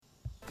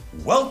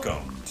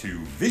Welcome to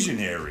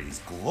Visionaries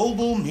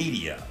Global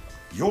Media,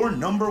 your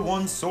number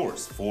one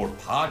source for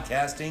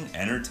podcasting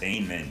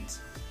entertainment.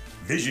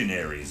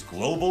 Visionaries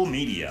Global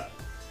Media,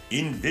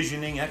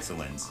 envisioning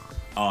excellence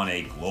on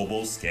a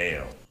global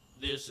scale.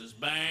 This is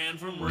banned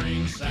from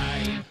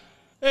ringside.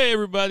 Hey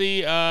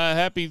everybody,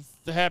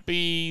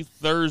 happy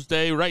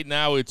Thursday. Right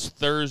now it's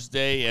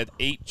Thursday at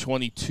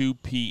 8:22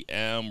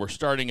 p.m. We're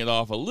starting it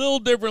off a little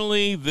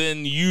differently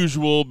than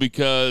usual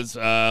because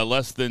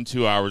less than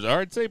 2 hours,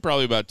 or I'd say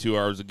probably about 2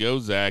 hours ago,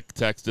 Zach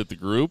texted the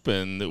group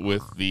and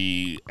with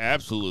the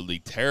absolutely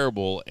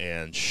terrible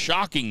and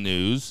shocking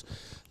news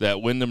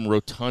that Wyndham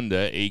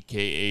Rotunda,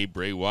 a.k.a.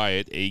 Bray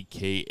Wyatt,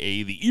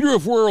 a.k.a. the Eater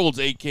of Worlds,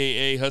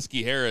 a.k.a.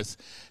 Husky Harris,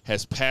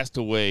 has passed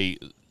away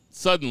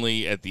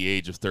suddenly at the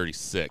age of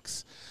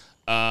 36.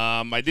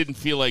 I didn't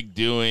feel like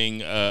doing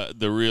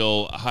the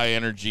real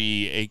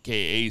high-energy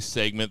AKA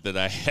segment that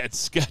I had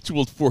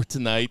scheduled for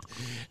tonight,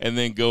 and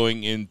then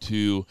going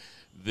into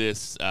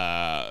this,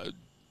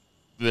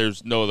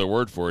 there's no other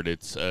word for it,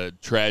 it's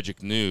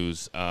tragic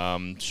news.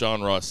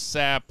 Sean Ross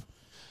Sapp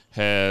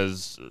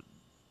has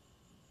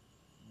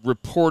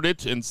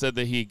reported and said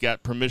that he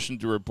got permission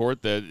to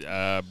report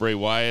that Bray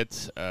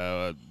Wyatt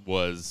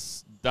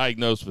was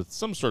diagnosed with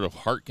some sort of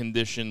heart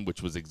condition,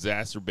 which was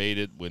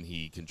exacerbated when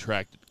he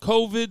contracted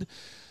COVID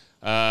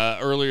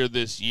earlier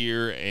this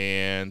year,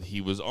 and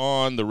he was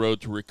on the road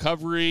to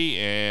recovery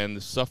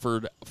and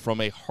suffered from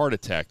a heart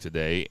attack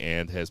today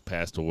and has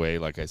passed away,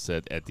 like I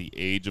said, at the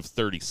age of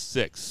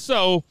 36.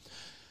 So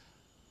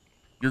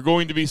you're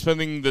going to be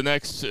spending the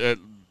next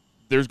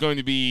there's going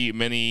to be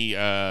many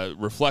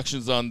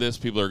reflections on this.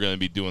 People are going to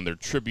be doing their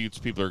tributes.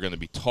 People are going to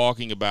be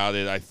talking about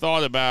it. I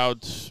thought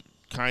about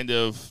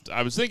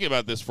I was thinking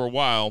about this for a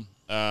while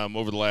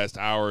over the last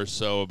hour or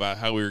so about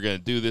how we were going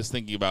to do this,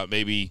 thinking about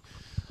maybe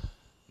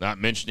not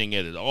mentioning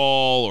it at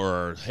all,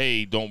 or,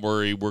 hey, don't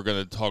worry, we're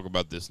going to talk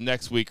about this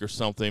next week or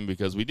something,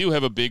 because we do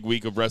have a big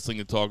week of wrestling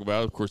to talk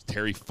about. Of course,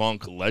 Terry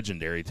Funk,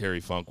 legendary Terry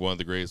Funk, one of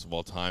the greatest of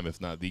all time,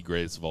 if not the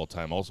greatest of all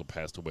time, also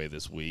passed away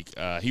this week.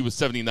 He was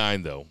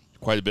 79, though,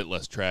 quite a bit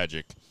less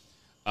tragic.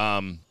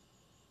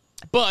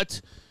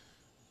 But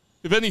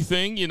if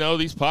anything, you know,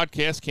 these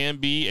podcasts can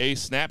be a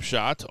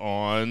snapshot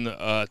on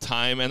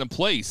time and a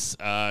place.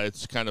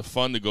 It's kind of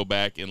fun to go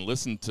back and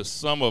listen to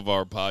some of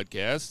our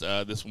podcasts,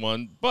 this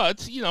one.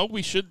 But, you know,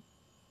 we should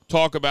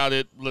talk about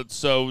it.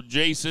 So,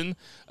 Jason,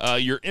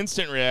 your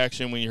instant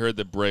reaction when you heard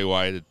that Bray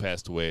Wyatt had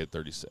passed away at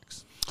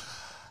 36?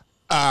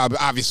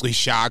 Obviously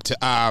shocked.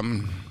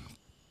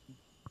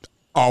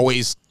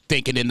 Always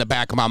thinking in the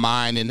back of my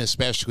mind, and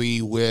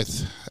especially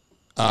with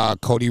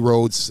Cody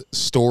Rhodes'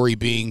 story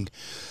being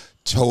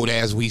told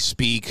as we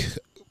speak,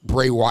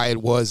 Bray Wyatt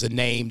was a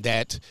name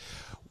that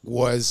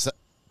was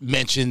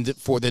mentioned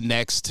for the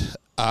next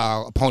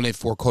opponent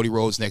for Cody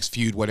Rhodes' next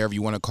feud, whatever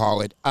you want to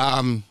call it.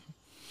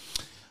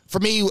 For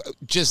me,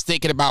 just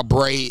thinking about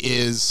Bray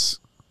is,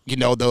 you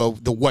know,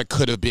 the what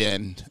could have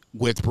been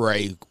with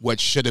Bray, what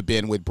should have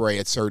been with Bray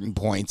at certain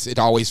points. It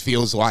always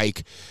feels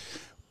like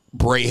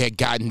Bray had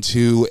gotten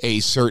to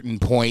a certain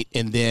point,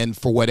 and then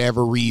for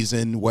whatever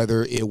reason,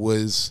 whether it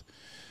was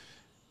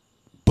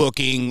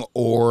booking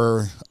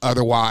or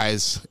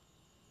otherwise,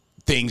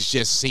 things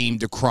just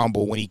seemed to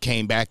crumble when he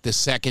came back the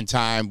second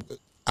time.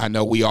 I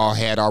know we all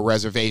had our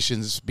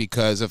reservations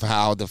because of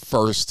how the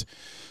first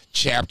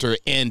chapter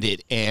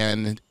ended,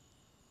 and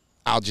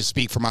I'll just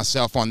speak for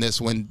myself on this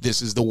one.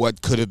 This is the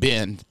what could have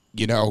been,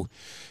 you know,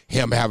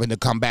 him having to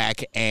come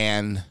back,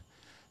 and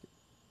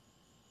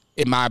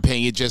in my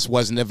opinion, it just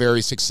wasn't a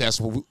very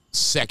successful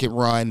second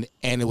run,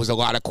 and it was a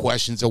lot of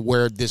questions of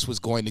where this was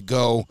going to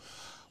go,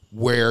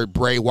 where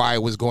Bray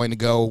Wyatt was going to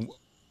go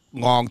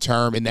long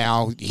term, and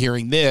now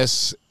hearing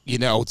this, you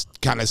know, it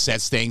kind of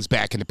sets things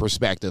back into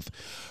perspective.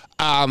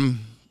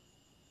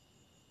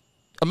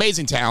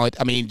 Amazing talent.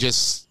 I mean,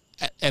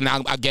 and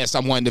I guess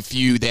I'm one of the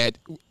few that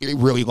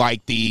really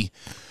liked the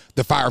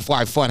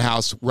Firefly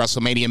Funhouse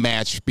WrestleMania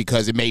match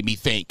because it made me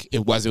think.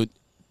 It wasn't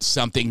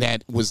something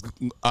that was,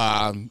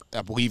 I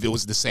believe it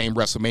was the same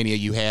WrestleMania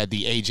you had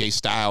the AJ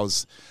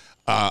Styles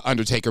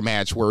Undertaker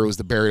match where it was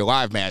the Buried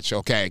Alive match.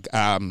 Okay.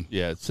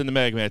 Yeah,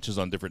 cinematic matches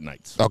on different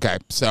nights. Okay.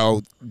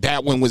 So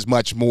that one was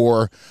much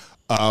more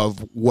of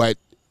what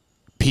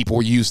people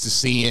were used to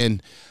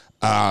seeing,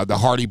 the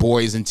Hardy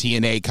Boys and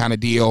TNA kind of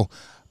deal,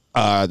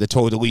 the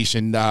Total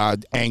Deletion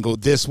angle.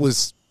 This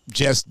was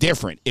just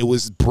different. It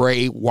was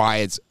Bray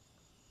Wyatt's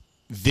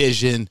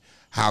vision,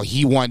 how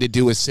he wanted to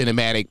do a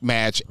cinematic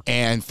match,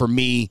 and for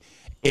me,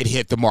 it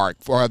hit the mark.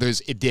 For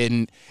others, it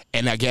didn't.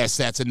 And I guess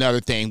that's another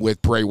thing with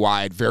Bray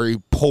Wyatt,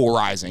 very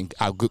polarizing.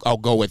 I'll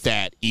go with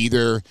that.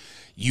 Either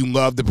you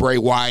love the Bray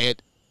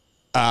Wyatt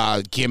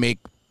gimmick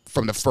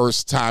from the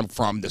first time,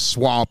 from the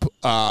Swamp,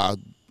 the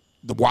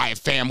Wyatt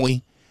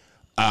family,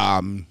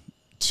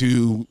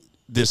 to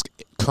this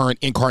current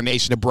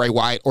incarnation of Bray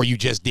Wyatt, or you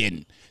just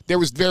didn't. There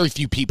was very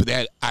few people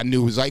that I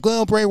knew was like,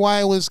 well, Bray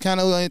Wyatt was kind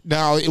of like,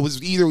 no, it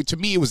was either, to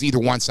me, it was either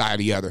one side or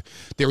the other.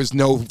 There was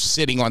no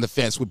sitting on the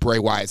fence with Bray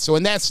Wyatt. So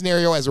in that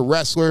scenario, as a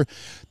wrestler,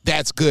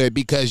 that's good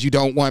because you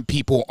don't want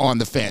people on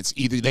the fence.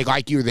 Either they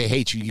like you or they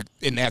hate you,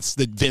 and that's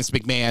the Vince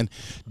McMahon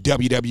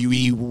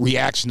WWE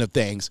reaction of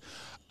things.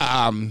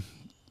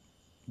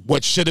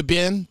 What should have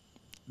been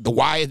the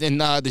Wyatt and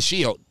the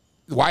Shield,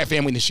 the Wyatt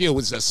family and the Shield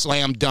was a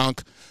slam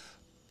dunk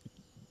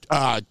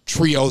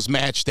trios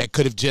match that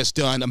could have just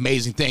done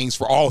amazing things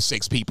for all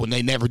 6 people, and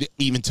they never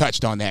even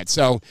touched on that.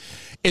 So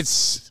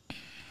it's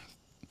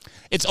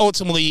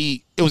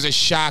ultimately, it was a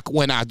shock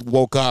when I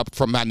woke up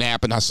from my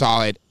nap and I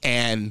saw it,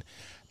 and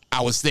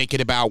I was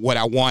thinking about what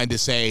I wanted to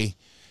say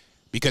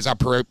because I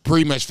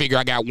pretty much figure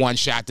I got one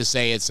shot to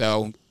say it,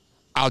 so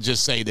I'll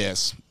just say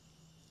this.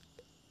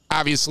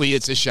 Obviously,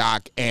 it's a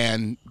shock,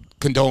 and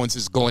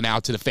condolences going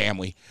out to the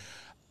family.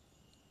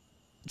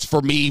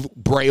 For me,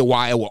 Bray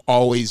Wyatt will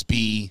always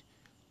be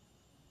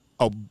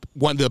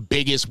one of the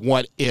biggest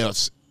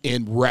what-ifs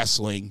in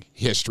wrestling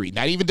history.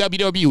 Not even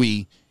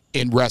WWE,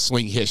 in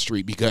wrestling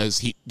history,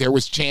 because there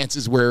was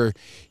chances where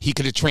he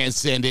could have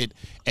transcended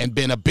and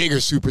been a bigger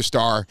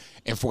superstar,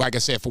 and for, like I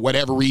said, for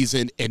whatever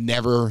reason, it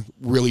never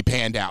really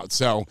panned out.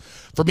 So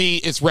for me,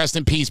 it's rest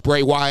in peace,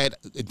 Bray Wyatt.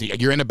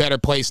 You're in a better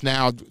place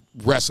now.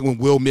 Wrestling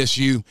will miss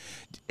you.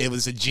 It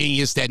was a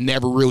genius that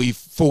never really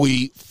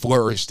fully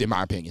flourished, in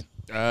my opinion.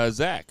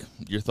 Zach,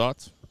 your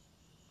thoughts?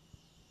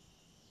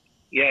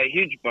 Yeah,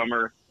 huge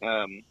bummer.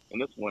 And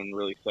this one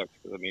really sucks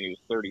because, I mean, he was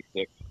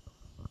 36.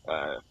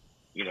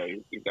 You know,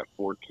 he's got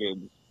 4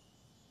 kids,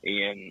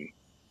 and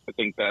I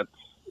think that's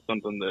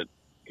something that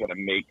kind of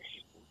makes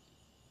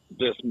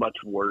this much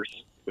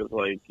worse. Because,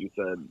 like you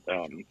said,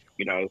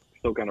 you know, I was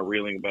still kind of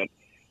reeling about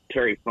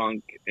Terry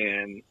Funk,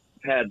 and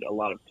had a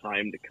lot of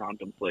time to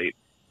contemplate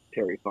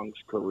Terry Funk's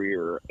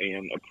career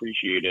and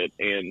appreciate it.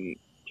 And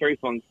Terry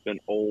Funk's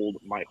been old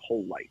my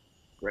whole life,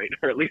 right?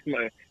 Or at least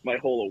my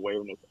whole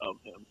awareness of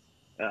him.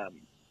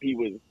 He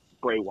was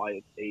Bray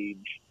Wyatt's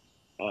age.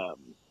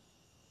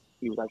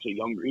 He was actually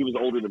younger. He was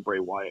older than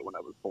Bray Wyatt when I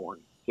was born.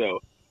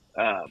 So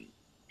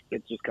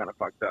it's just kind of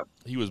fucked up.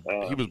 He was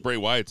Bray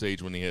Wyatt's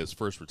age when he had his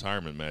first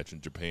retirement match in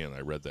Japan.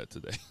 I read that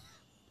today.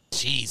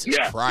 Jesus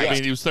Christ. I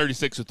mean, he was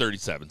 36 or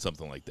 37,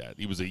 something like that.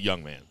 He was a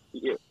young man.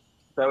 Yeah,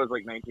 that was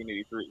like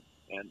 1983.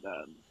 And,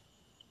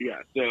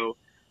 yeah, so,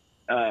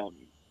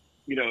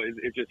 you know,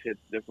 it just hits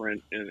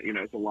different. And, you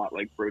know, it's a lot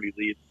like Brody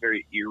Lee. It's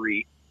very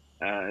eerie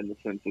in the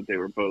sense that they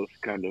were both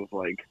kind of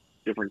like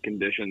different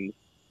conditions.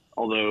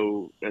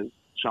 Although, as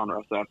Sean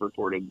Rossap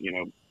reported, you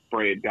know,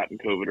 Bray had gotten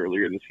COVID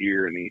earlier this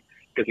year, and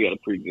because he had a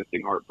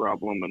pre-existing heart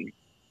problem, and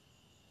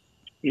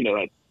you know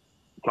that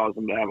caused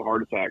him to have a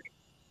heart attack,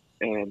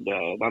 and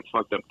that's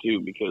fucked up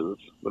too because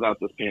without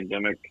this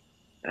pandemic,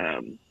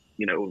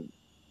 you know,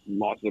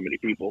 lost so many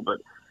people.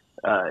 But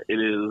it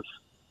is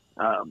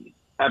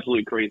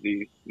absolutely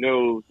crazy.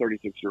 No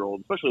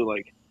 36-year-old, especially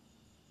like,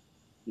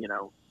 you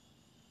know,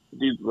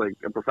 dude's like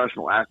a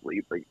professional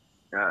athlete, like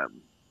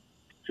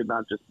should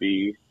not just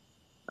be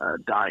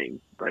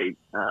dying, right?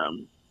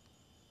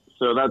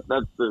 So that's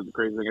the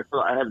crazy thing.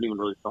 I haven't even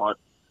really thought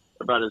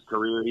about his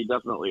career. He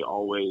definitely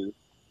always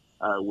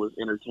was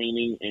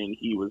entertaining, and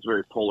he was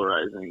very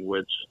polarizing,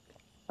 which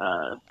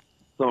some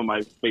of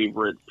my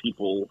favorite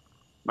people,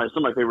 some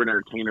of my favorite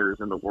entertainers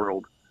in the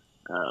world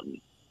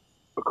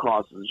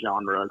across the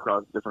genre,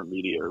 across different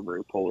media, are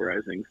very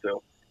polarizing.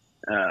 So,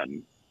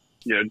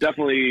 you know,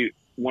 definitely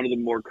one of the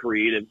more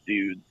creative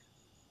dudes,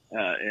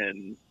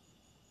 and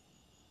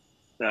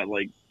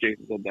like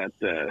Jason said,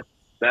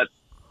 that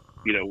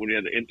you know, when we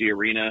had the empty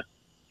arena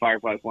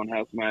Firefly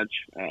Funhouse match,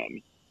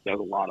 that was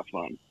a lot of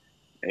fun,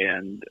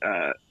 and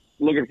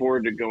looking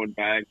forward to going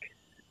back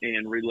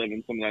and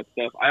reliving some of that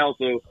stuff.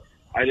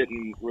 I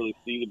didn't really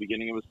see the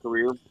beginning of his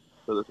career,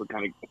 so this would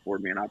kind of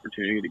afford me an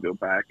opportunity to go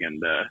back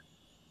and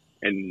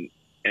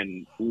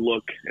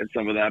look at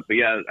some of that. But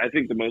yeah, I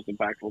think the most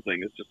impactful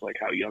thing is just like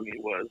how young he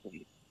was,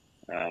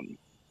 and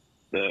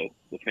the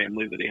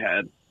family that he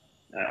had.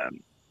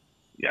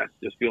 Yeah,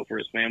 just feel for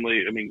his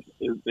family. I mean,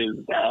 his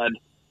dad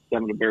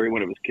having to bury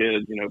one of his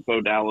kids, you know,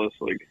 Bo Dallas,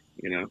 like,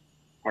 you know,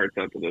 hearts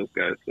out to those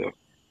guys. So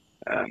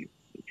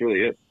that's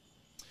really it.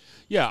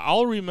 Yeah,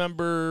 I'll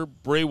remember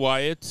Bray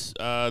Wyatt,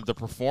 the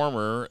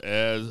performer,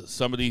 as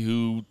somebody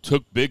who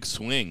took big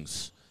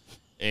swings.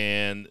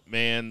 And,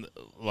 man,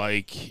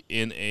 like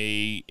in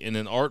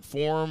an art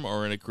form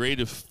or in a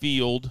creative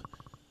field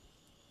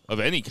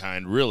of any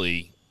kind,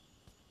 really,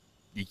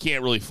 you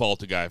can't really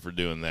fault a guy for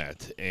doing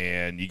that.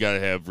 And you got to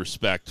have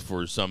respect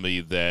for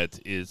somebody that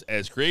is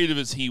as creative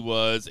as he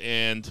was.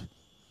 And,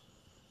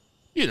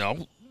 you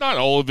know, not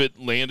all of it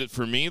landed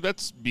for me.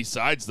 That's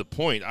besides the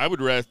point. I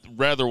would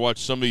rather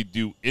watch somebody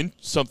do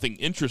something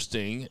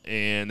interesting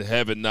and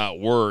have it not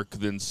work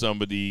than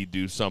somebody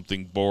do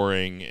something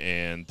boring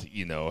and,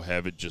 you know,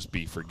 have it just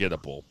be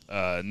forgettable.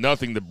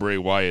 Nothing that Bray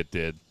Wyatt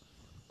did,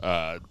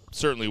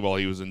 certainly while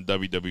he was in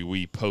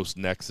WWE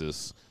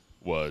post-Nexus,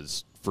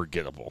 was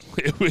forgettable.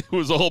 It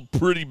was all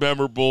pretty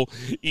memorable,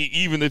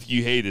 even if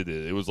you hated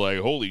it. It was like,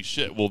 holy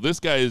shit, well, this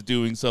guy is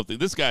doing something.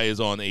 This guy is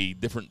on a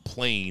different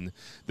plane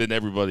than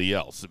everybody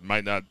else. It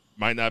might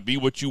not be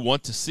what you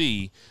want to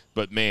see,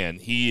 but man,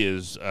 he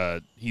is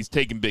he's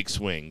taking big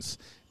swings.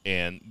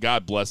 and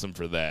God bless him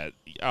for that.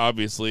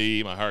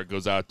 Obviously, my heart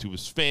goes out to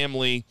his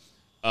family.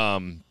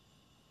 Friend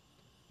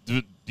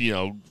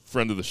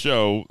of the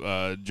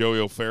show, Joey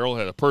O'Farrell,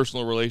 had a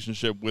personal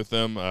relationship with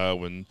him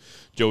when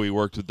Joey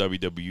worked with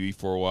WWE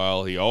for a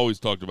while. He always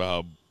talked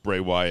about how Bray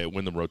Wyatt,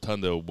 Wyndham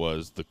Rotunda,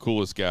 was the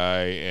coolest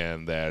guy,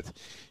 and that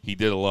he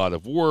did a lot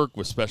of work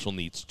with special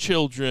needs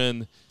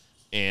children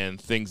and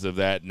things of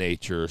that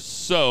nature.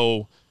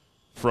 So,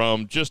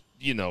 from just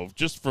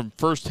from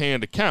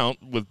firsthand account,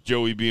 with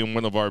Joey being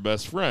one of our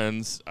best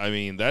friends, I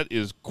mean, that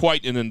is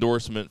quite an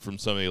endorsement from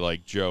somebody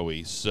like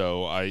Joey.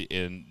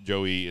 And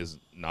Joey is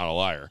not a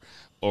liar.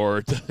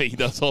 Or he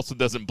also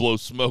doesn't blow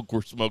smoke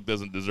where smoke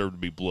doesn't deserve to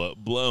be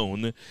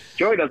blown.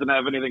 Joey doesn't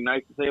have anything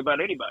nice to say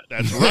about anybody.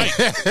 That's right.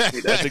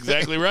 That's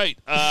exactly right.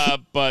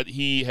 But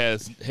he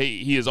has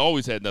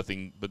always had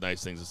nothing but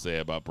nice things to say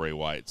about Bray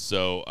Wyatt.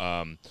 So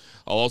I'll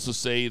also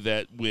say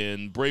that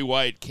when Bray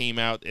Wyatt came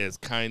out as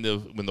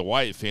when the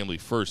Wyatt family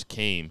first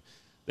came,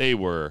 they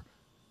were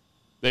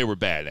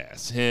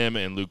badass. Him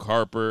and Luke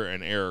Harper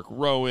and Eric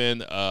Rowan,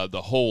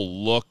 the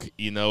whole look,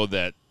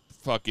 that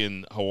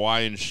fucking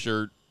Hawaiian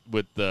shirt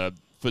with the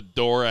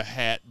fedora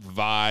hat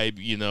vibe,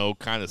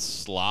 kind of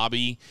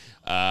slobby,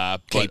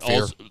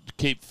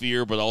 Cape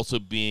Fear, but also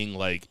being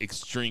like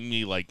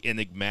extremely like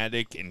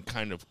enigmatic and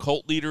kind of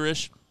cult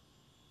leaderish.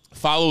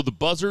 Follow the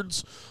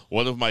buzzards,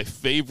 one of my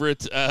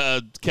favorite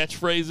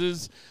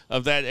catchphrases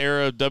of that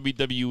era of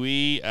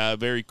WWE.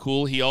 Very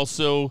cool. He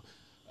also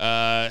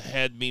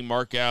had me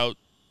mark out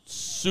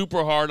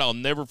super hard. I'll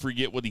never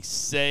forget what he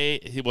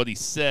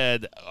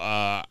said.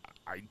 I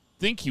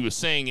think he was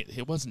saying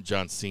it wasn't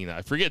John Cena.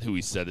 I forget who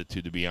he said it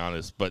to be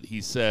honest, but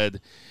he said,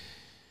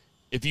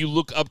 if you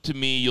look up to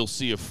me, you'll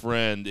see a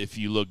friend. If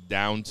you look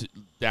down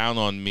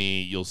on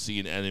me, you'll see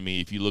an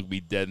enemy. If you look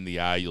me dead in the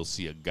eye, you'll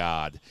see a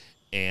god.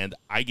 And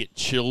I get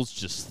chills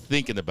just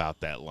thinking about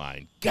that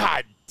line.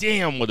 God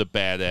damn, what a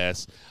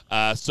badass.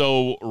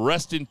 So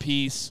rest in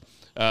peace,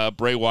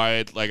 Bray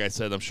Wyatt. Like I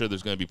said, I'm sure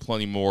there's going to be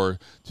plenty more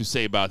to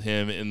say about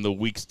him in the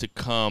weeks to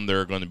come. There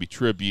are going to be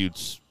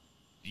tributes.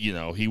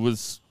 He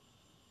was...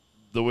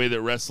 The way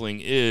that wrestling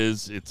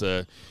is, it's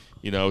a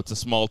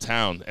small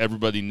town.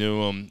 Everybody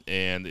knew him,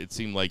 and it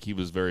seemed like he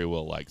was very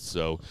well liked.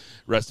 So,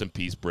 rest in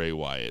peace, Bray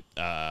Wyatt.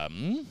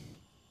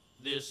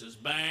 This is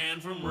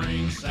Banned from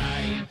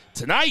Ringside.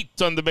 Tonight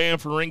on the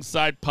Banned from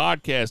Ringside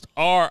podcast,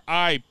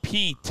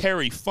 R.I.P.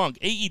 Terry Funk.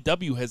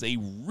 AEW has a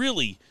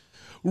really,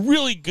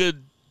 really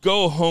good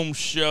go-home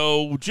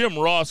show. Jim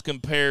Ross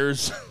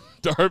compares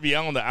Darby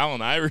Allin to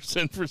Allen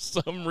Iverson for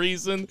some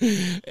reason,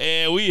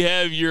 and we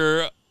have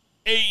your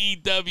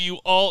AEW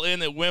All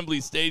In at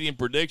Wembley Stadium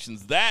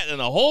predictions. That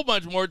and a whole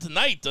bunch more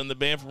tonight on the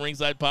Banned from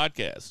Ringside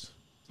podcast.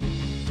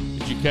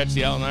 Did you catch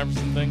the Allen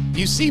Iverson thing?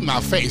 You see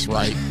my face,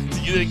 right?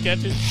 You didn't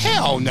catch it?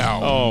 Hell no.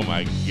 Oh,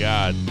 my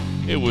God.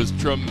 It was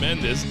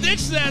tremendous.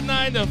 Ditch that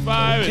 9 to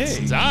 5. Okay.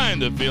 It's time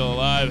to feel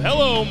alive.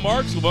 Hello,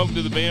 Marks. Welcome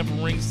to the Banned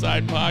from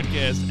Ringside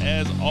podcast.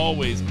 As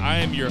always, I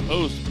am your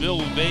host,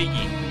 Bill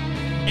Vagey,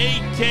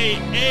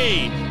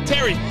 a.k.a.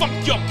 Terry, fuck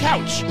your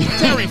couch.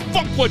 Terry,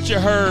 fuck what you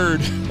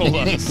heard. Hold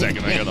on a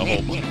second. I got a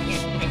whole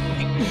bunch.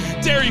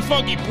 Terry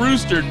Funky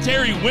Brewster,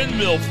 Terry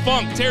Windmill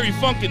Funk, Terry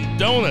Funkin'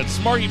 Donuts,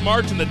 Smarty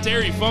March and the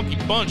Terry Funky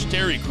Bunch,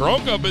 Terry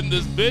Crunk up in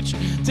this bitch,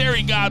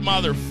 Terry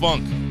Godmother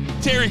Funk,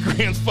 Terry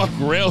Grand's Funk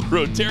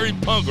Railroad, Terry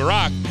Punk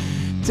Rock,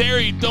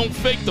 Terry Don't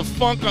Fake the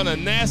Funk on a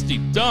Nasty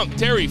Dunk,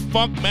 Terry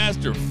Funk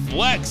Master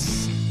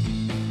Flex.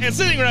 And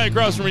sitting right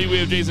across from me, we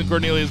have Jason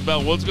Cornelius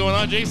Bell. What's going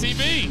on,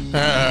 JCB?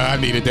 I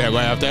needed that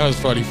laugh. That was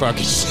funny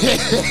fucking shit.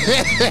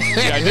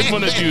 Yeah, I didn't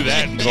want to do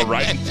that and go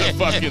right into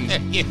fucking...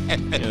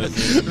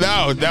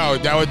 No,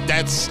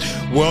 that's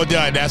well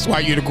done. That's why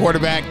you're the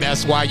quarterback.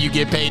 That's why you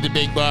get paid the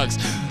big bucks.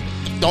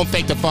 Don't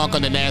fake the funk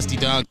on the nasty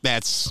dunk.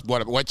 That's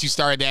what you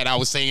started that. I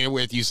was saying it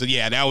with you. So,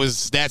 yeah,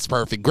 that's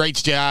perfect. Great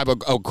job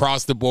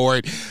across the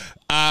board.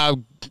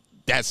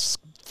 That's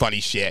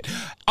funny shit.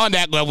 On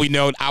that lovely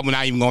note, I'm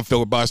not even going to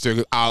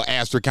filibuster. I'll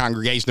ask the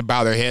congregation to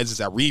bow their heads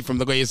as I read from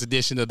the latest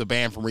edition of the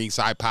Banned from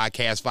Ringside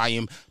podcast,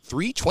 volume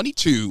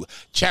 322,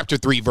 chapter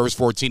 3, verse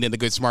 14. And the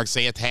good smart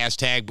saith,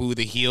 hashtag boo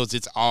the heels.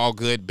 It's all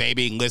good,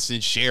 baby.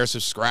 Listen, share,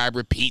 subscribe,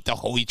 repeat the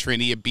holy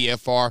trinity of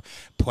BFR.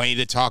 Plenty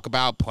to talk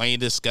about, plenty to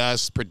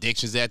discuss.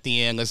 Predictions at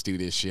the end. Let's do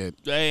this shit.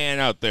 And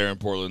out there in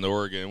Portland,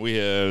 Oregon, we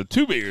have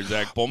Two Beers,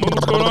 Zach Pullman.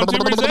 What's going on, Two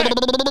Beers, Zach?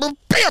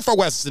 BFR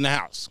West is in the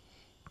house.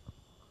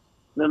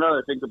 No,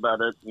 I think about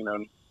it,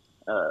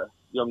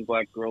 young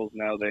black girls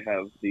now, they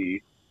have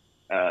the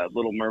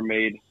Little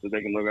Mermaid that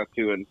they can look up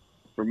to. And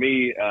for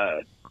me,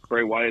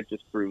 Bray Wyatt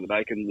just proved that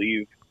I can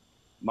leave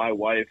my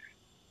wife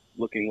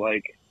looking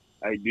like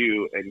I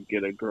do and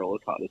get a girl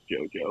as hot as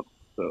JoJo.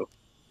 So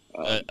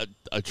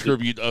a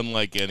tribute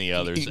unlike any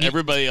others.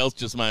 Everybody else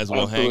just might as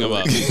well hang them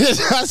up.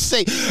 I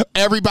say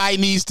everybody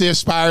needs to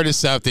aspire to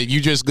something.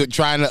 You just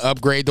trying to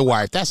upgrade the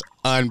wife. That's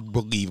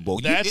unbelievable.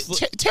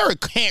 Tara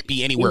can't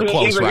be anywhere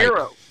close, he's a right?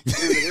 Hero.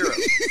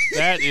 He's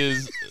a hero.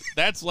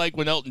 That's like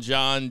when Elton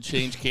John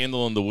changed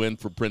 "Candle in the Wind"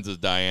 for Princess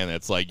Diana.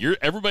 It's like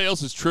everybody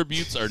else's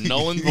tributes are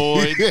null and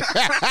void.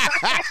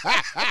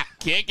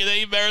 Can't get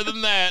any better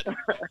than that.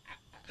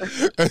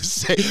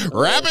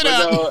 Wrap it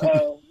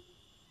up.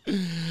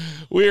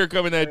 We are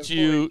coming at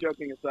you.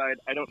 Joking aside,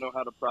 I don't know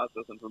how to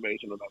process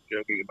information without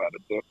joking about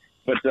it. So,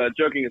 but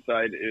joking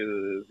aside,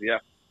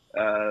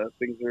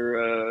 things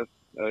are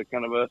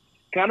kind of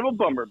a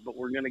bummer. But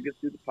we're gonna get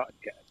through the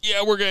podcast.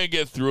 Yeah, we're gonna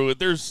get through it.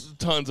 There's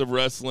tons of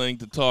wrestling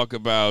to talk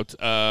about.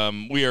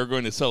 We are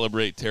going to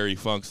celebrate Terry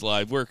Funk's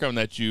live. We're coming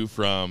at you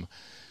from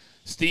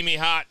steamy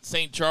hot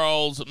St.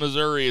 Charles,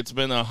 Missouri. It's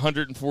been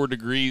 104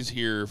 degrees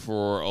here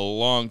for a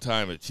long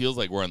time. It feels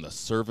like we're on the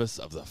surface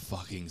of the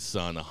fucking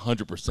sun,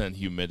 100%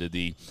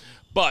 humidity.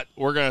 But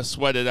we're going to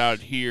sweat it out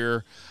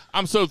here.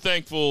 I'm so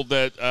thankful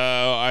that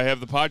I have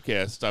the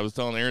podcast. I was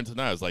telling Aaron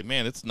tonight, I was like,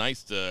 man, it's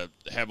nice to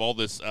have all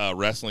this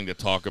wrestling to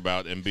talk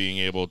about and being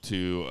able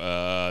to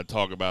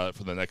talk about it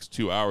for the next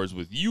 2 hours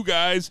with you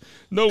guys.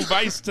 No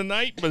Vice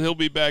tonight, but he'll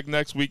be back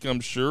next week, I'm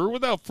sure.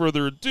 Without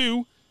further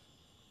ado,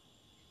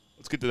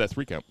 let's get to that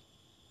 3 count.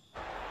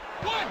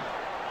 1,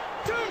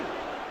 2,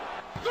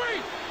 3.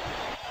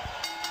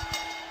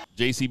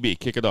 JCB,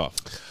 kick it off.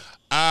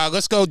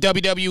 Let's go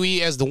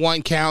WWE as the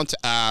 1 count.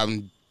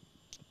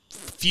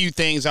 Few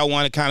things I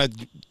want to kind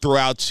of throw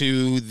out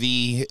to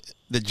the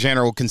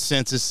general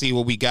consensus, see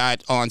what we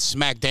got on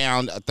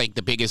SmackDown. I think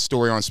the biggest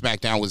story on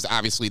SmackDown was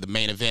obviously the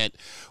main event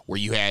where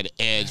you had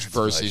Edge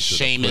versus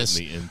Sheamus.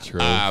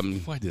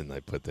 Why didn't I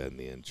put that in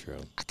the intro?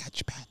 I got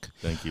you back.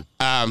 Thank you.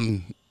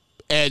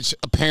 Edge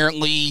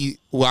apparently,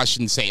 well, I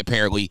shouldn't say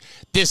apparently,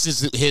 this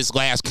is his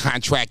last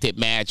contracted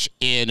match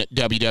in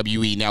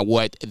WWE. Now,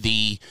 what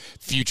the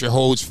future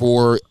holds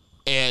for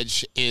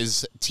Edge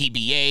is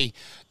TBA.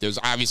 There's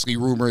obviously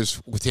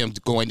rumors with him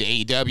going to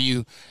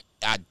AEW.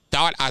 I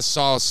thought I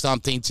saw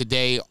something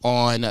today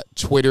on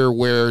Twitter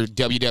where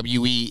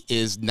WWE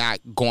is not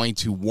going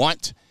to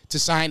want to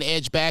sign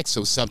Edge back,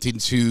 so something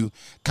to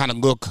kind of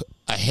look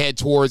ahead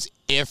towards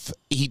if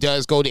he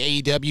does go to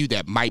AEW.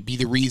 That might be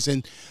the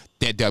reason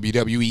that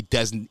WWE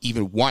doesn't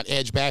even want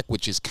Edge back,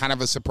 which is kind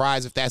of a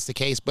surprise if that's the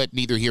case, but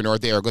neither here nor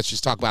there. Let's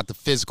just talk about the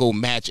physical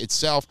match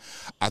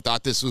itself. I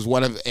thought this was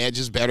one of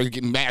Edge's better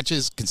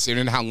matches,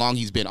 considering how long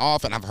he's been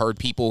off, and I've heard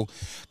people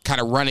kind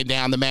of running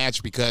down the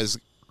match because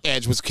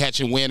Edge was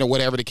catch and win or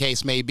whatever the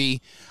case may be.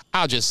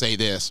 I'll just say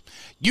this.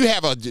 You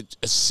have a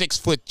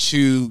 6'2",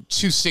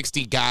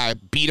 260 guy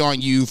beat on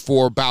you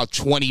for about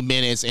 20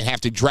 minutes and have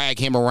to drag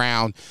him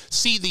around.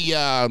 See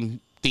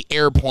the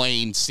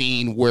airplane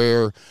scene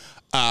where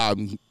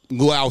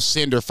Lou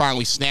Cinder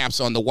finally snaps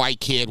on the white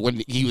kid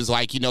when he was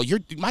like,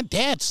 my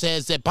dad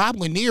says that Bob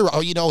Lanier,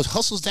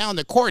 hustles down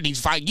the court. And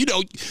he's like,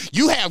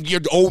 you have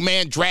your old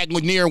man drag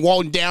Lanier and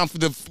Walton down for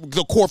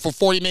the court for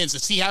 40 minutes to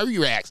see how he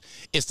reacts.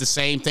 It's the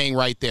same thing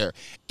right there.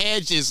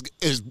 Edge is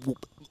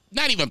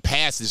not even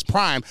past his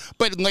prime,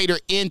 but later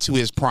into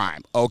his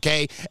prime,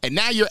 okay? And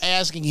now you're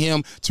asking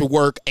him to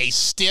work a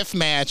stiff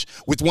match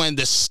with one of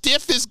the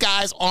stiffest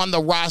guys on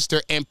the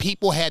roster, and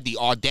people had the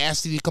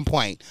audacity to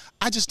complain.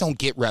 I just don't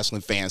get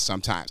wrestling fans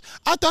sometimes.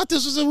 I thought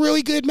this was a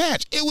really good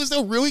match. It was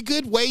a really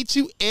good way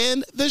to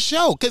end the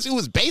show because it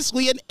was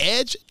basically an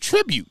Edge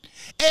tribute.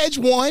 Edge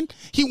won.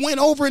 He went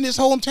over in his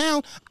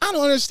hometown. I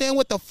don't understand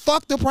what the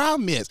fuck the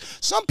problem is.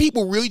 Some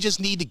people really just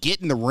need to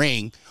get in the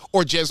ring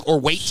or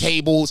wait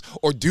tables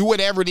or do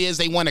whatever it is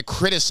they want to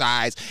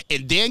criticize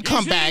and then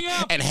come back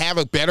and have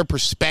a better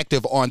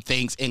perspective on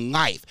things in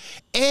life.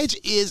 Edge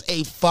is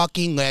a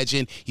fucking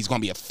legend. He's going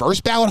to be a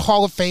first ballot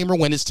Hall of Famer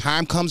when his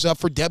time comes up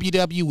for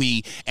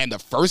WWE. And the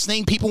first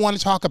thing people want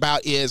to talk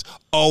about is,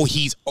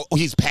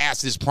 he's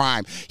past his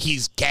prime.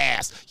 He's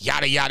gassed.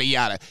 Yada, yada,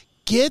 yada.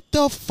 Get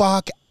the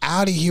fuck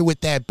out of here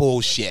with that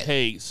bullshit.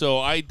 Hey, so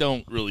I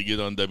don't really get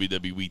on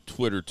WWE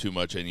Twitter too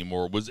much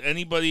anymore. Was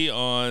anybody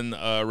on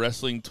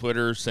wrestling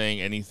Twitter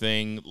saying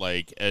anything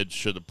like Edge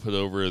should have put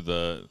over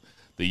the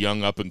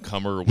young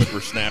up-and-comer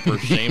whippersnapper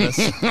Sheamus?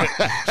 Should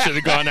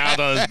have gone out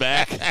on his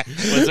back?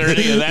 Was there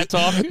any of that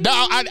talk?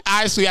 No,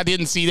 honestly, I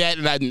didn't see that,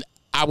 and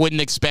I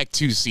wouldn't expect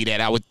to see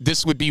that.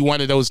 This would be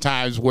one of those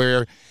times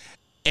where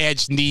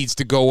Edge needs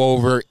to go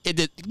over.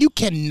 You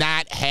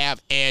cannot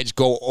have Edge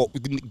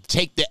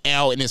take the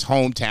L in his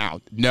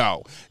hometown.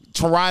 No.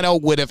 Toronto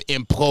would have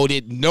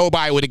imploded.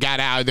 Nobody would have got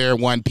out of there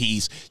in one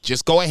piece.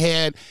 Just go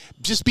ahead.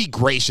 Just be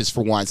gracious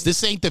for once.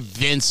 This ain't the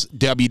Vince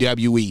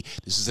WWE.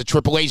 This is a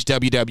Triple H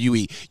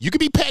WWE. You can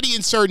be petty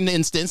in certain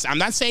instances. I'm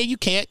not saying you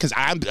can't because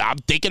I'm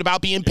thinking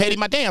about being petty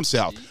my damn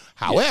self.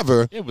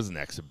 However, it was an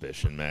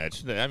exhibition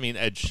match. I mean,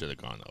 Edge should have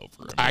gone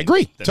over. I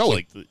agree.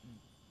 Totally. Like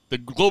the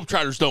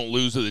Globetrotters don't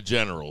lose to the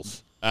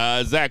Generals.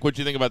 Zach, what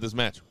do you think about this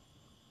match?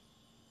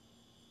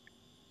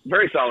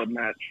 Very solid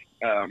match.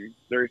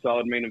 Very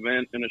solid main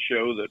event in a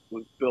show that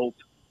was built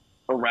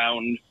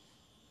around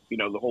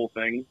the whole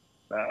thing.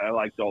 I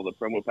liked all the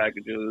promo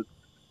packages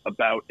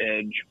about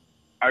Edge.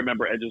 I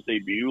remember Edge's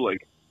debut,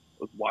 like,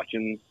 was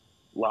watching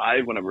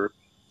live whenever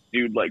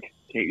dude, like,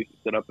 used to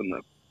sit up in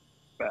the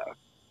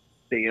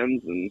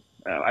stands, and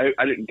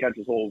I didn't catch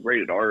his whole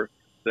rated R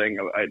thing.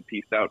 I had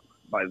pieced out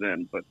by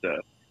then, but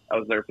I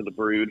was there for the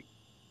Brood,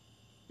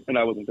 and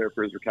I wasn't there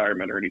for his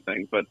retirement or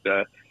anything. But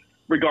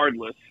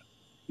regardless,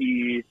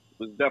 he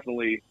was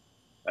definitely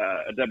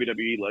a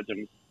WWE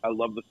legend. I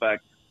love the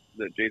fact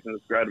that Jason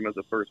described him as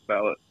a first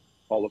ballot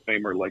Hall of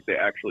Famer, like they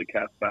actually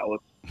cast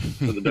ballots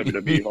for the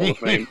WWE Hall of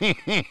Fame. Like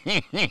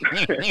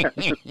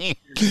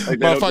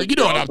motherfucker, you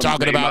know what I'm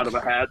talking about. Out of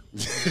a hat.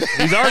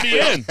 He's already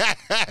in.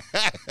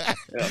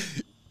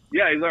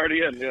 Yeah, he's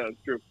already in. Yeah,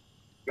 it's true.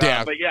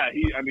 Yeah. But yeah,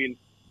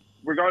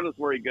 regardless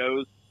where he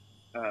goes,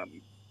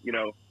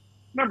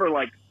 remember,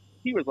 like,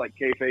 he was like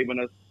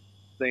kayfabing us,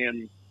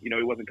 saying, he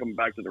wasn't coming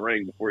back to the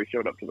ring before he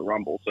showed up to the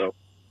Rumble. So,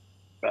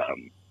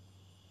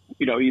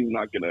 he's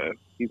not gonna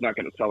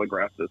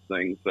telegraph this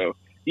thing. So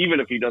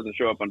even if he doesn't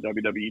show up on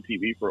WWE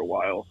TV for a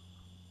while,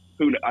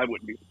 I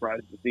wouldn't be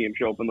surprised to see him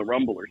show up in the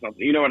Rumble or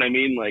something. You know what I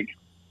mean? Like,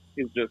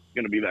 he's just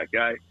gonna be that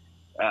guy.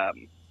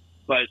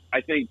 But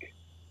I think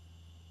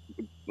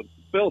what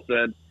Phil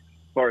said,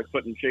 as far as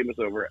putting Sheamus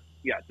over,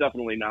 yeah,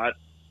 definitely not.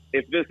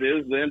 If this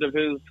is the end of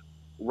his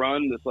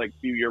run, this like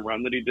few-year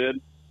run that he did,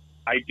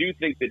 I do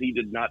think that he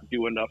did not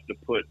do enough to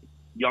put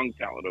young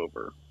talent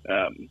over.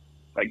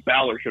 Like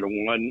Balor should have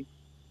won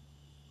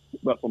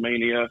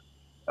WrestleMania.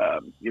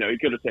 He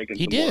could have taken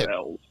some more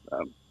L's.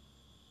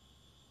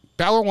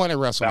 Balor won at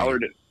WrestleMania. Balor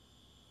did.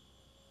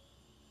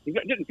 He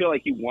didn't feel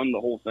like he won the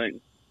whole thing,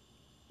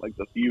 like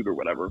the feud or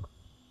whatever.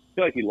 I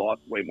feel like he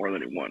lost way more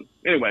than he won.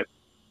 Anyway,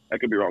 I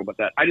could be wrong about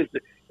that.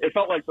 It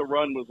felt like the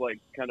run was like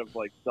kind of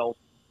like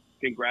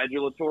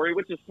self-congratulatory,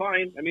 which is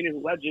fine. I mean, he's a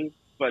legend,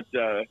 but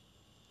for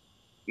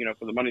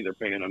the money they're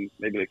paying him,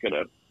 maybe they could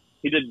have.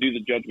 He did do the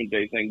Judgment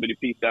Day thing, but he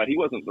pieced out. He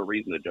wasn't the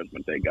reason the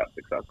Judgment Day got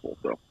successful.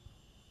 So.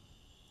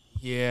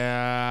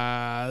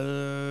 Yeah,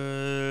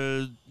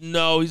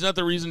 no, he's not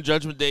the reason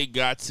Judgment Day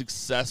got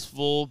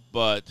successful,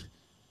 but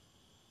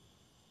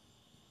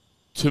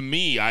to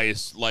me,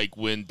 like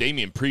when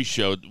Damian Priest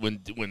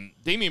when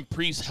Damian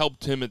Priest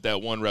helped him at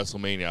that one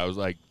WrestleMania, I was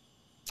like,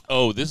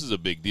 oh, this is a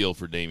big deal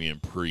for Damian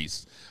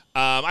Priest.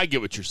 I get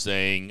what you're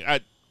saying.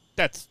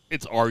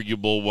 It's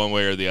arguable one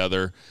way or the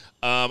other.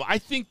 I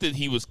think that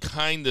he was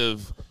kind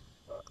of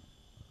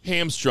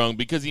hamstrung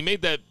because he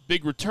made that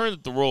big return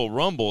at the Royal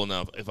Rumble.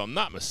 Now, if I'm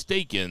not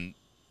mistaken,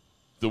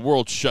 the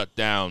world shut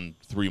down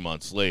 3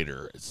 months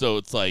later. So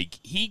it's like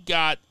he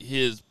got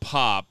his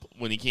pop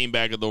when he came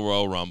back at the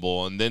Royal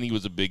Rumble, and then he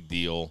was a big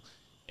deal.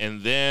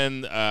 And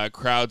then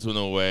crowds went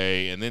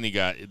away, and then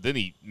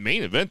he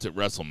main event at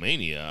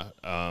WrestleMania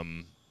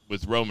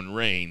with Roman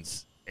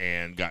Reigns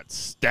and got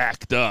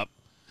stacked up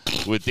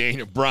with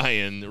Daniel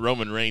Bryan.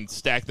 Roman Reigns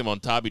stacked them on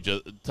top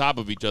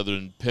of each other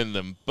and pinned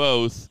them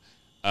both.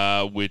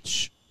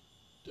 Which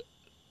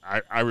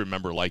I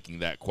remember liking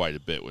that quite a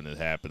bit when it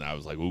happened. I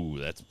was like, ooh,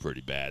 that's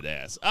pretty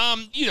badass.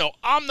 I'm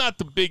not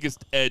the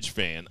biggest Edge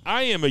fan.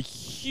 I am a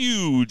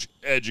huge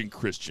Edge and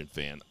Christian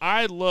fan.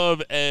 I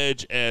love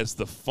Edge as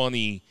the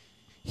funny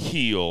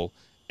heel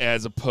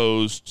as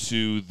opposed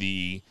to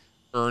the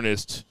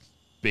earnest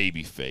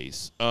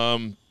babyface.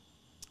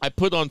 I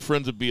put on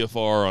Friends of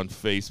BFR on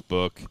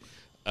Facebook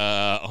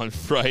on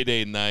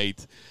Friday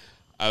night.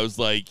 I was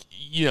like,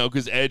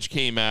 because Edge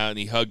came out and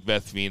he hugged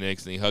Beth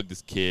Phoenix and he hugged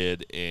his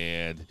kid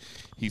and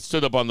he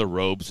stood up on the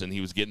ropes and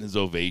he was getting his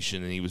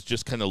ovation and he was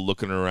just kind of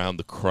looking around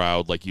the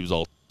crowd like he was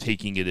all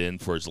taking it in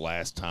for his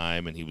last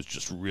time and he was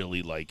just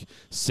really like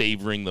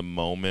savoring the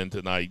moment.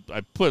 And I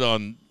put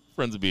on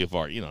Friends of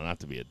BFR, not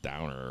to be a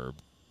downer or,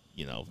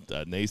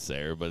 a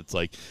naysayer, but it's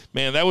like,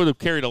 man, that would have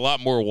carried a lot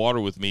more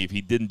water with me if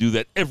he didn't do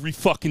that every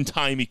fucking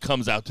time he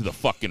comes out to the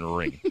fucking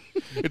ring.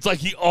 It's like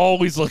he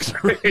always looks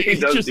great. He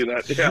does do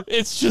that, yeah.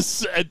 It's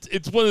just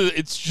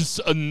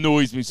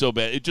annoys me so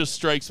bad. It just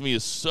strikes me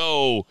as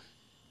so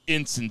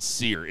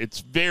insincere.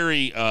 It's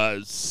very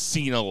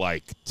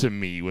Cena-like to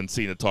me when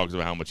Cena talks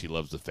about how much he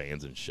loves the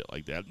fans and shit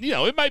like that.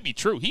 It might be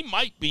true. He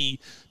might be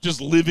just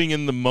living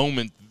in the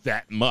moment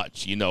that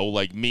much,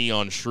 like me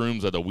on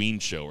shrooms at a Ween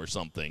show or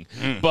something.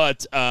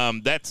 But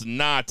that's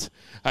not,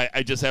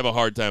 I just have a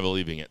hard time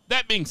believing it.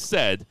 That being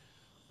said,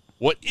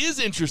 what is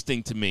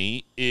interesting to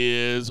me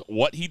is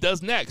what he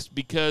does next,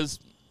 because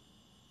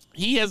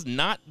he has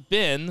not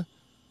been,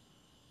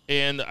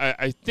 and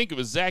I think it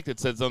was Zach that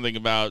said something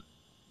about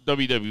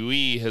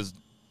WWE has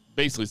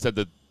basically said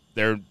that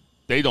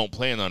they don't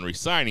plan on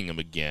re-signing him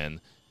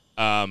again.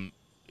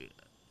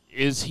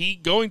 Is he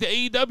going to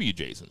AEW,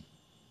 Jason,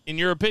 in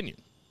your opinion?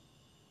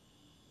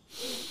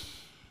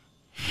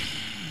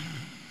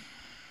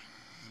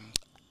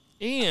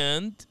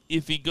 And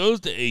if he goes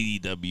to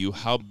AEW,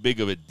 how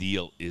big of a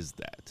deal is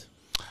that?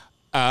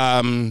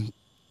 I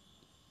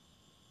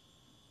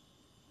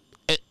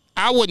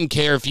wouldn't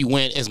care if he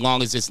went as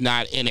long as it's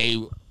not in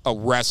a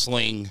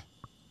wrestling.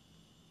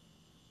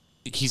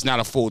 He's not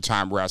a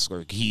full-time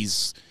wrestler.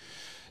 He's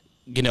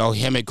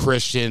him and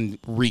Christian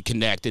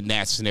reconnect in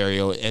that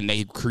scenario and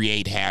they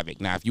create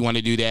havoc. Now, if you want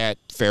to do that,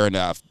 fair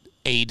enough.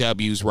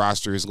 AEW's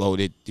roster is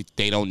loaded.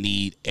 They don't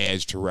need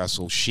Edge to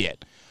wrestle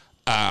shit.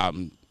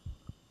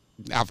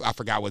 I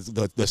forgot what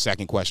the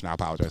second question. I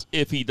apologize.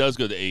 If he does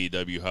go to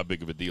AEW, how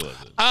big of a deal is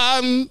it?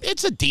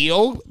 It's a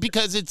deal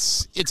because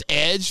it's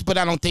Edge, but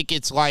I don't think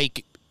it's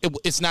like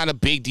it's not a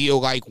big deal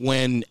like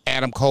when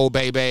Adam Cole,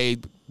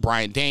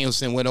 Bryan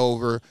Danielson went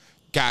over,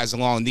 guys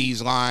along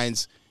these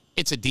lines.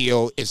 It's a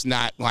deal. It's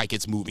not like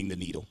it's moving the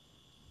needle.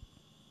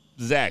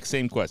 Zach,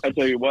 same question. I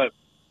tell you what,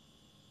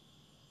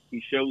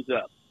 he shows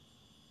up,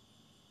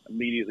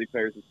 immediately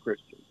pairs with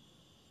Christian.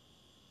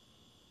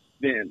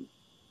 Then,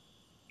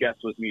 guess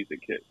what music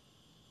hits?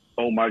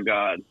 Oh my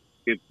God,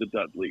 it's the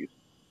Dudleys.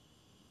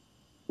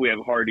 We have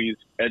Hardy's,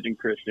 Edge and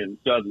Christian,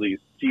 Dudleys,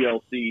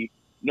 TLC,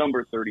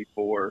 number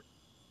 34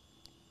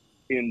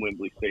 in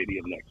Wembley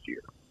Stadium next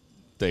year.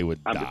 They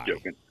would die. I'm just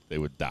joking. They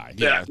would die.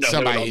 Yeah,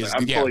 no,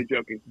 I'm fully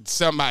joking.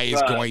 Somebody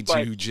is going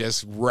to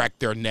just wreck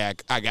their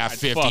neck. I got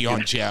 50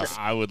 on Jeff.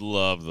 I would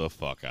love the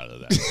fuck out of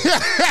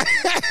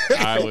that.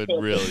 I would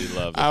really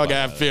love it. I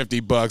got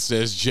 $50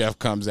 as Jeff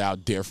comes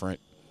out different.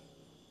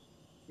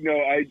 No,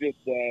 I just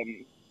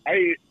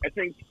I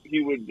think he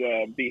would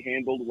be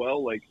handled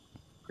well. Like,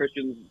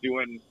 Christian's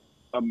doing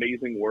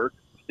amazing work.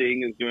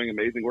 Sting is doing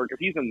amazing work. If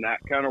he's in that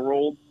kind of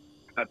role,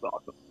 that's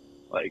awesome.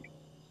 Like,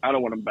 I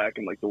don't want him back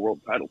in like the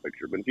world title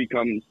picture, but if he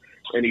comes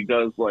and he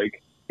does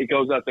like he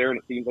goes out there and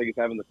it seems like he's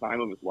having the time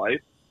of his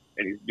life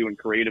and he's doing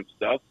creative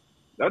stuff,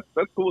 that's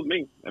cool with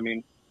me. I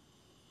mean,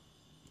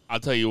 I'll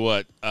tell you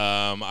what,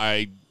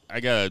 I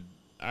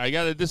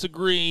gotta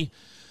disagree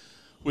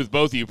with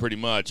both of you pretty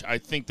much. I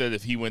think that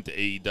if he went to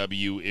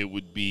AEW, it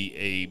would be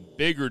a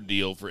bigger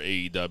deal for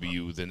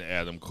AEW than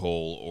Adam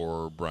Cole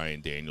or Bryan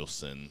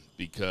Danielson,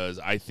 because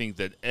I think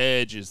that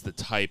Edge is the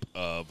type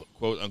of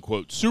quote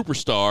unquote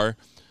superstar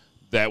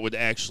that would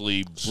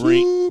actually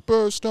bring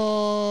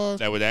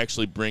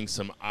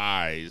some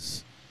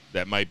eyes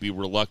that might be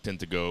reluctant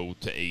to go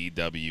to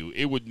AEW.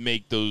 It would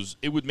make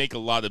a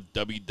lot of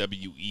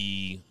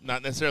WWE,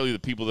 not necessarily the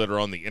people that are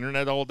on the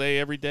internet all day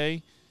every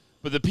day,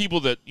 but the people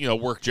that,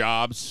 work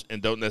jobs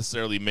and don't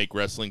necessarily make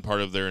wrestling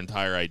part of their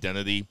entire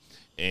identity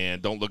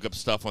and don't look up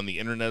stuff on the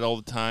internet all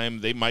the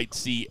time. They might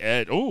see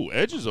Edge. Oh,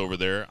 Edge is over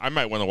there. I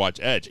might want to watch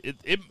Edge.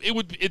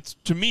 It's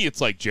to me, it's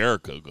like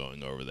Jericho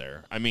going over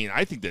there. I mean,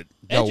 I think that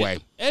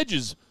Edge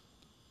is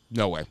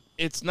no way.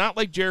 It's not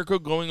like Jericho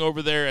going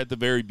over there at the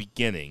very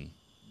beginning,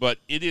 but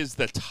it is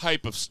the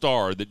type of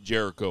star that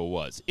Jericho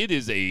was. It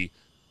is a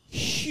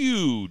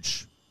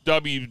huge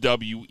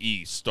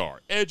WWE star.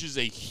 Edge is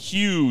a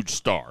huge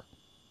star.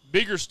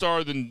 Bigger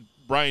star than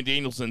Bryan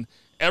Danielson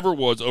ever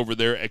was over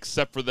there,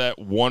 except for that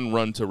one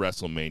run to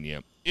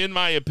WrestleMania, in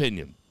my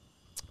opinion.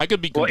 I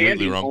could be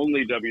completely wrong.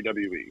 Only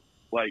WWE.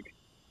 Like,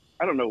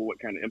 I don't know what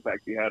kind of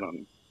impact he had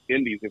on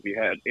indies, if he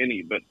had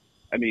any, but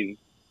I mean,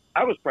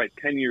 I was probably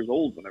 10 years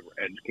old whenever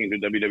Edge came to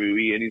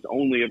WWE, and he's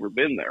only ever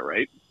been there,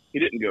 right? He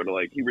didn't go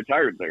to, he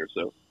retired there,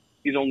 so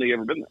he's only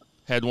ever been there.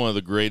 Had one of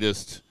the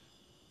greatest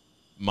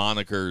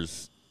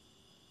monikers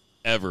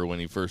ever when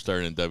he first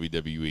started in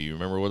WWE. You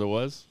remember what it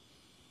was?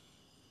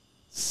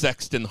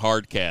 Sexton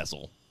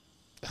Hardcastle.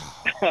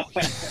 Oh,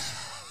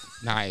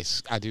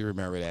 nice. I do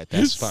remember that.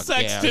 That's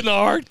Sexton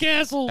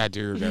Hardcastle. I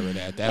do remember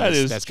that.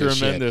 That's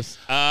tremendous.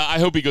 I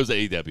hope he goes to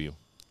AEW.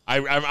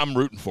 I'm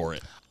rooting for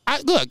it.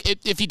 Look,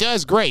 if he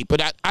does, great.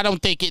 But I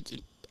don't think it.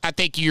 I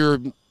think you're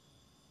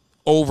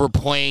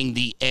overplaying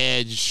the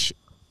Edge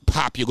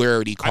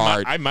popularity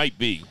card. I might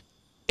be.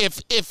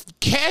 If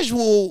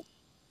casual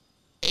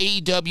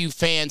AEW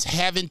fans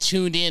haven't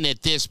tuned in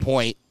at this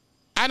point,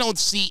 I don't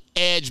see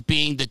Edge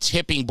being the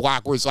tipping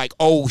block where it's like,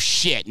 oh,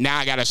 shit, now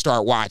I got to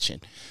start watching.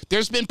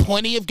 There's been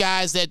plenty of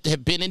guys that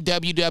have been in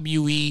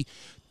WWE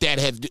that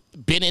have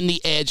been in the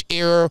Edge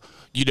era,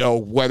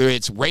 whether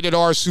it's Rated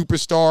R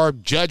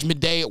Superstar, Judgment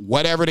Day,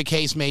 whatever the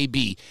case may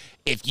be.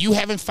 If you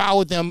haven't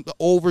followed them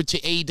over to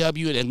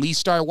AEW and at least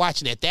start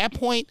watching at that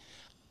point,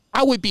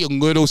 I would be a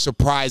little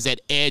surprised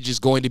that Edge is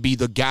going to be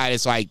the guy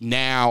that's like,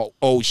 now,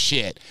 oh,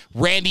 shit.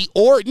 Randy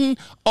Orton,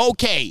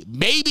 okay,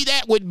 maybe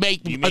that would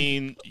make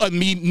a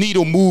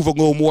needle move a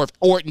little more if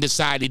Orton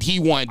decided he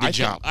wanted to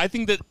jump. I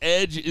think that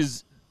Edge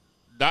is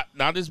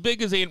not as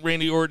big as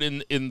Randy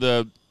Orton in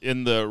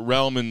the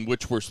realm in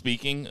which we're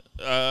speaking,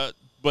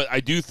 but I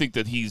do think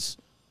that he's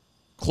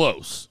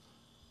close.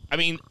 I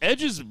mean,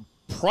 Edge's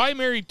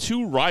primary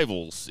two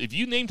rivals, if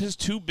you named his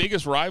two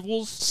biggest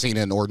rivals,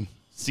 Cena and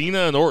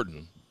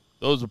Orton.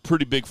 Those are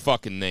pretty big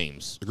fucking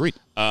names. Agreed.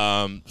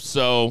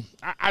 So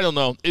I don't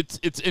know. It's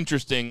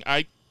interesting.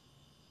 I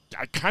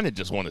kind of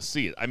just want to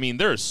see it. I mean,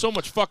 there is so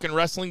much fucking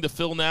wrestling to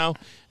fill now,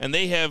 and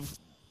they have.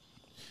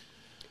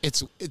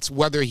 It's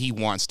whether he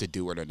wants to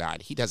do it or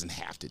not. He doesn't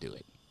have to do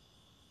it.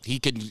 He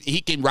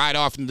can ride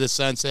off into the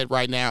sunset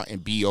right now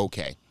and be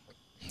okay.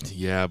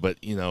 Yeah, but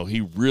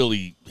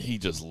he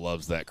just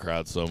loves that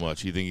crowd so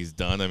much. You think he's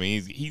done? I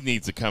mean, he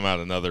needs to come out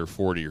another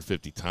 40 or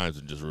 50 times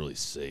and just really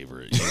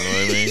savor it. You know what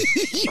I mean?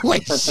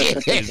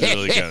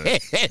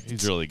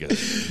 He's really gonna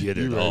get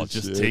it all.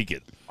 Just take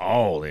it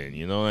all in.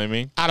 You know what I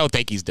mean? I don't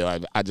think he's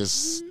done. I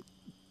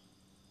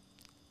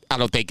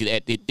don't think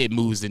it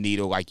moves the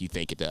needle like you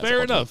think it does.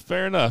 Fair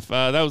enough.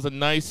 That was a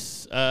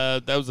nice.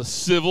 That was a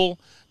civil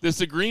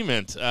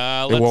disagreement.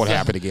 It won't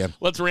happen again.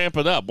 Let's ramp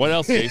it up. What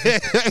else, Jason?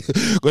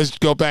 Let's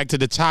go back to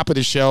the top of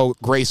the show.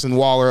 Grayson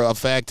Waller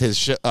effect.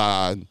 His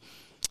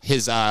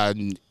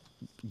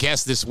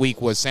guest this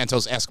week was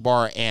Santos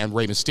Escobar and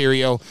Rey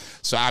Mysterio.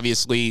 So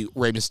obviously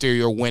Rey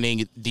Mysterio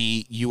winning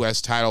the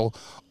U.S. title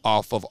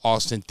off of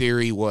Austin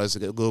Theory was a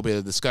little bit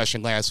of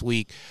discussion last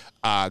week.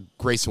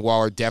 Grayson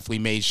Waller definitely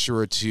made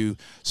sure to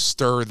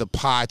stir the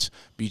pot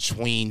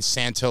between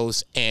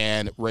Santos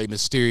and Rey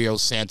Mysterio.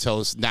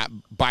 Santos not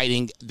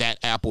biting that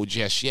apple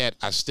just yet.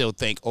 I still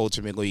think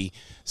ultimately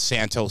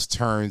Santos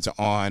turns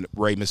on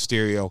Rey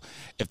Mysterio.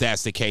 If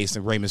that's the case,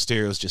 then Rey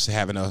Mysterio's just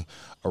having a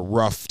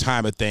rough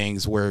time of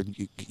things where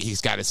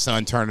he's got his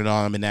son turning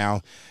on him and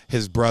now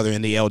his brother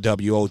in the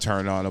LWO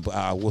turning on him.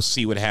 We'll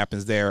see what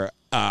happens there.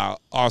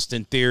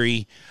 Austin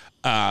Theory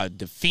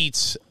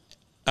defeats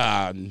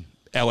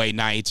LA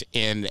Knight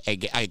in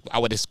I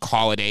would just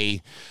call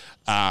it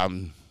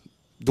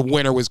the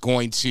winner was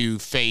going to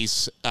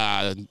face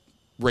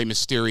Rey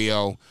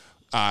Mysterio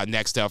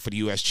next up for the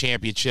U.S.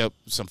 Championship.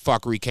 Some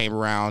fuckery came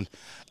around.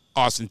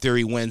 Austin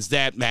Theory wins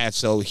that match,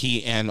 so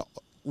he and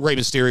Rey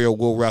Mysterio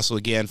will wrestle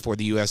again for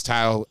the U.S.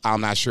 title. I'm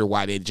not sure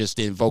why they just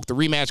didn't invoke the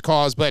rematch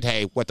clause, but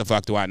hey, what the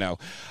fuck do I know?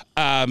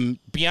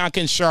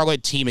 Bianca and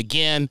Charlotte team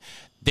again.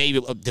 They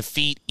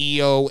defeat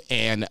Io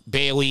and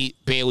Bayley.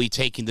 Bayley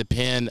taking the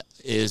pin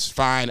is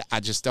fine. I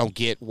just don't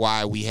get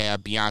why we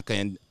have Bianca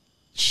and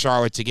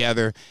Charlotte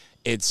together.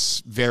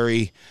 It's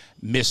very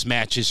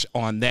mismatches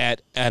on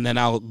that. And then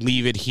I'll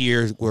leave it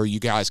here where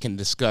you guys can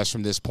discuss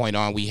from this point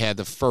on. We had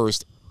the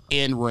first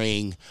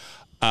in-ring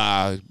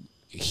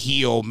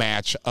heel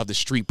match of the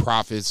Street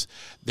Profits.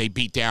 They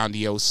beat down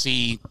the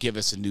OC, give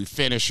us a new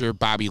finisher.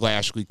 Bobby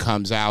Lashley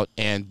comes out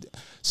and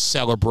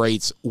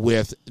celebrates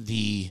with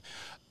the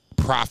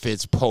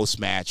Profits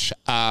post-match.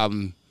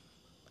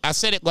 I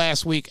said it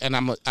last week, and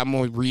I'm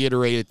going to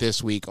reiterate it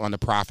this week on the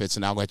Profits,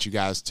 and I'll let you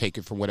guys take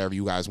it from whatever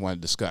you guys want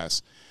to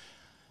discuss.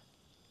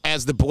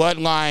 As the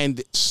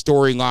Bloodline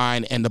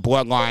storyline and the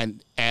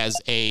Bloodline as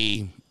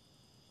a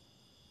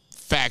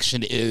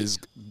faction is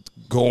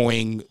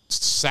going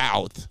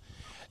south,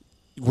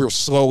 we're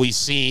slowly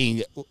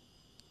seeing,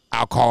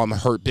 I'll call them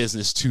Hurt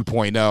Business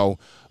 2.0,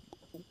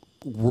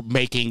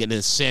 making an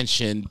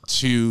ascension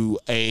to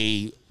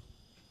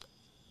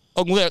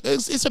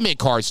it's a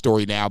mid-card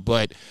story now,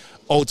 but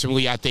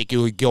ultimately I think it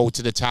would go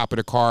to the top of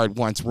the card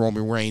once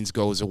Roman Reigns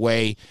goes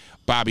away.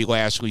 Bobby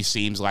Lashley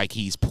seems like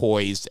he's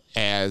poised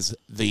as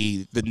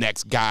the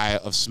next guy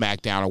of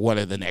SmackDown or one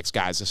of the next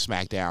guys of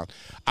SmackDown.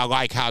 I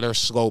like how they're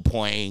slow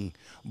playing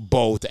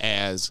both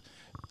as,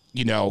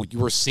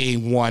 we're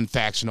seeing one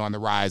faction on the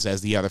rise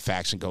as the other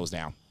faction goes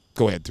down.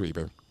 Go ahead,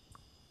 Threeber.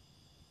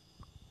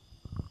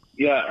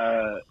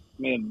 Yeah,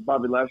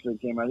 Bobby Lashley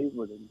came out. He was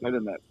looking good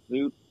in that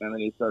suit, and then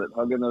he started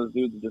hugging those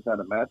dudes and just had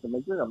a match. I'm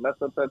like, you're going to mess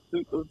up that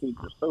suit. Those dudes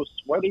are so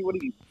sweaty. What are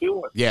you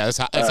doing? Yeah, that's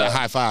a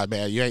high five,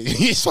 man. You're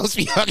supposed to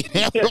be hugging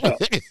him.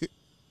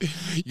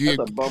 Yeah.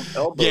 That's a bump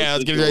elbow. Yeah, I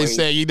was getting ready to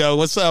say,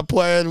 what's up,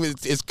 player?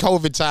 It's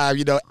COVID time,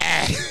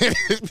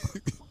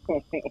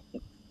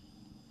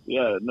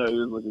 Yeah, no, he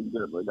was looking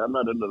good. Like, I'm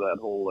not into that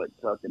whole,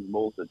 tuck and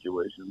bull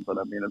situation, but,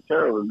 if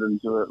Tara was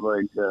into it,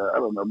 I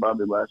don't know,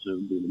 Bobby Lashley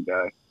would be the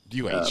guy.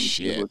 You ain't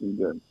shit. He's looking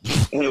good.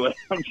 Anyway,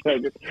 I'm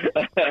joking.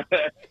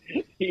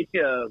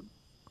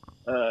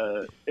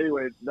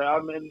 Anyway, now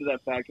I'm into that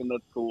faction.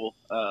 That's cool.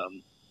 I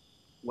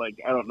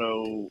don't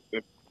know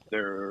if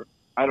they're.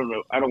 I don't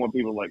know. I don't want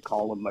people to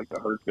call them the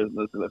Hurt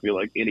Business, because I feel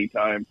like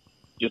anytime,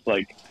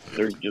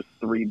 there's just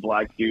three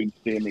black dudes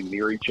standing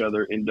near each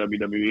other in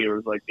WWE,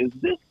 or it's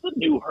is this the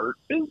new Hurt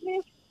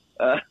Business?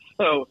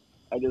 So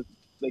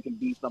they can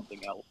be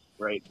something else,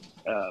 right?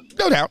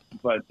 No doubt.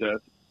 But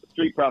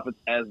Street Profits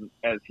as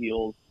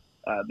heels,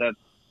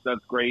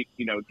 that's great.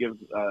 It gives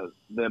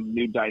them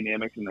new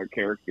dynamics in their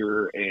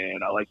character,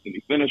 and I like the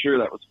new finisher.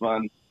 That was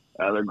fun.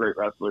 They're great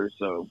wrestlers,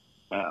 so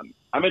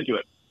I'm into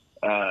it.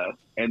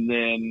 And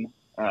then,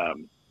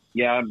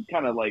 I'm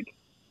kind of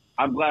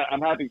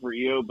I'm happy for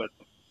Io, but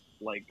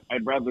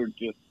I'd rather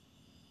just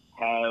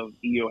have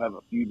Io have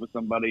a feud with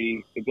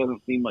somebody. It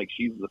doesn't seem like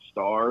she's the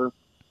star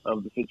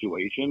of the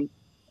situation.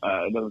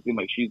 It doesn't seem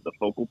like she's the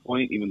focal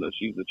point, even though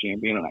she's the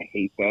champion, and I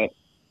hate that.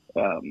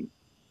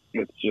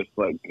 It's just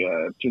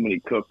too many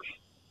cooks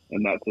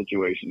in that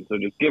situation. So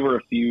just give her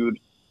a feud,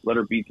 let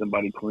her beat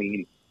somebody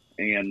clean,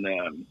 and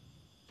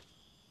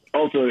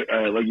also,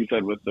 like you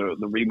said, with the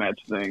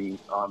rematch thing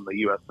on the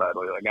U.S.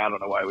 title, I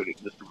don't know why we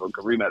didn't just revoke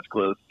a rematch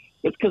clause.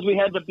 It's because we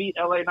had to beat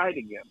LA Knight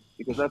again,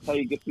 because that's how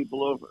you get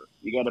people over.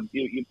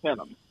 You pin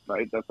them,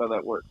 right? That's how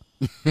that works.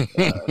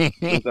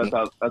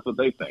 That's what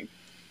they think.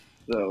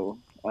 So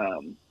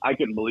I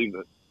couldn't believe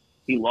it.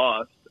 He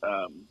lost,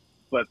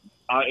 but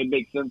it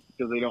makes sense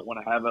because they don't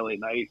want to have LA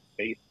Knight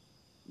face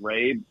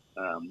Ray,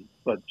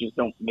 but just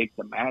don't make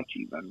the match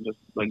even. Just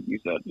like you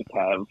said, just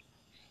have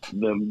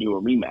them do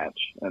a rematch,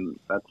 and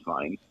that's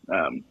fine.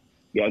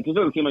 Yeah, it just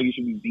doesn't seem like you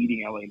should be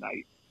beating LA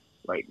Knight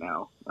right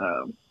now,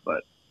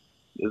 but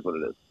it is what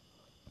it is.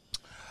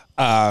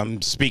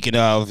 Speaking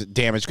of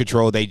Damage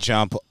Control, they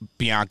jump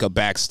Bianca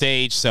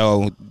backstage,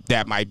 so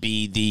that might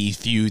be the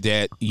feud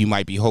that you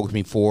might be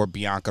hoping for.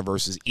 Bianca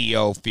versus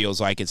Io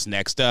feels like it's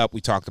next up. We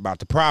talked about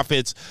the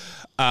Profits.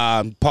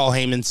 Paul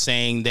Heyman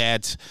saying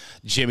that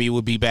Jimmy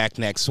will be back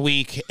next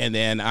week, and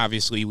then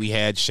obviously we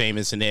had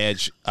Sheamus and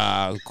Edge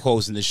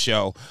closing the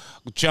show.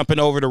 Jumping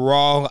over to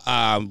Raw,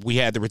 we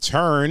had the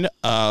return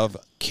of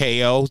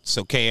KO.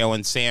 So KO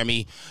and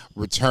Sammy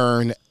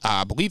return.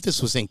 I believe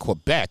this was in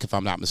Quebec, if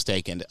I'm not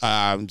mistaken.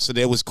 So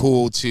that was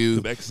cool to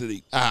Quebec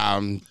City.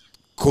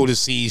 Cool to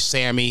see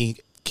Sammy,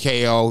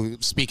 KO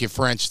speaking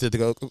French to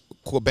the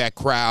Quebec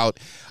crowd.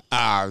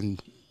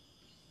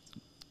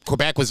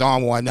 Quebec was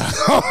on one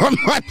on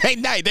Monday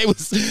night. They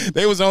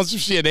was on some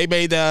shit. They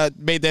made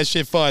that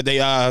shit fun. They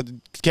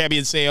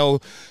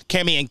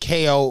Cammy and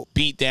KO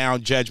beat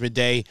down Judgment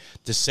Day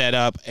to set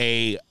up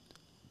a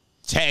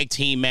tag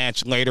team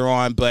match later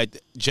on, but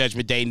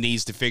Judgment Day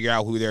needs to figure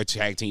out who their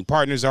tag team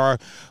partners are.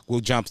 We'll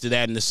jump to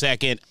that in a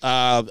second.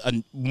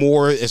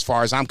 More, as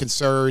far as I'm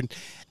concerned,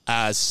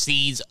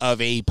 seeds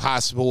of a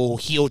possible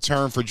heel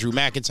turn for Drew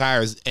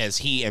McIntyre as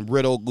he and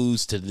Riddle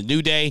lose to the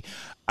New Day.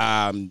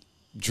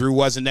 Drew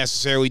wasn't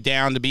necessarily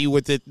down to be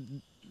with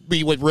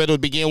Riddle to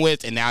begin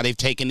with, and now they've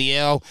taken the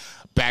L.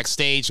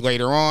 Backstage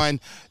later on,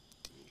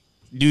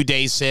 New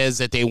Day says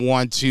that they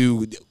want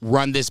to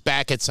run this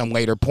back at some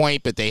later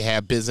point, but they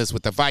have business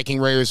with the Viking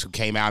Raiders who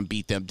came out and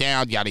beat them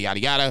down, yada, yada,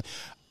 yada.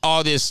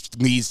 All this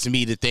leads to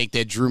me to think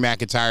that Drew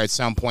McIntyre at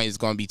some point is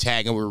going to be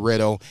tagging with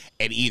Riddle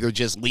and either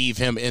just leave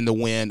him in the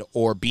win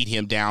or beat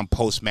him down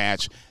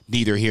post-match,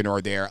 neither here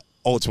nor there.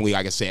 Ultimately,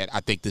 like I said, I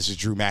think this is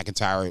Drew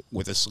McIntyre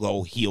with a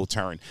slow heel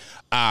turn.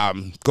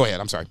 Go ahead.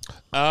 I'm sorry.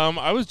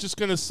 I was just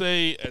gonna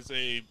say,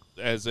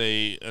 as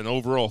an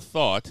overall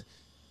thought,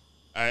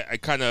 I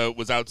kind of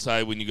was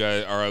outside when you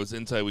guys, or I was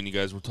inside when you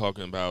guys were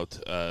talking about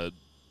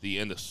the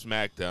end of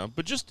SmackDown.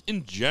 But just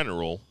in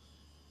general,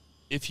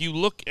 if you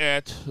look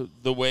at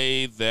the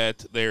way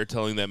that they are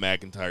telling that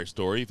McIntyre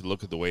story, if you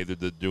look at the way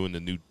that they're doing the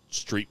new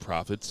Street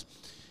Profits,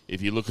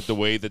 if you look at the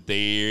way that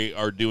they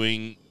are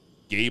doing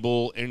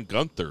Gable and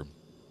Gunther,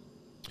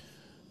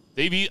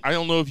 I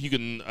don't know if you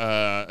can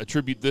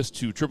attribute this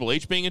to Triple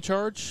H being in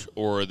charge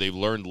or they've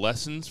learned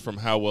lessons from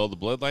how well the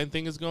Bloodline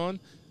thing has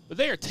gone, but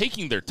they are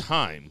taking their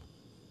time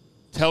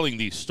telling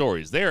these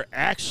stories. They are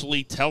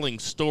actually telling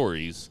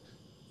stories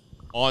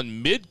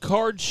on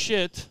mid-card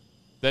shit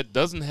that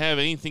doesn't have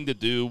anything to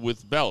do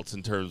with belts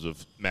in terms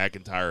of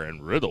McIntyre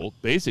and Riddle,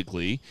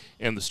 basically,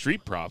 and the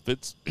Street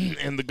Profits,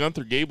 and the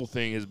Gunther Gable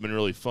thing has been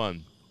really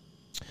fun.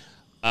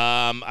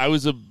 I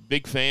was a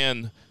big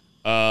fan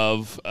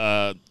of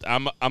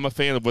I'm a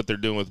fan of what they're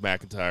doing with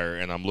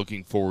McIntyre, and I'm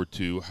looking forward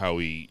to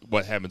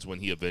what happens when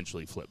he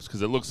eventually flips,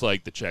 because it looks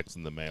like the check's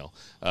in the mail.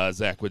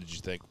 Zach, what did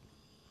you think?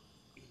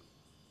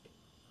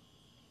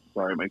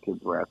 Sorry, my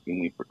kids were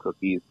asking me for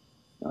cookies.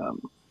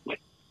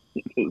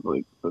 It was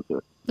like such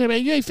a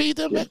You feed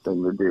them? good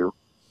thing to do.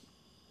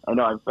 I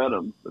know I fed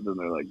them, but then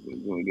they're like,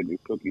 "When we get these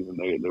cookies," and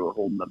they were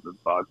holding up this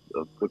box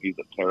of cookies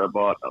that Tara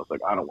bought. I was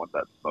like, "I don't want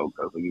that smoke."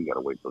 I was like, "You got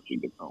to wait till she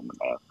gets home and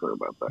ask her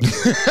about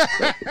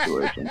that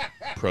situation."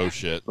 Pro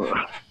shit.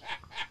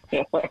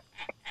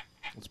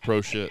 It's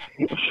pro shit.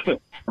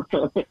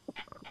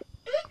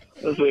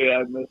 So yeah,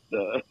 I missed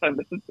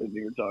what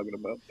you were talking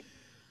about.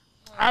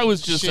 I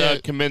was just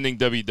commending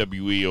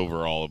WWE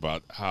overall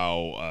about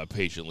how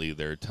patiently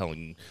they're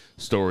telling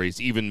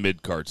stories, even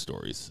mid-card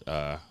stories.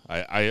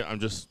 I'm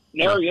just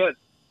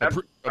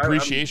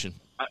appreciation.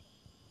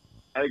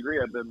 I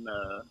agree. I've been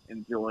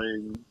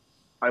enjoying.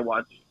 I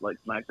watch like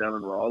SmackDown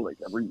and Raw like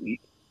every week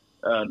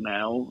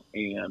now,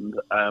 and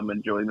I'm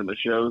enjoying the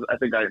shows. I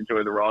think I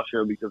enjoy the Raw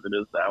show because it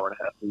is the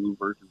hour-and-a-half Hulu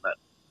version that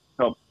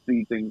helps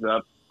speed things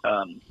up.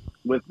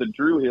 With the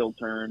Drew heel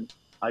turn,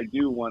 I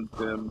do want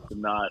them to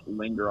not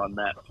linger on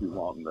that too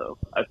long, though.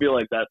 I feel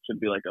like that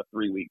should be like a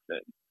 3-week thing.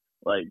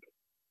 Like,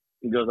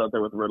 he goes out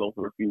there with Riddle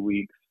for a few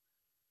weeks,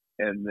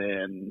 and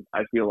then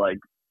I feel like,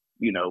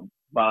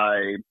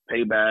 by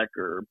Payback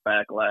or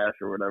Backlash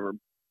or whatever,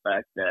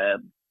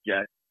 Backdab,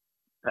 Jack,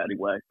 Patty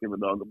Whack, Give a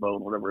Dog a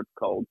Bone, whatever it's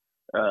called,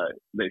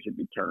 they should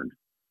be turned.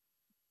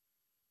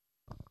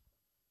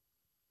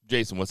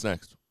 Jason, what's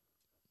next?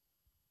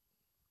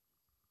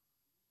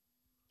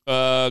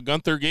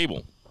 Gunther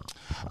Gable.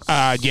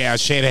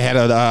 Shayna had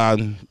a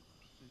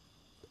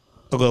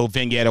little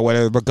vignette or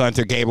whatever, but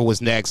Gunther Gable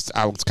was next.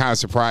 I was kind of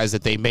surprised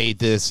that they made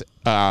this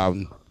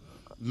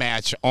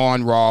match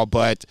on Raw,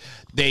 but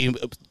they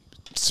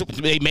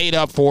made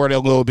up for it a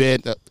little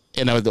bit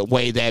in a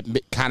way that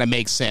kind of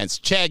makes sense.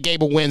 Chad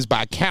Gable wins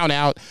by count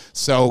out,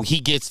 so he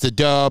gets the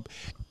dub.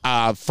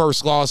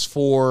 First loss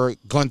for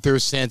Gunther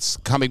since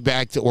coming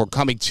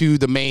to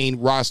the main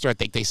roster. I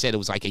think they said it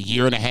was like a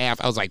year and a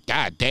half. I was like,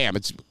 God damn,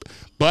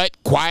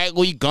 but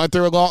quietly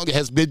Gunther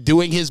has been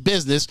doing his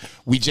business.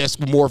 We just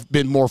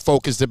been more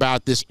focused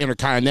about this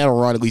Intercontinental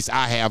run, at least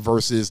I have,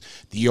 versus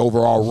the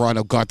overall run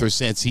of Gunther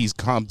since he's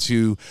come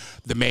to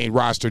the main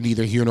roster.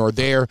 Neither here nor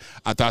there.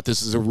 I thought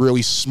this is a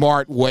really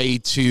smart way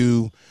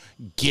to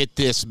get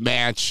this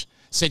match.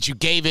 Since you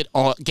gave it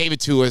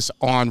to us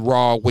on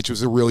Raw, which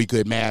was a really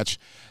good match,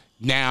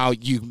 now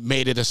you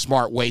made it a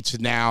smart way to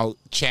now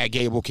Chad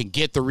Gable can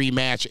get the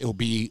rematch. It'll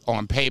be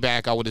on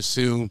Payback, I would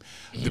assume,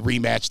 the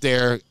rematch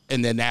there.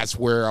 And then that's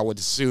where I would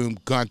assume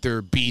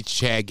Gunther beats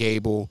Chad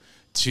Gable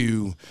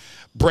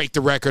break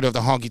the record of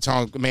the Honky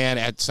Tonk Man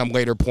at some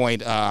later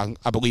point, I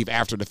believe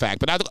after the fact.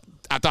 But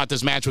I thought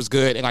this match was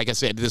good, and like I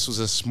said, this was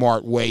a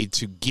smart way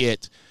to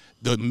get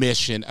the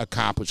mission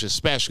accomplished,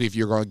 especially if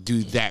you're going to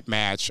do that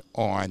match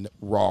on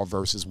Raw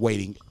versus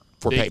waiting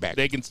for Payback.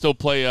 They can still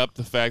play up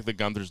the fact that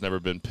Gunther's never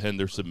been pinned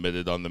or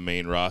submitted on the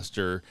main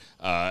roster.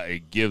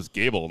 It gives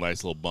Gable a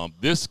nice little bump.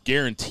 This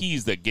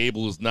guarantees that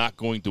Gable is not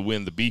going to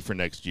win the B for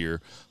next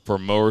year for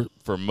most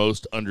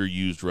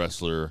underused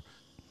wrestler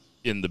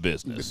in the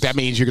business. That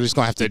means you're just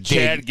going to have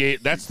to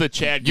that's the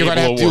Chad Gable You're going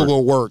to have to do award. a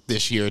little work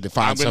this year to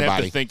find somebody. I'm going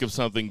to have to think of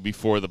something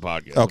before the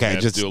podcast. Okay,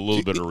 just do a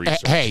little bit of research.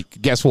 Hey,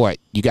 guess what?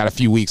 You got a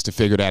few weeks to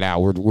figure that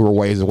out. We're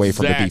ways away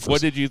from the beef. What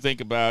did you think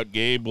about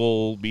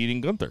Gable beating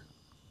Gunther?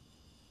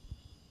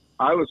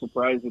 I was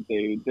surprised that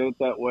they did it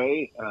that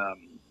way.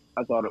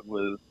 I thought it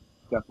was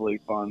definitely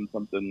fun,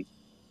 something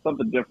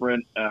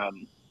different.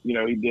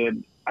 He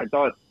did. I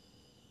thought,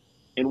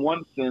 in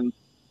one sense,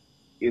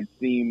 it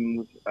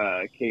seems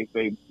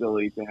kayfabe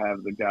silly to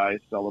have the guy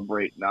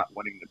celebrate not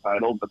winning the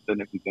title, but then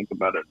if you think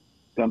about it,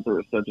 Gunther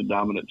is such a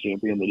dominant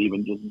champion that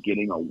even just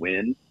getting a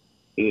win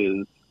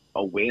is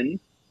a win,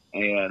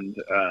 and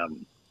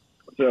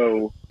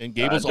And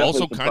Gable's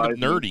also kind of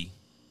nerdy.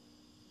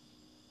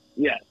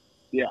 Yeah.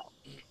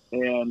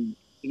 And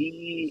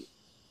they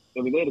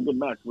had a good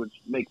match, which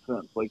makes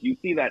sense. Like, you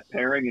see that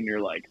pairing and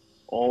you're like,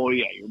 oh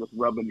yeah, you're just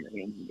rubbing your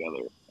hands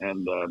together.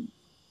 And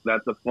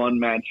that's a fun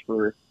match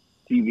for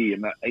TV.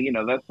 And that,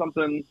 that's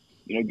something,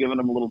 giving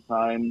them a little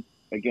time.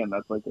 Again,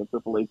 that's like a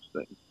Triple H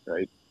thing,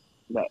 right?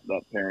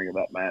 That pairing of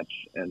that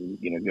match and,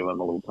 giving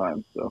them a little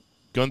time. So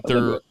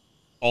Gunther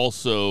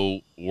also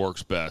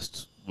works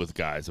best with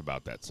guys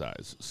about that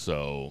size.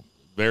 So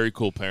very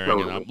cool pairing.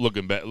 Totally. And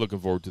I'm looking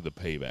forward to the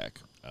Payback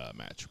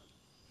match.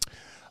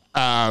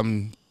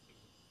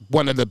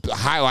 One of the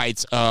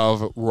highlights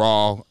of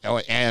Raw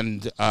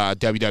and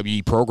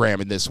WWE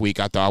programming this week,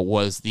 I thought,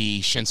 was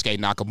the Shinsuke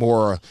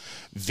Nakamura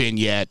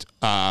vignette.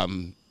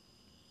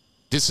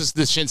 This is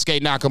the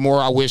Shinsuke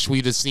Nakamura I wish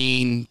we'd have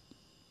seen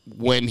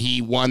when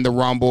he won the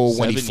Rumble,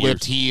 when he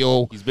flipped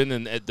heel. He's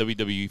been at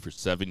WWE for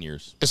 7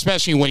 years.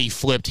 Especially when he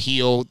flipped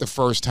heel the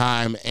first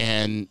time,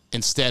 and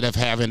instead of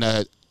having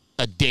a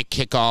dick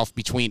kickoff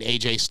between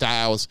AJ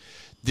Styles,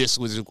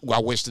 I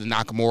wish the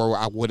Nakamura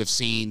I would have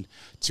seen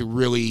to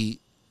really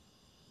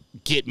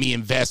get me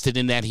invested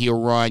in that heel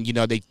run.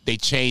 They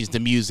changed the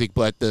music,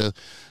 but the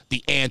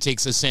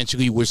antics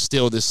essentially were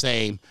still the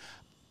same.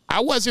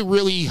 I wasn't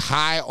really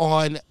high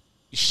on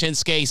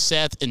Shinsuke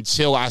Seth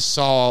until I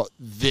saw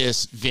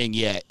this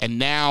vignette. And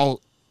now,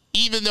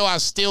 even though I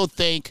still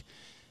think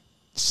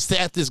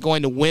Seth is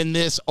going to win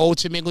this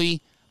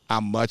ultimately,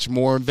 I'm much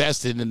more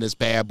invested in this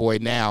bad boy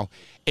now.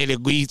 It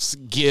at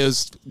least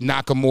gives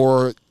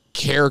Nakamura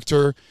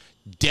character,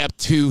 depth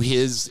to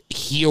his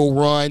heel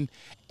run,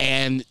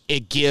 and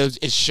it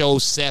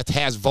shows Seth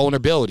has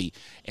vulnerability,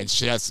 and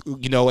Seth,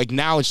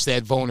 acknowledge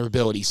that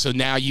vulnerability. So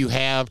now you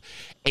have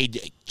a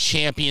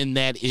champion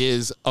that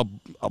is a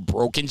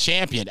broken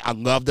champion. I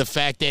love the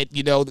fact that,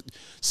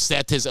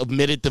 Seth has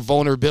admitted the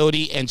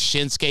vulnerability, and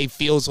Shinsuke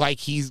feels like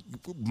he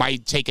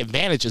might take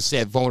advantage of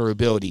said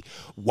vulnerability.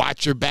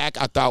 Watch Your Back,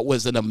 I thought,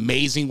 was an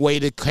amazing way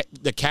to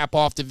cap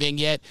off the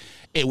vignette.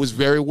 It was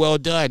very well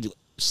done.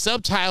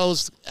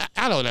 Subtitles,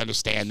 I don't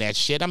understand that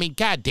shit. I mean,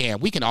 goddamn,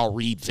 we can all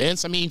read,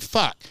 Vince. I mean,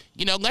 fuck.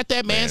 Let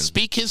that man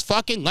speak his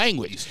fucking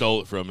language. You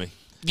stole it from me.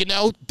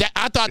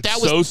 I thought that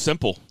was so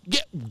simple. Yeah,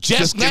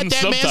 just let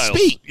that subtitles. man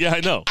speak. Yeah, I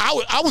know.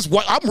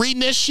 I'm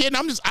reading this shit, and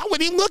I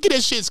wasn't even looking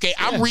at shit, Skate.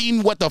 I'm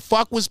reading what the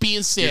fuck was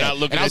being said. You're not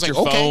looking and I was at like,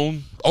 your okay,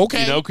 phone.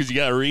 Okay. Because you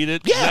got to read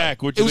it. Yeah,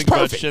 Zach, what do you think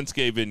about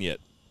Shinsuke vignette?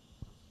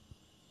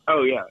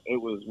 Oh, yeah,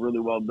 it was really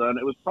well done.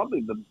 It was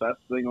probably the best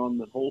thing on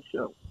the whole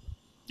show.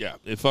 Yeah,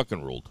 it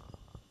fucking ruled.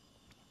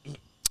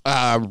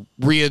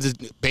 Rhea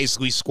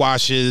basically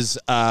squashes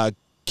Candice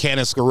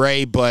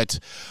LeRae, but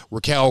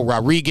Raquel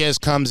Rodriguez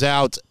comes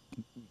out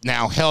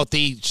now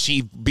healthy.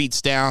 She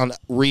beats down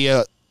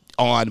Rhea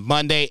on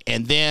Monday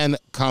and then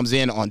comes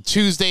in on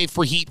Tuesday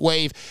for Heat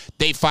Wave.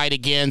 They fight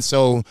again,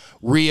 so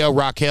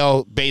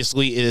Raquel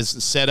basically is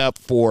set up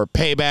for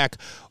Payback.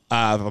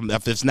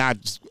 If it's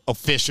not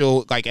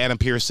official, like Adam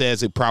Pearce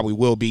says, it probably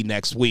will be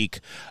next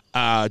week.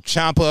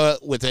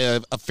 Ciampa with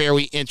a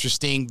fairly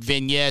interesting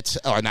vignette,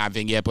 or not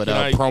vignette, but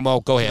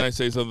promo. Go ahead. Can I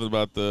say something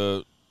about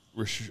the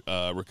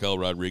Raquel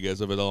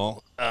Rodriguez of it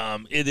all.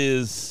 It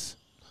is.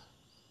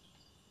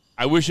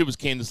 I wish it was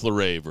Candice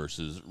LeRae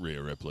versus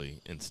Rhea Ripley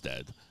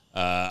instead.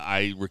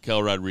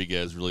 Raquel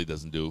Rodriguez really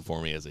doesn't do it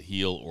for me as a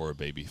heel or a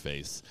baby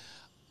face.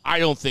 I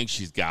don't think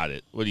she's got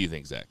it. What do you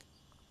think, Zach?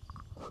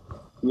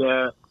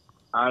 Yeah,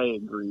 I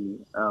agree.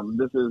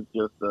 This is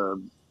just a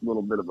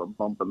little bit of a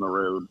bump in the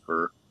road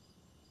for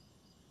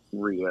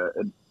Rhea.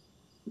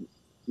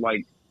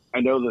 Like,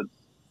 I know that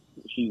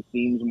she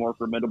seems more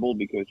formidable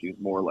because she's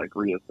more like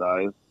Rhea's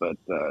size, but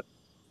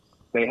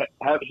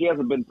she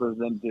hasn't been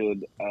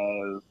presented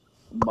as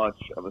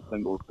much of a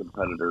singles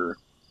competitor.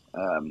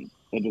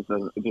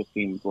 It just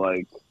seems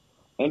like,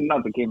 and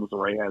not that Candice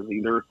LeRae has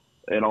either.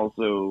 And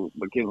also,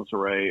 but Candice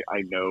LeRae,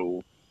 I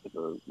know, is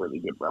a really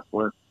good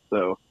wrestler,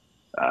 so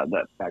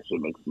that actually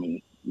makes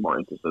me more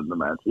interested in the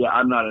match. Yeah,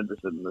 I'm not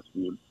interested in this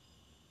feud.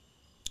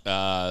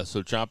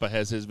 So Ciampa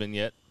has his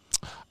vignette.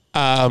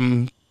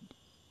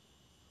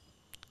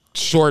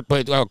 Short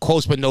but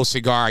close but no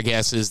cigar, I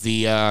guess, is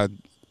the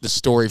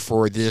story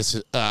for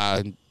this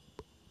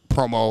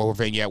promo or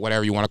vignette,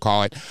 whatever you want to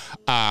call it.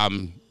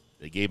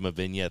 They gave him a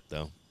vignette,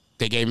 though.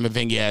 They gave him a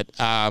vignette.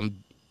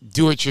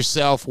 Do it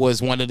yourself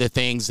was one of the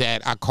things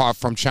that I caught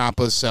from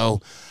Ciampa, so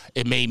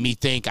it made me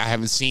think. I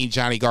haven't seen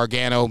Johnny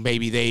Gargano.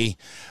 Maybe they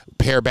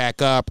pair back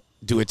up,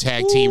 do a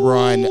tag team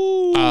run.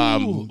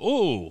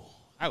 Ooh,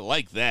 I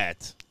like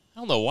that. I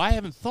don't know why I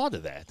haven't thought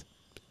of that.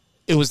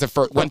 It was the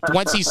first.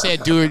 Once he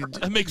said, "Do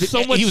it," that makes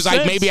so much he was sense.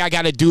 like, "Maybe I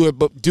got to do it,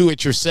 but do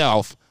it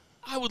yourself."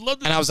 I would love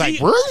to. And I was like,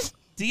 "Really?"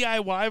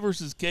 DIY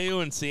versus KO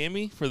and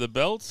Sammy for the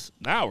belts.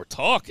 Now we're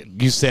talking.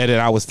 You said it.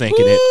 I was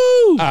thinking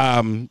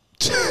it.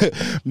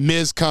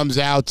 Miz comes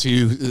out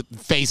to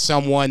face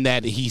someone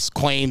that he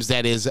claims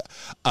that is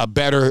a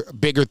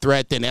bigger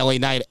threat than LA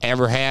Knight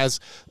ever has.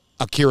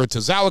 Akira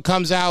Tozawa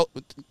comes out.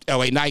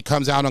 LA Knight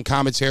comes out on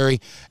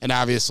commentary. And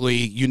obviously,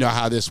 you know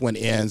how this one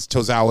ends.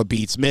 Tozawa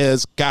beats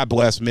Miz. God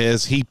bless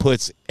Miz. He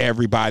puts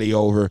everybody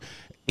over.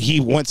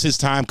 Once his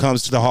time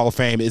comes to the Hall of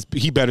Fame,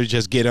 he better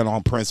just get it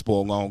on principle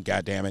alone.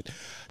 God damn it.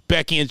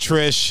 Becky and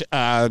Trish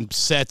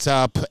sets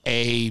up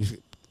a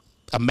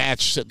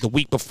match the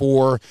week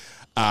before.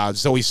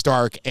 Zoe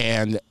Stark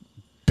and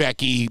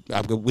Becky,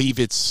 I believe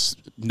it's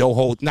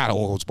not a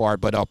holds barred,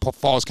 but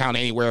falls count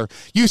anywhere.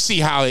 You see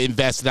how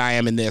invested I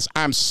am in this.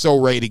 I'm so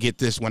ready to get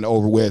this one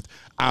over with.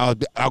 I'll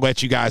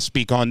let you guys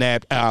speak on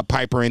that.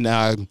 Piper and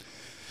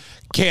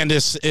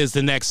Candice is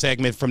the next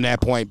segment from that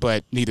point,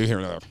 but neither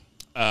here nor there.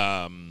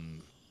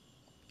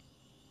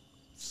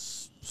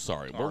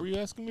 Sorry, what were you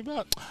asking me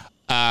about?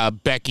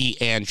 Becky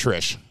and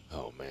Trish.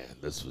 Oh, man,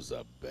 this was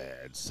a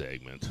bad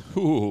segment.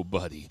 Ooh,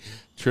 buddy.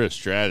 Trish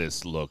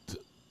Stratus looked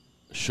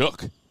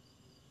shook.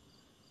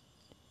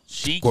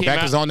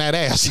 Becca's on that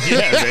ass.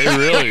 Yeah, they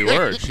really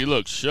were. She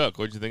looked shook.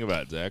 What'd you think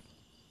about it, Zach?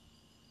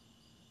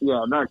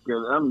 Yeah, not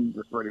good. I'm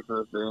just ready for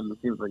this to end.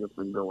 It seems like it's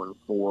been going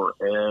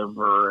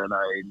forever, and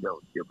I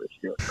don't give a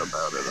shit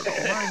about it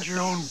at all. Mind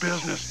your own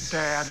business,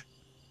 Dad.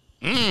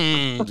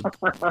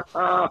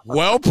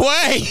 Well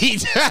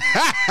played.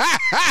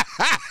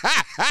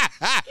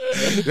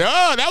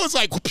 No, that was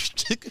like,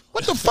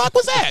 what the fuck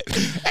was that?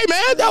 Hey,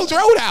 man, that was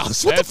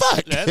Roadhouse. What the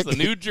fuck? That's a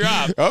new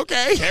drop.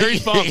 Okay. Terry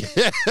Funk.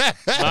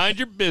 Mind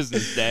your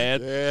business,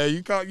 Dad. Yeah,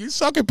 you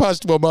sucking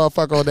punched to a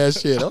motherfucker on that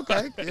shit.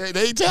 Okay. Yeah,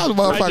 they ain't tell the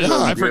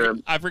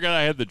motherfucker. I forgot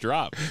I had the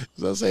drop.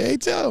 So I say, hey,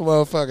 tell the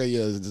motherfucker,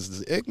 you're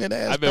just ignorant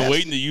ass. I've been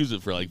waiting to use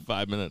it for like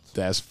 5 minutes.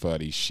 That's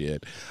funny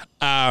shit.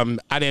 I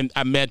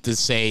meant to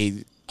say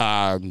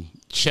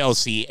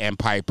Chelsea and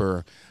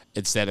Piper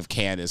instead of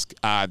Candice.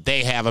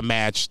 They have a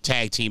match,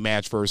 tag team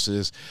match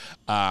versus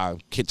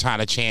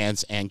Kitana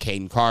Chance and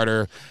Kaden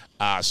Carter.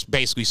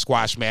 Basically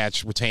squash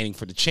match, retaining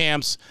for the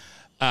champs.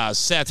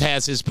 Seth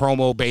has his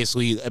promo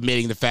basically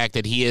admitting the fact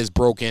that he is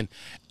broken,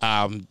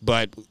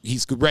 but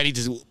he's ready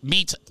to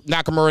meet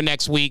Nakamura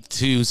next week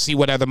to see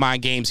what other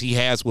mind games he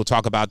has. We'll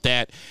talk about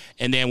that.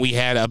 And then we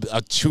had a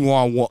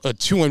 2-on-1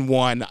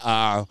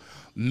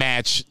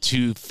 match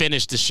to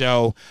finish the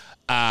show.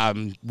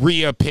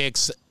 Rhea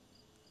picks,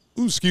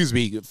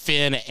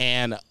 Finn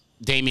and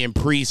Damian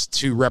Priest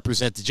to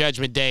represent the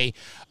Judgment Day.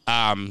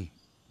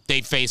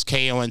 They face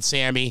KO and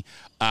Sammy.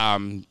 If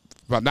I'm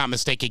not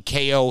mistaken,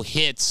 KO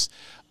hits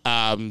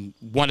one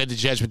of the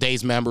Judgment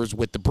Day's members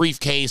with the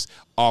briefcase.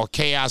 All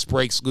chaos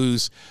breaks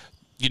loose.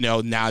 You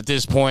know, now at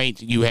this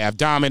point, you have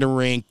Dom in the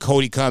ring.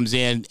 Cody comes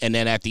in, and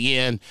then at the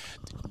end,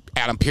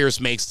 Adam Pearce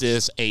makes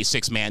this a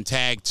six-man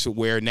tag to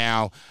where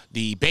now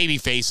the baby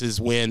faces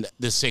win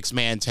the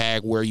six-man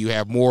tag, where you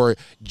have more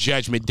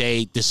Judgment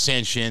Day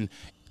dissension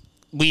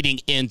leading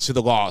into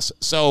the loss.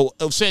 So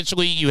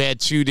essentially you had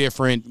two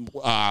different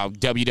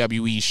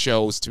WWE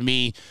shows. To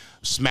me,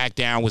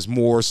 SmackDown was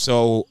more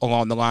so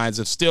along the lines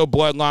of still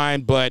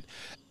Bloodline, but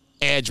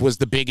Edge was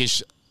the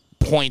biggest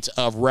point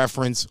of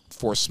reference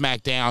for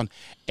SmackDown,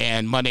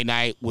 and Monday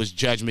night was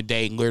Judgment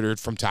Day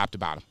littered from top to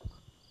bottom.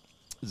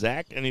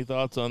 Zach, any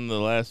thoughts on the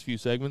last few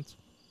segments?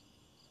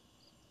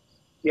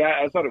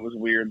 Yeah, I thought it was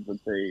weird that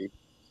they,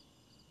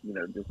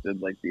 just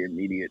did like the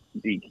immediate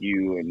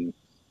DQ and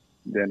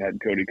then had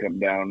Cody come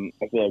down.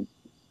 I feel like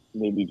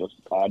maybe just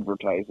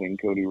advertising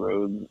Cody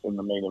Rhodes in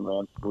the main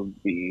event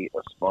would be a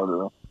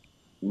smarter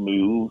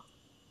move.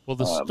 Well,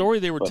 the story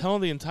they were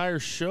telling the entire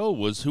show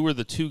was who are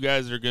the two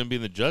guys that are going to be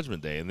in the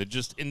Judgment Day, and it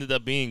just ended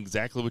up being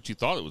exactly what you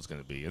thought it was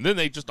going to be. And then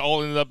they just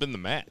all ended up in the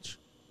match.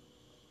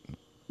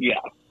 Yeah,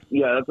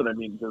 that's what I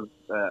mean. Because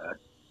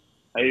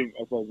I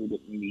feel like we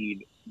didn't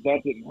need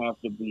that. Didn't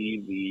have to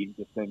be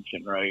the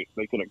dissension, right?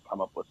 They could have come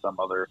up with some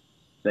other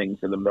thing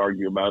for them to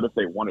argue about if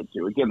they wanted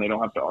to. Again, they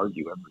don't have to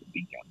argue every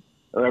weekend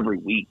or every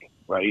week,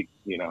 right?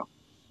 You know.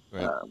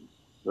 Right.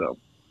 So,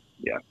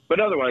 yeah. But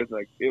otherwise,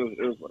 like it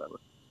was whatever.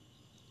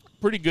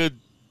 Pretty good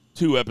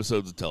 2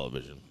 episodes of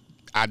television.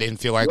 I didn't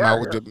feel like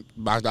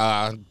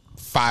my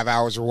 5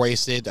 hours were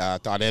wasted. I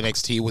thought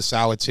NXT was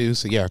solid too.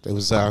 So yeah, it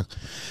was a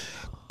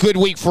good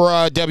week for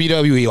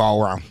WWE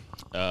all around.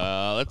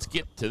 Let's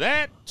get to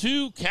that.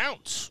 2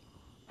 counts.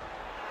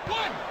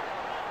 1,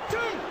 2,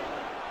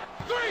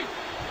 3.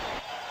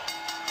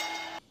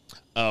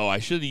 Oh, I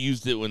should have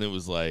used it when it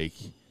was like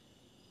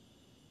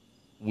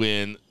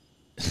when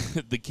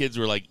the kids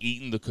were like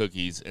eating the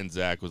cookies and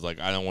Zach was like,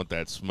 I don't want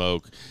that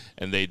smoke.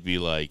 And they'd be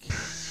like,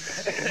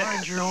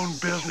 Mind your own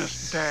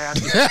business, Dad.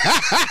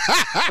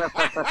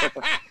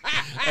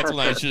 that's when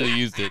I should have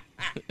used it.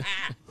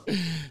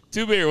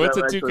 2 Beer, what's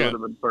a 2 count? Would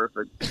have been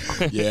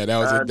perfect. Yeah, that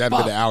was that'd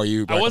been the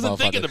alley-oop. I wasn't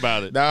thinking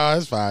about it. No,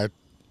 that's fine.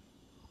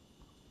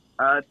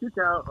 2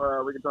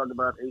 count. We can talk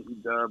about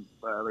AEW.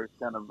 There's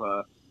kind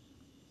of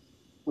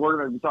we're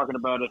going to be talking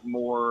about it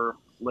more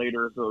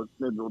later, so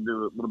maybe we'll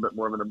do a little bit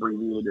more of an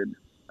abbreviated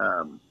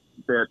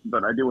bit.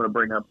 But I do want to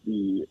bring up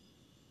the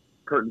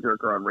curtain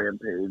jerker on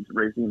Rampage,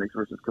 Ray Phoenix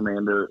versus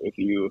Commander. If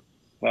you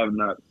have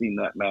not seen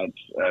that match,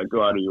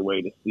 go out of your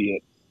way to see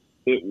it.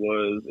 It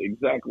was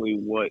exactly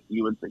what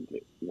you would think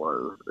it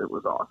was. It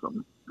was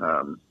awesome.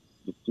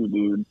 Just 2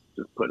 dudes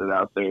just putting it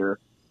out there,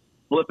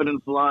 flipping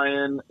and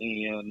flying,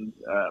 and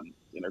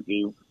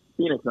gave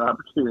Phoenix an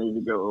opportunity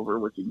to go over,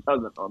 which he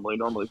doesn't normally.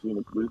 Normally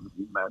Phoenix loses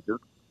these matches.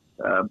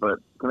 But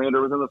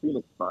Commander was in the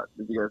Phoenix spot.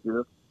 Did you guys see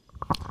this?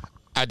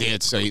 I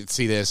did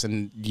see this,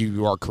 and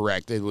you are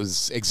correct. It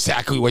was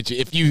exactly what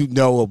if you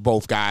know of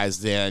both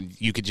guys, then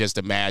you could just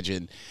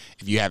imagine,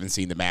 if you haven't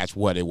seen the match,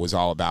 what it was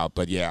all about.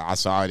 But yeah, I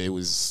saw it. It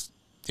was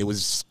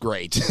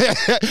great.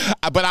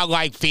 But I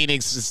like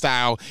Phoenix's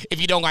style. If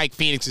you don't like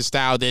Phoenix's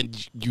style, then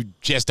you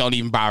just don't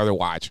even bother to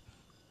watch.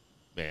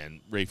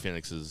 Man, Ray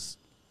Phoenix is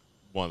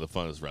one of the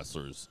funnest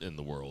wrestlers in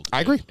the world.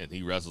 I agree. And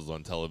he wrestles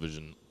on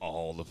television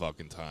all the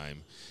fucking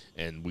time,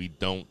 and we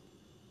don't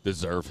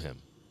deserve him.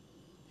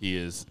 He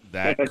is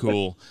that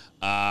cool.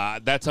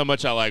 That's how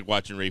much I like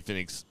watching Ray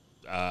Phoenix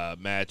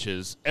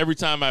matches. Every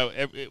time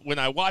when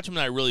I watch him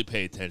and I really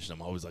pay attention,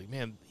 I'm always like,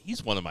 man,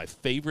 he's one of my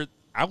favorite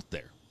out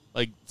there.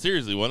 Like,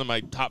 seriously, one of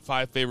my top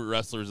 5 favorite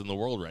wrestlers in the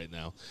world right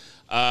now.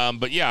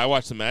 But, yeah, I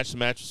watched the match. The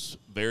match was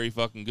very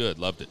fucking good.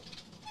 Loved it.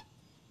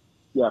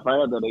 Yeah, if I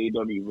had that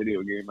AEW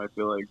video game, I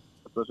feel like,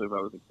 especially if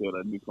I was a kid,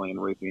 I'd be playing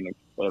Ray Phoenix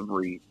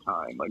every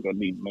time. Like, I'd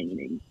be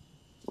maining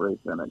Ray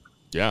Phoenix.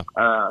 Yeah,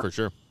 for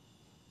sure.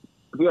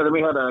 Yeah, then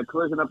we had a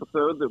Collision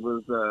episode that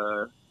was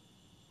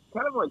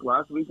kind of like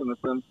last week in the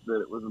sense that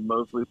it was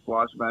mostly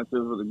squash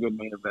matches with a good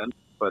main event.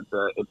 But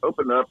it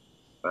opened up,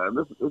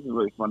 this is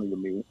really funny to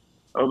me,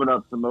 opened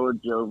up Samoa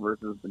Joe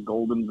versus the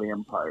Golden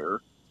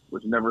Vampire,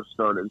 which never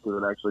started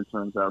because it actually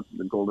turns out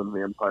the Golden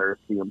Vampire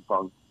CM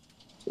Punk.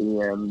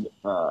 And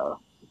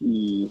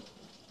he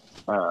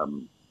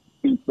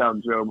beats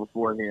down Joe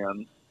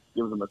beforehand,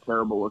 gives him a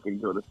terrible looking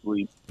go to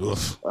sleep.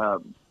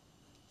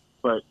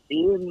 But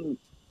in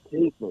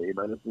kayfabe,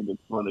 I just think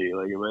it's funny.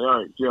 Like, all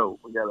right, Joe,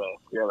 we got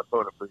an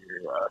opponent for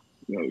your,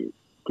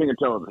 King of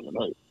Television.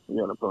 Hey, we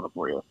got an opponent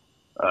for you.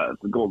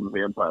 It's the Golden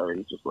Vampire. And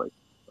he's just like,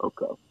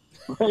 okay.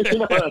 You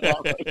know what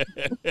I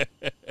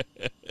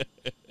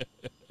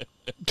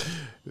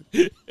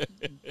mean?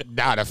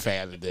 Not a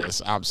fan of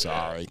this. I'm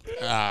sorry.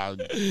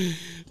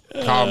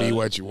 Call me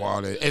what you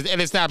want.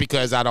 And it's not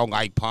because I don't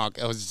like Punk.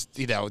 It was,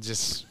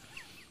 just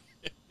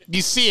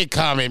you see it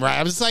coming, right?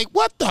 I was like,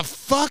 what the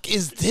fuck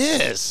is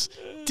this?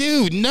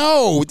 Dude,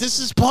 no, this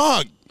is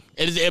Punk.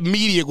 And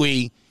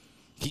immediately,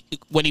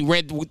 when he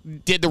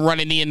did the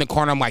running knee in the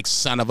corner, I'm like,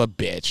 son of a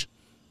bitch.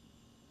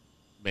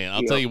 Man,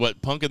 I'll tell you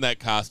what, Punk in that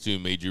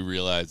costume made you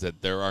realize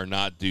that there are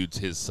not dudes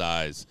his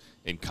size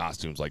in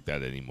costumes like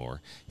that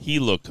anymore. He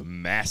looked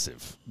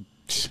massive.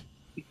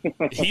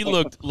 He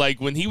looked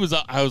like when he was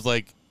up, I was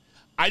like,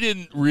 I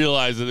didn't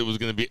realize that it was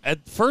going to be,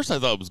 at first I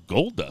thought it was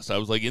Goldust. I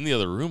was like in the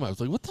other room. I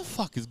was like, what the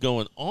fuck is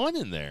going on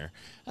in there?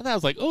 And I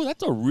was like, oh,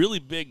 that's a really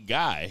big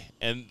guy.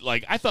 And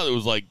like, I thought it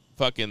was like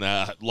fucking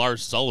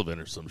Lars Sullivan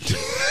or some shit.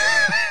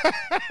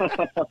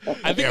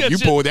 I think you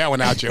pulled that one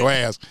out your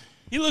ass.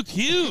 He looked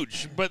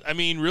huge, but I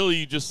mean, really,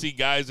 you just see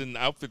guys in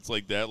outfits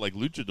like that, like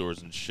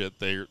luchadors and shit.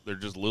 They're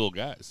just little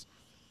guys.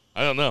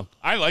 I don't know.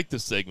 I like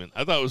this segment.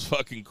 I thought it was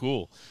fucking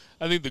cool.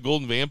 I think the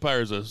Golden Vampire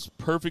is a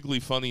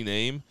perfectly funny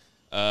name.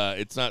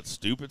 It's not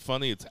stupid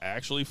funny. It's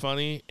actually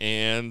funny,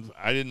 and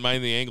I didn't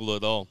mind the angle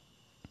at all.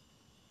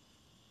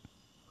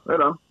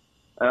 Right on.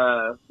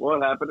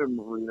 What happened, and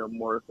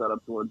more set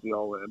up towards the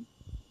All In.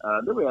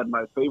 Then we had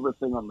my favorite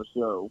thing on the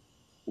show,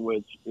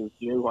 which is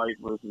Jay White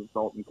versus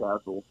Dalton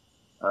Castle.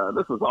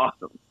 This was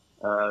awesome.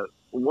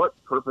 What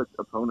perfect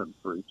opponents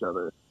for each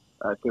other,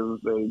 because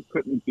they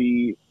couldn't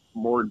be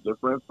more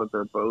different, but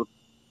they're both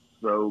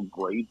so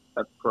great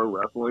at pro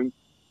wrestling.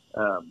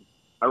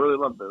 I really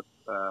love this.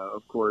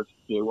 Of course,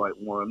 Jay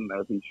White won,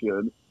 as he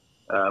should.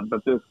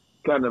 But this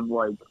kind of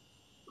like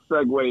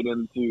segued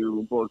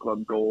into Bullet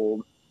Club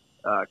Gold,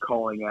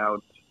 calling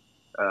out,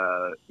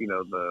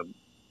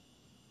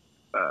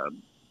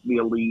 the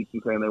Elite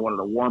and saying they wanted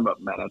a warm-up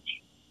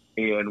match.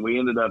 And we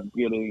ended up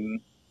getting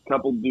a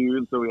couple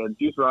dudes. So we had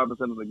Juice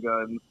Robinson and the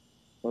Guns.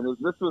 And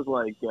this was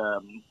like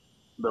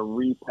the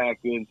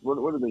repackaged,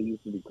 what do they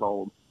used to be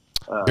called?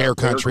 Bear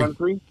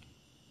Country.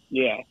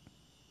 Yeah.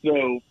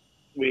 So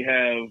we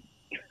have,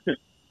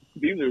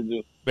 these are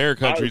just. Bear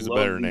Country's a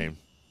better name.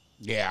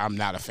 Yeah, I'm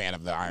not a fan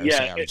of the Iron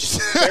Savages.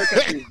 Bear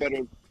Country's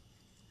better.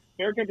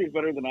 Bear Country's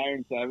better than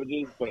Iron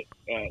Savages, but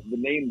the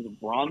names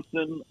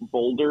Bronson,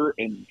 Boulder,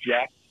 and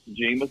Jack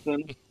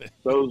Jameson,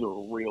 those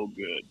are real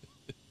good.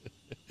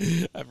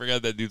 I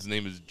forgot that dude's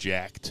name is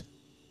Jacked.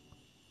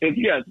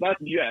 It's not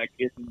Jack,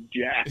 it's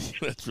Jack.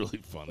 That's really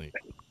funny.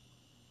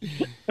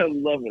 I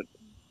love it.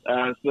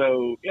 Then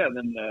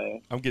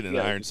I'm getting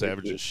an Iron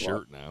Savages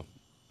shirt now.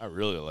 I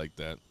really like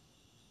that.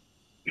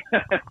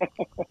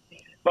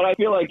 But I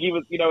feel like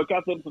even, it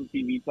got them some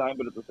TV time,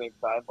 but at the same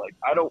time, like,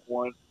 I don't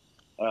want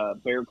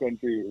Bear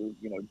Country or,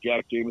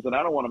 Jack Jameson.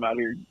 I don't want them out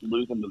here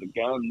losing to the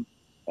Guns.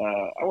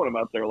 I want them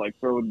out there, like,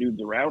 throwing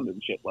dudes around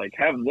and shit. Like,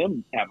 have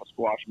them have a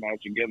squash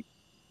match against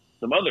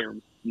some other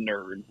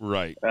nerd.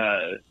 Right.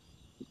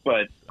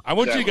 But I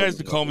want you guys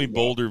to call me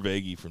Boulder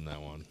Vagey from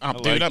now on.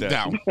 Dude, I'm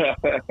down.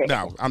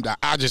 No, I'm down.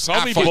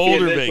 Call me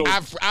Boulder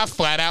Vagey. I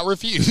flat out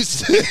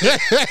refuse.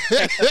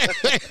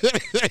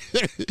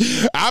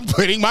 I'm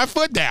putting my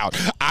foot down.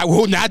 I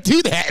will not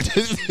do that.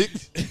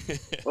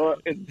 Well,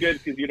 it's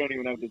good because you don't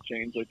even have to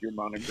change like your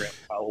monogram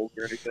vowels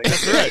or anything.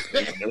 That's right.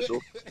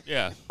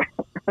 Yeah.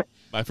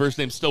 My first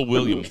name's still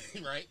William.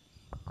 Right.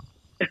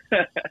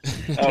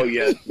 Oh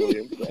yes,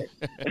 William. Sorry.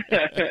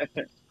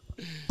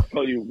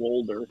 Call you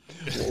Wolder.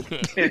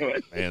 Anyway.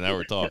 Man, now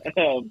we're talking.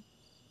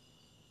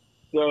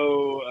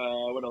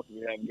 What else do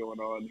we have going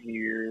on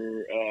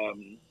here?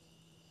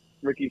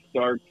 Ricky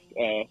Starks.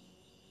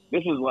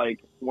 This is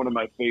like one of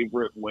my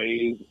favorite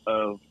ways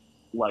of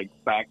like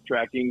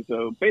backtracking.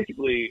 So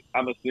basically,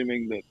 I'm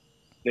assuming that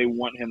they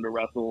want him to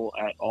wrestle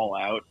at All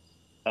Out,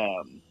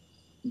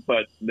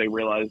 but they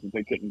realized that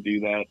they couldn't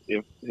do that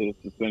if his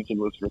suspension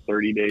was for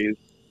 30 days.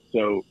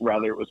 So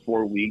rather, it was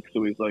 4 weeks.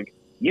 So he's like,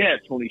 yeah,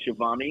 Tony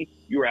Schiavone,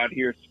 you're out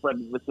here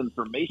spreading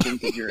misinformation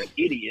because you're an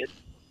idiot.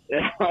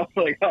 And I was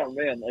like, oh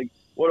man, like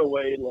what a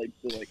way like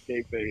to like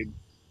kayfabe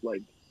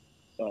like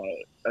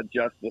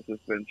adjust the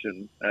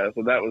suspension.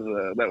 So that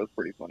was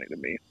pretty funny to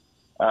me.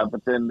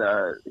 But then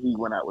he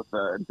went out with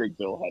Big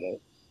Bill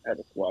had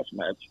a squash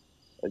match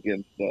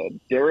against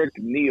Derek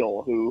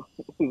Neal, who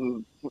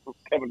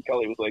Kevin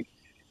Kelly was like,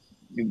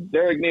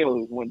 Derek Neal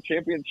has won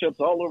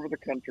championships all over the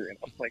country. And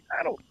I was like,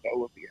 I don't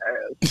know if he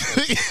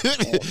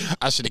has.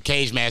 I should have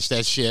cage matched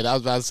that shit. I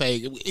was about to say,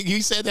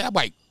 you said that? I'm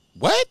like,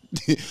 what?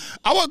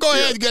 I want to go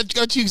ahead and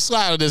get you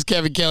slide on this,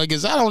 Kevin Kelly,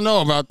 because I don't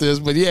know about this.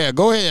 But, yeah,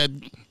 go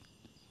ahead.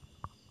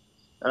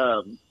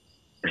 But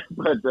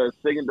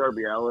Sting and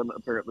Darby Allin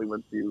apparently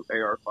went to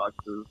A.R.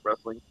 Fox's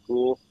wrestling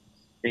school.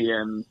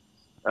 And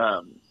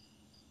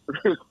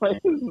there's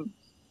like, this is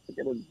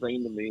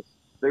insane to me.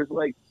 There's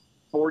like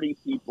 40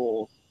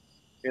 people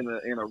in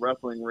a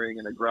wrestling ring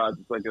in a garage.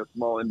 It's like a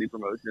small indie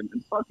promotion,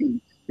 and fucking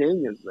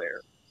Sting is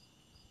there.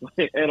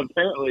 And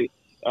apparently,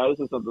 this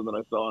is something that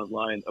I saw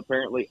online.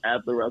 Apparently,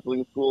 at the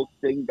wrestling school,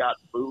 Sting got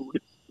booed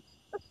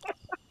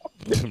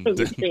because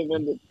he came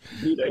in to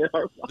beat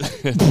A.R. Fox.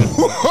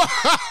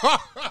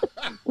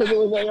 Because it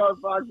was A.R.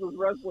 Fox's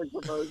wrestling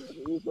promotion.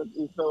 He's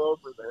so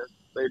over there.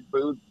 They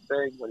booed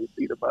Sting when he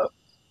beat him up.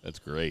 That's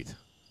great.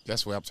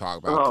 That's what I'm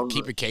talking about.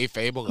 Keeping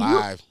kayfabe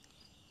alive.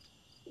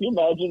 Can you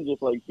imagine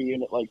just like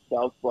being at like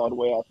South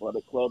Broadway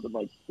Athletic Club and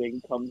like Sting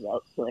comes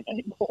out for an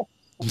angle?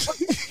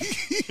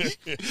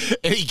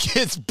 And he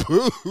gets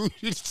booed.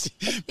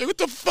 What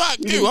the fuck,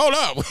 dude? Hold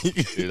up.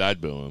 Dude, I'd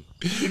boo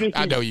him.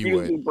 I know you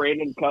would. See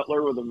Brandon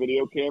Cutler with a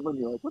video camera, and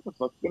you're like, what the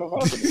fuck's going to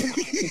happen?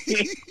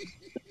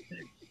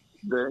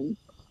 Sting.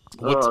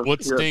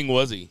 What Sting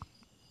was he?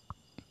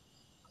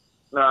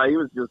 Nah, he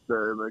was just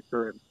the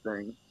current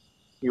Sting.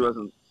 He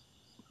wasn't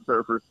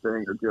Surfer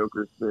Sting or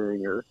Joker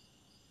Sting or...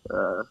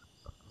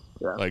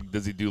 yeah. Like,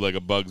 does he do like a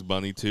Bugs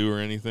Bunny too or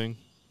anything?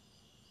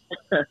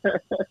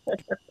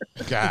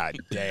 God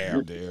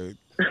damn, dude.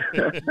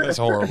 That's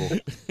horrible.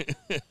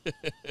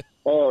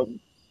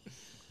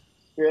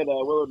 We had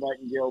Willow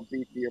Nightingale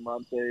beat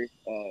Diamante.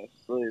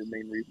 Really the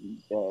main reason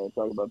to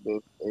talk about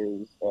this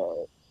is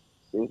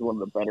it was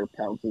one of the better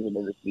pounces I've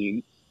ever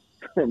seen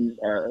from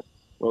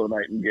Willow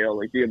Nightingale.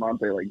 Like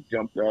Diamante like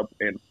jumped up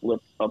and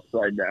flipped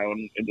upside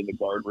down into the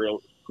guardrail.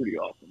 It was pretty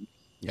awesome.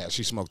 Yeah,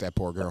 she smoked that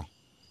poor girl.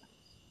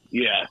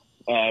 Yeah,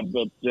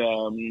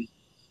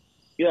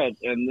 Yeah,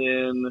 and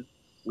then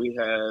we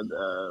had.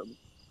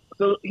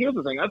 So here's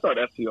the thing: I thought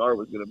FTR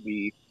was going to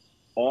be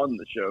on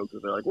the show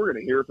because they're like, we're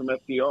going to hear from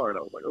FTR, and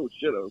I was like, oh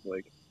shit! I was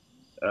like,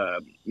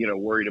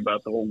 worried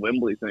about the whole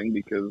Wembley thing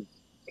because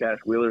Cash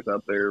Wheeler's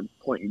out there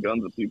pointing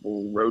guns at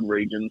people, road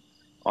raging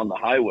on the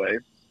highway,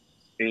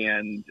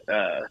 and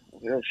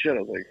oh shit!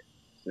 I was like,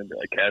 it's gonna be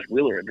like Cash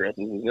Wheeler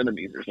addresses his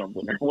enemies or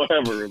something or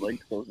whatever.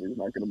 Like, so he's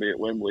not going to be at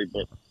Wembley,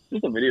 but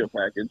just a video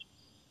package.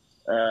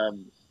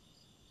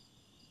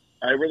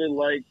 I really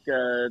like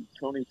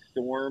Toni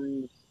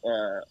Storm's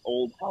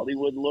old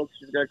Hollywood look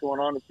she's got going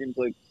on. It seems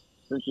like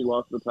since she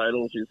lost the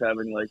title, she's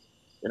having like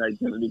an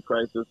identity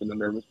crisis and a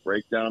nervous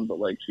breakdown. But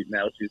like she's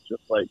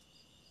just like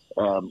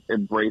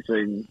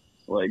embracing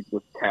like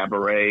this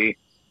cabaret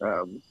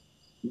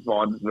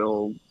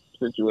vaudeville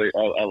situation.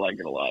 I like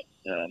it a lot.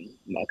 I'm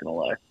not gonna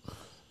lie.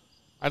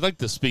 I'd like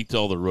to speak to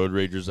all the road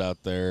ragers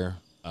out there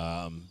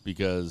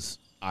because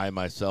I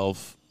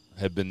myself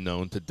have been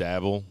known to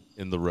dabble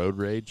in the road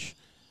rage.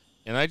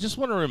 And I just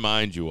want to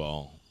remind you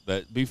all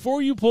that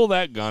before you pull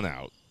that gun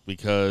out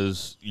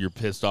because you're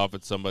pissed off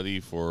at somebody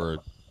for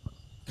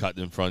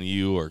cutting in front of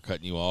you or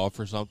cutting you off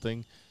or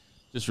something,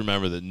 just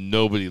remember that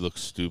nobody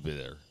looks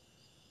stupider.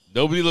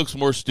 Nobody looks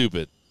more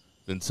stupid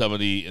than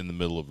somebody in the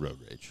middle of road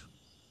rage.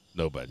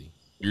 Nobody.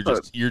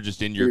 You're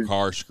just in your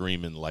car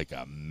screaming like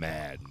a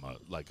mad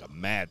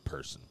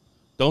person.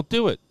 Don't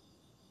do it.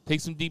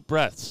 Take some deep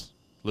breaths.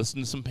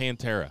 Listen to some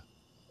Pantera.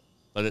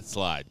 Let it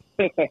slide.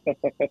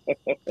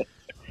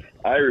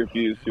 I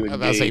refuse to engage. I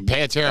was about to say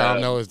Pantera. I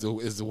don't know is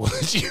the one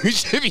you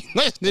should be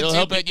listening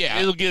to, but yeah,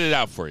 it'll get it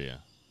out for you.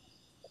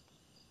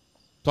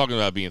 Talking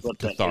about being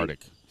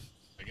cathartic.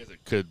 I guess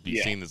it could be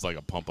seen as like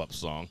a pump up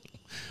song.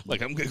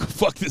 Like I'm gonna go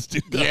fuck this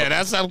dude up. Yeah,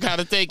 that's what I'm kind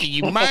of thinking.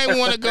 You might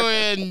want to go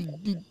ahead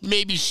and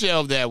maybe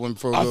shelve that one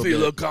for a little bit. I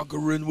feel a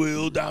conquering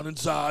will down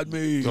inside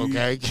me.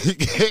 Okay,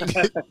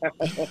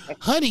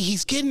 honey,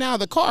 he's getting out of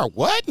the car.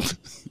 What?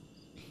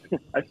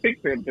 I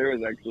think Pantera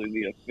is actually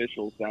the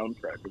official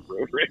soundtrack of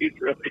Road Rage,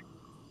 really.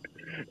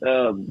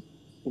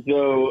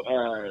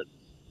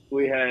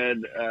 We had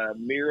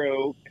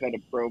Miro cut a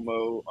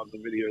promo on the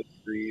video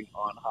screen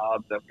on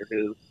Hobbs after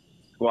his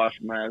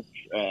squash match.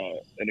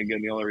 And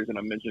again, the only reason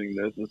I'm mentioning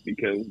this is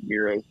because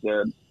Miro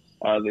said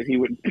that he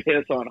would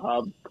piss on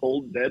Hobbs'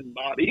 cold, dead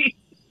body.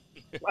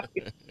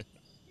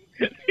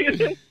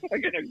 He's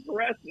fucking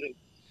aggressive.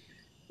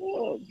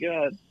 Oh,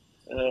 God.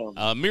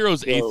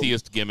 Miro's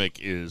atheist gimmick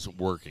is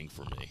working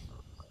for me.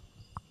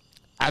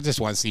 I just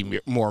want to see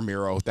more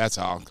Miro. That's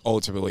all.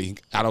 Ultimately,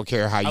 I don't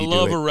care how you do it. I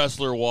love a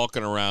wrestler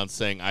walking around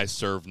saying, I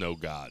serve no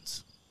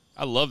gods.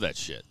 I love that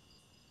shit.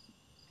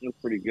 That's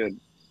pretty good.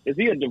 Is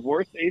he a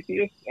divorced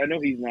atheist? I know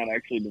he's not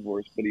actually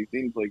divorced, but he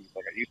seems like he's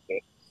like, I used to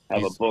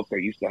have a book. I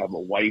used to have a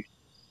wife.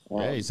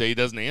 Yeah, he said he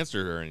doesn't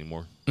answer her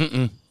anymore.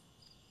 Mm-mm.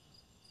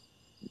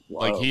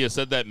 Wow. Like he has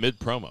said that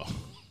mid-promo.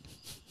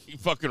 He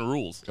fucking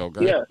rules.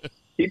 Okay. Yeah.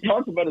 He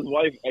talks about his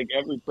wife like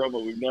every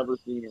promo. We've never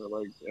seen her.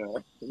 Like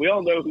we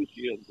all know who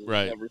she is. But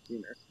right. We've never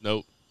seen her.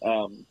 Nope.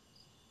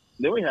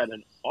 Then we had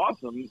an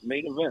awesome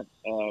main event.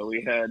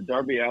 We had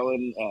Darby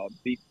Allin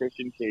beat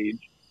Christian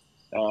Cage.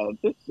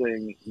 This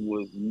thing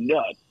was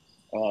nuts.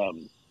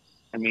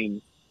 I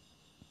mean,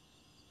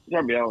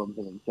 Darby Allin's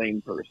an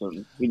insane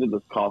person. He did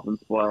this coffin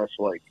splash,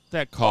 like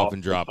that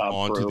coffin drop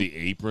onto rope. the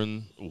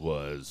apron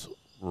was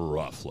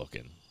rough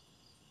looking.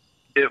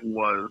 It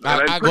was.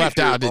 I left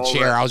out of the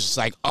chair. I was just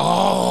like,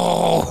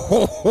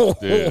 oh,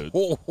 dude.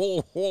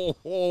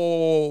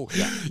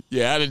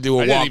 Yeah, I had to do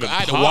a walk. I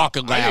had to walk a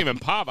lap. I didn't even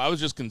pop. I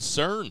was just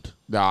concerned.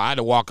 No, I had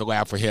to walk a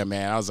lap for him,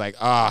 man. I was like,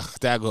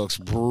 that looks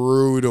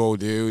brutal,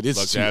 dude.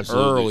 It's too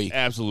early.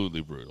 Absolutely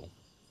brutal.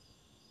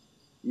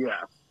 Yeah.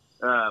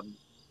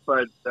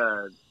 But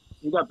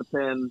he got the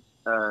pin,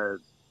 and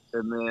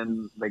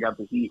then they got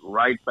the heat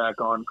right back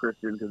on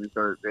Christian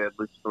because they had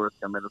Luchasaurus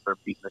come in and start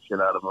beating the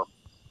shit out of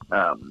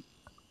him.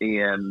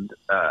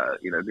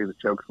 Do the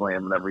choke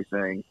slam and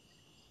everything,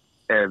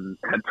 and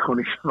had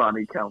Tony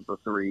Schiavone count the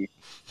 3.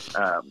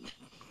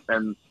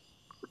 And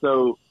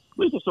so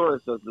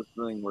Luchasaurus does this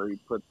thing where he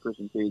puts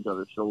Christian Cage on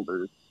his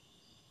shoulders,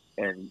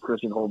 and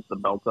Christian holds the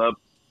belt up.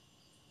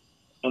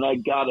 And I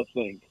gotta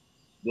think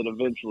that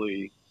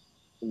eventually,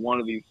 one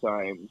of these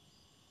times,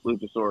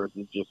 Luchasaurus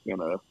is just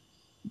gonna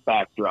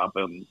backdrop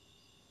him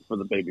for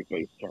the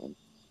babyface turn.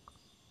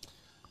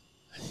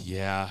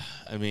 Yeah,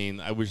 I mean,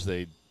 I wish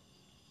they'd.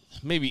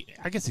 Maybe,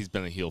 I guess he's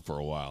been a heel for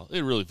a while.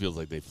 It really feels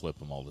like they flip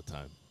him all the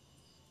time.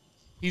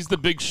 He's the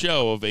big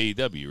show of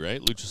AEW, right?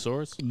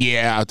 Luchasaurus?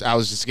 Yeah, I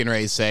was just getting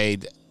ready to say,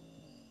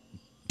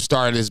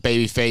 started as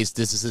babyface,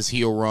 this is his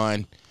heel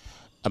run.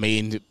 I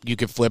mean, you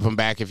could flip him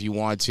back if you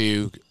want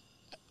to.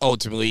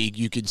 Ultimately,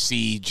 you could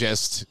see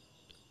just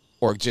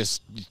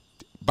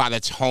by the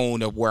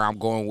tone of where I'm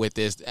going with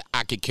this,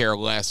 I could care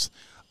less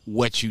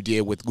what you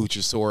did with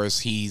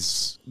Luchasaurus.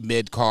 He's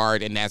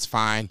mid-card, and that's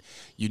fine.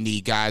 You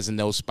need guys in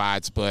those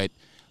spots, but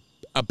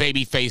a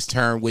babyface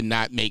turn would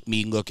not make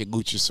me look at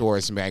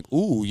Luchasaurus and be like,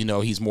 ooh,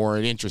 he's more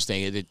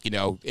interesting.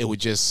 It would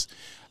just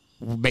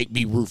make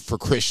me root for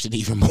Christian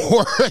even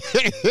more.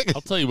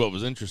 I'll tell you what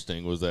was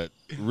interesting was that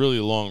really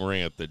long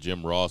rant that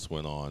Jim Ross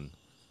went on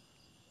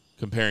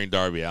comparing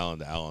Darby Allin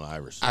to Allen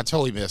Iverson. I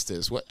totally missed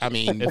this.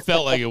 It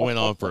felt like it went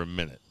on for a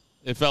minute.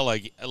 It felt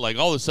like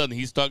all of a sudden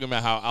he's talking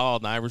about how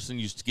Allen Iverson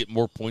used to get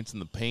more points in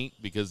the paint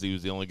because he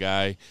was the only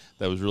guy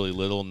that was really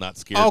little and not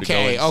scared to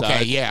go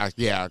inside.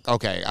 Yeah,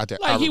 okay.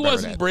 I He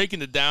wasn't that.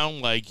 breaking it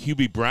down like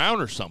Hubie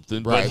Brown or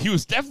something, right. but he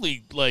was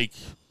definitely like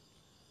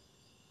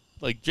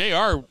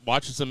JR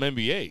watching some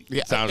NBA.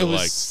 Yeah, it sounded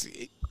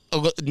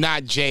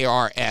not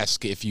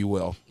JR-esque, if you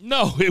will.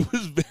 No, it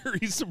was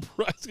very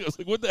surprising. I was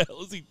like, what the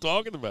hell is he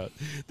talking about?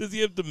 Does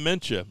he have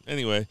dementia?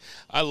 Anyway,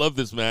 I love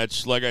this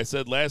match. Like I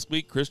said last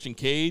week, Christian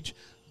Cage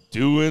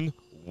doing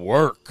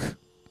work.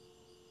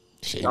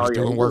 He was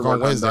doing work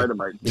on Wednesday.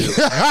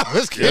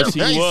 Yes,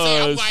 he was.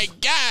 Oh, my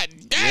God,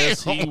 damn.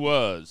 Yes, he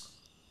was.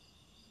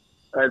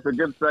 It's a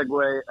good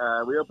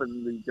segue. We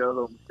opened the Go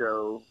Home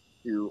show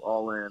to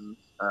All In.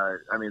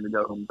 The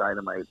Go Home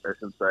Dynamite, I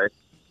should say,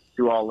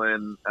 to All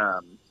In.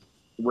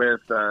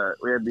 With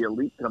we had the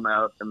Elite come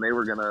out and they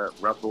were gonna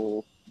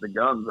wrestle the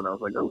Guns, and I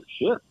was like, oh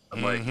shit!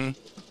 I'm like,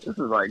 this is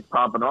like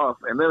popping off,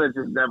 and then it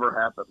just never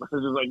happened. It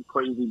was just like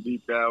crazy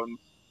beat down.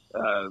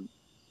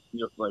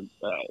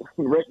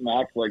 Rick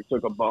Max like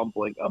took a bump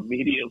like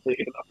immediately,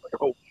 and I was like,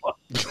 oh fuck!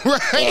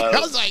 Right? I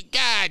was like,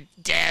 God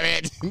damn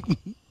it!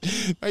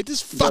 Like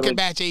this fucking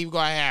match ain't even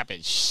gonna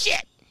happen.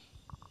 Shit!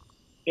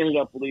 Ended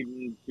up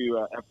leading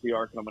to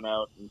FTR coming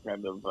out and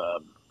kind of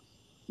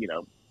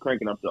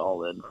cranking up to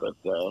All In, but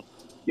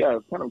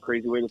it's kind of a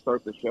crazy way to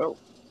start the show.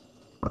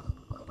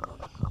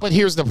 But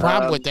here's the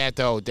problem with that,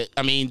 though.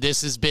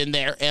 This has been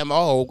their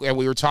MO, and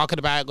we were talking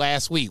about it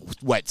last week.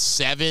 What,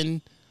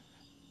 7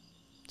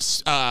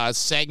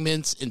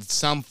 segments in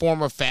some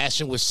form or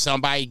fashion with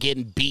somebody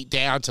getting beat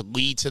down to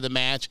lead to the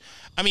match?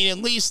 At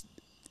least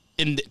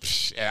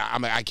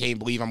I can't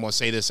believe I'm going to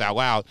say this out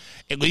loud.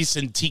 At least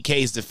in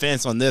TK's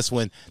defense on this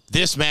one,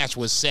 this match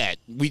was set.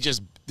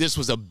 This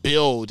was a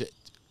build,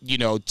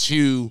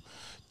 to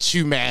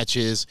 2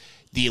 matches.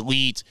 The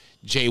Elite,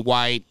 Jay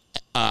White,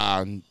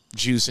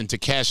 Juice, and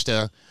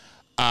Takeshita.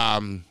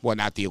 Well,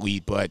 not the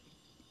Elite, but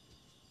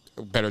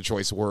better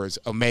choice of words.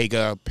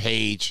 Omega,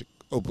 Page,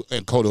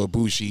 and Kota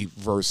Ibushi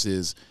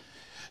versus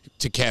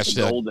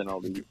Takeshita. Golden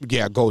Elite.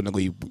 Yeah, Golden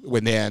Elite.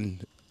 And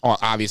then,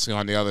 obviously,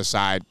 on the other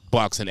side,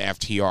 Bucks and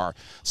FTR.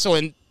 So,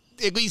 at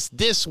least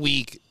this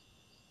week,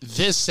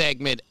 this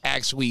segment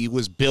actually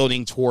was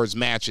building towards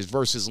matches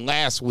versus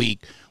last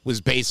week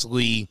was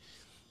basically,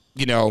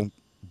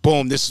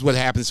 boom, this is what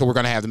happens, so we're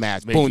going to have the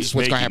match. Boom, this is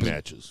what's going to happen.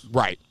 Matches.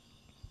 Right.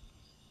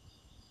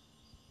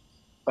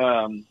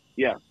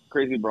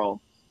 Crazy brawl.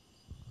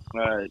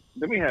 Then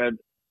we had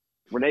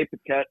Renee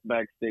Paquette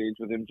backstage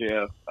with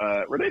MJF.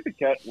 Renee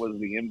Paquette was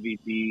the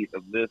MVP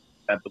of this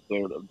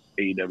episode of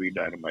AEW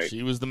Dynamite.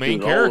 She was the main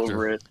character. All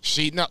over it.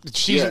 She's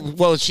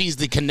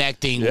the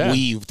connecting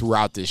weave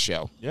throughout this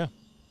show. Yeah.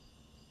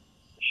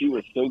 She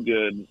was so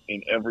good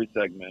in every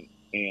segment,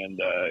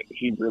 and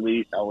she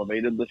really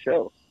elevated the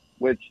show,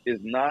 which is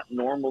not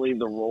normally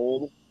the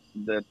role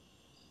that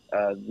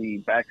the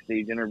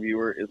backstage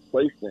interviewer is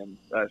placed in.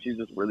 She's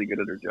just really good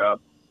at her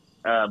job.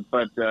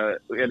 But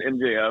we had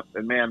MJF,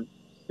 and man,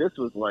 this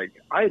was like,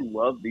 I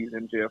love these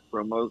MJF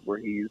promos where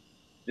he's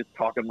just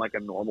talking like a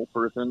normal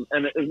person,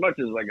 and as much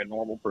as like a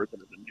normal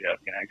person as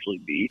MJF can actually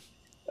be.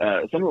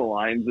 Some of the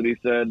lines that he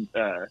said,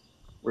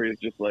 where he's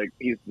just like,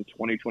 he's the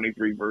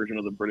 2023 version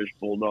of the British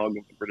Bulldog,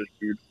 if the British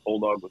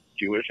Bulldog was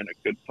Jewish and a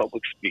good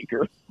public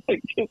speaker,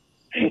 like just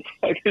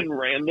fucking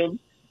random.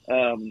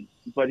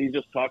 But he's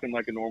just talking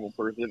like a normal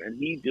person, and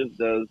he just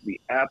does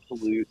the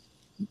absolute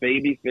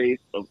babyface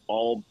of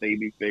all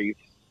babyface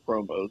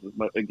promos. As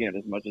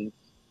much as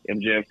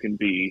MJF can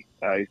be,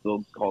 he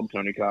still called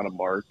Tony Khan a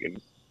mark, and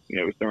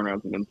he's throwing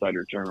around some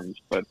insider terms,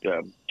 but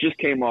just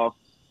came off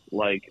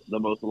like the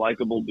most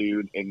likable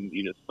dude, and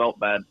you just felt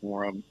bad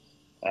for him.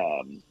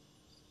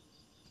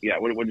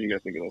 What did you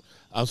guys think of this?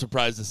 I'm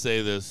surprised to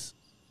say this.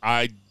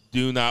 I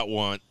do not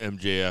want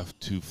MJF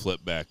to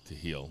flip back to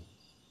heel.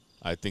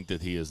 I think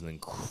that he is an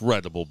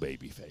incredible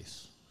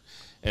babyface.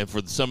 And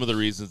for some of the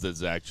reasons that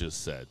Zach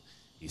just said.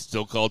 He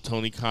still called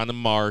Tony Khan a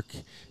mark.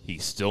 He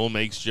still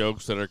makes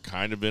jokes that are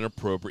kind of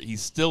inappropriate.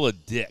 He's still a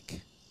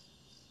dick.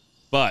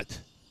 But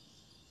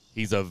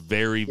he's a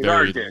very,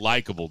 very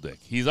likable dick.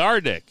 He's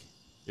our dick.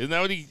 Isn't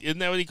that what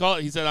he called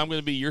it? He said, I'm going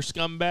to be your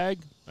scumbag?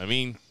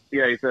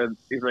 Yeah, he's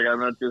like,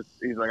 I'm not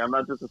just a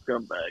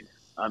scumbag.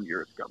 I'm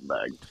your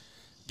scumbag.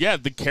 Yeah,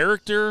 the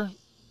character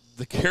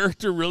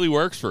really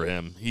works for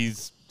him.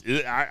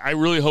 I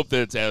really hope that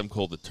it's Adam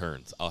Cole that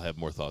turns. I'll have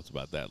more thoughts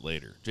about that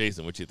later.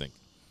 Jason, what do you think?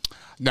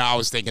 No, I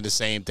was thinking the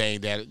same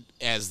thing, that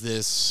as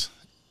this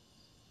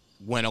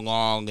went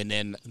along, and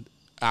then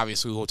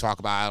obviously we'll talk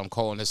about Adam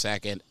Cole in a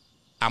second,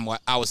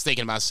 I was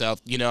thinking to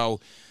myself, MJF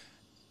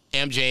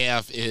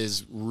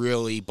is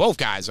really, both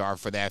guys are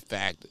for that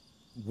fact.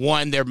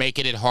 One, they're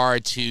making it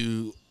hard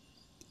to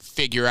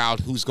figure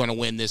out who's going to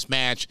win this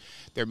match.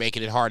 They're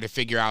making it hard to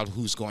figure out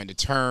who's going to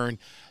turn.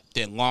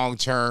 Then long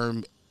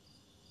term,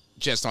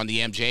 just on the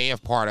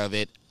MJF part of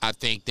it, I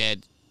think that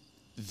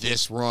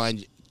this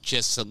run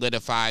just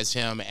solidifies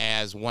him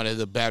as one of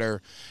the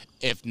better,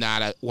 if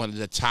not one of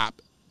the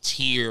top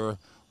tier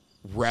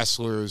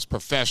wrestlers,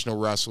 professional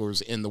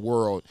wrestlers in the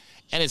world.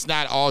 And it's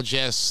not all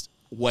just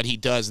what he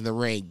does in the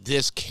ring.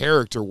 This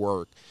character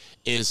work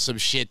is some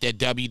shit that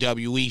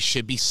WWE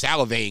should be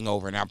salivating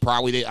over. And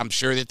I'm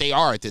sure that they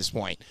are at this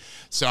point.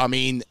 So, I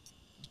mean,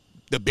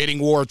 the bidding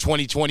war of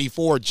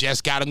 2024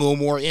 just got a little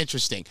more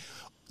interesting.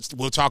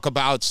 We'll talk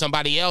about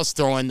somebody else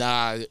throwing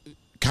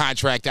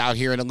contract out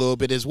here in a little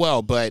bit as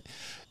well. But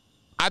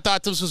I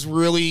thought this was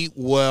really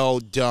well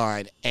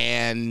done.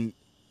 And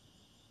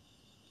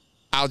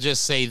I'll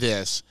just say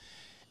this.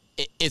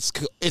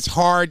 It's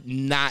hard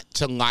not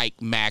to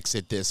like Max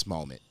at this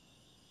moment.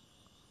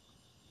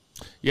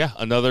 Yeah,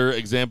 another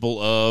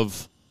example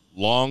of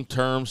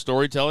long-term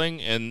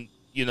storytelling. And,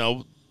 you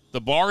know,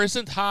 the bar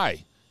isn't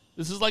high.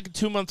 This is like a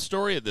 2-month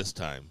story at this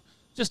time.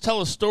 Just tell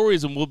us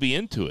stories and we'll be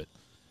into it.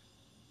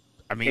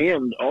 I mean,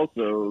 and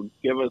also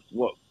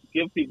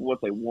give people what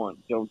they want.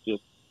 Don't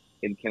just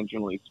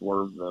intentionally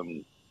swerve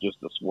them just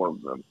to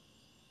swerve them.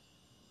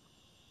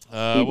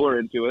 People are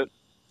into it.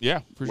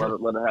 Yeah, for sure.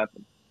 Let it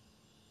happen.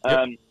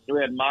 Yep.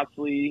 We had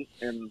Moxley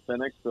and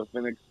Phoenix. So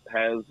Phoenix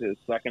has his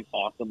second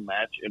awesome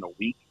match in a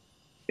week.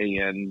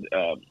 And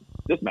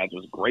this match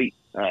was great.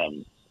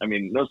 I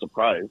mean, no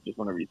surprise, just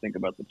whenever you think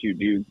about the two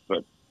dudes.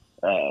 But,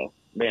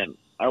 man,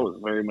 I was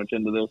very much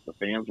into this. The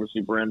fans were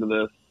super into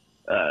this.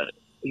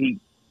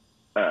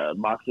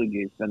 Moxley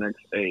gave Phoenix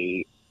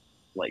a,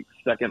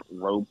 second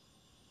rope,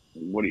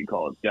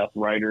 Death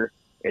Rider,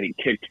 and he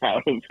kicked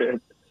out of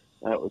it.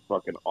 That was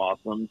fucking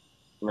awesome.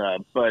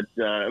 But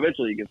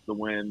eventually he gets the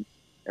win.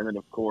 And then,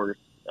 of course,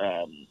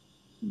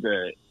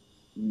 the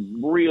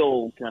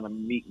real kind of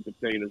meat and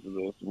potatoes of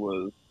this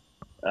was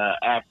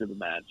after the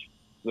match.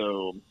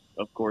 So,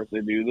 of course, they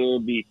do the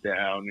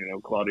beatdown. You know,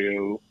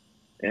 Claudio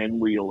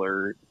and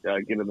Wheeler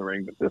get in the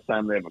ring. But this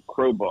time they have a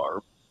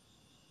crowbar.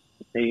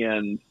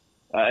 And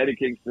Eddie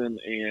Kingston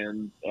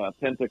and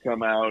Penta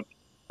come out.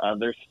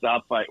 They're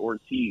stopped by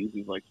Ortiz,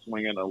 who's,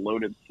 swinging a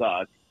loaded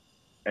sock.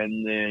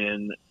 And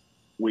then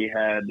we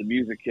had the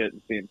music hit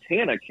and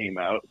Santana came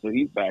out, so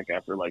he's back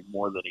after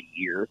more than a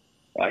year.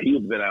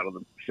 He's been out of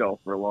the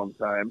shelf for a long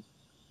time.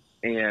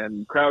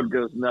 And crowd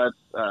goes nuts.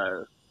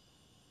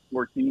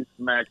 Ortiz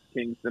smacks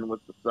Kingston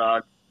with the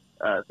sock.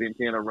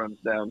 Santana runs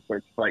down,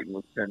 starts fighting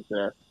with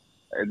Penta.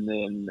 And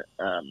then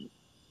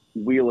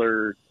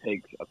Wheeler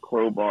takes a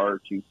crowbar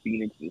to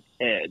Phoenix's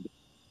head.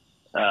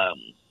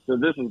 So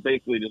this is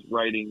basically just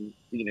writing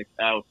Phoenix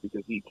out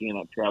because he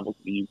cannot travel to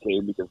the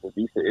UK because of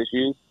visa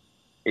issues.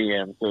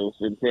 And so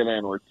Santana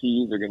and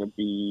Ortiz are going to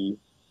be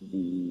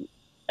the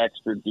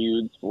extra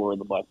dudes for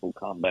the Blackpool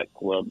Combat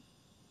Club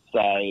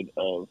side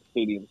of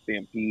Stadium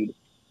Stampede.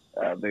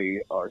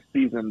 They are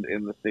seasoned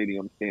in the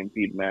Stadium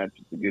Stampede match.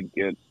 It's a good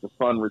get. It's a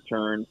fun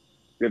return.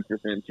 Good for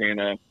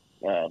Santana.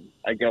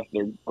 I guess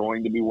they're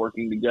going to be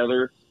working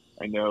together.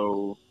 I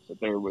know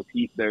that there was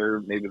heat there.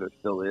 Maybe there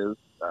still is.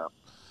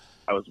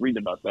 I was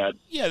reading about that.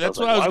 Yeah, that's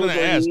what I was going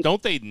to ask.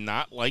 Don't they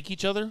not like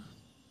each other?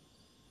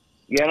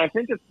 Yeah, and I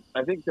think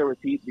there was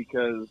heat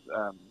because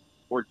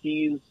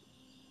Ortiz,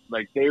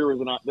 there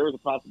was a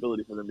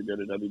possibility for them to go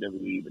to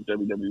WWE, but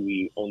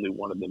WWE only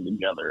wanted them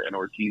together, and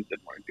Ortiz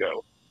didn't want to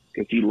go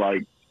because he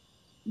liked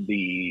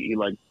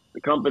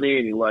the company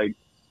and he liked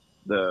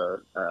the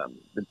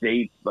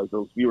dates,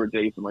 those fewer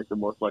dates and the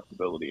more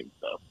flexibility and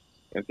stuff.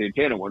 And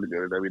Santana wanted to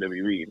go to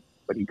WWE,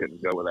 but he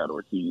couldn't go without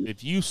Ortiz.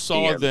 If you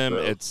saw them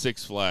at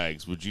Six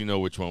Flags, would you know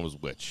which one was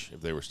which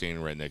if they were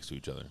standing right next to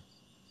each other?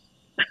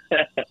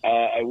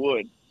 I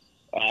would.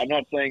 I'm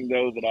not saying,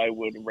 though, that I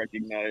would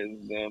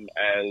recognize them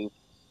as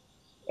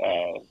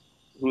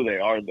who they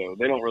are, though.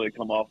 They don't really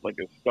come off as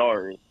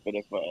stars, but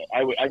if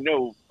I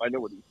know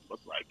what he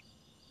looks like.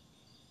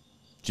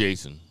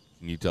 Jason,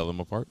 can you tell them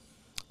apart?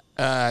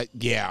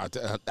 Yeah,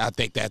 I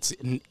think that's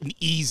an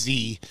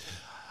easy,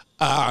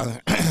 I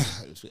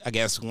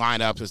guess,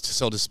 lineup,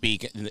 so to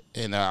speak.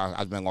 And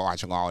I've been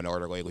watching Law and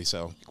Order lately,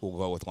 so we'll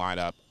go with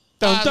lineup.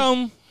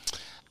 Dum-dum.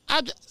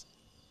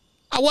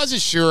 I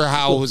wasn't sure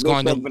how it was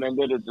going to.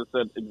 It just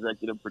said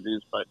executive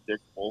produced by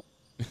Dick Wolf.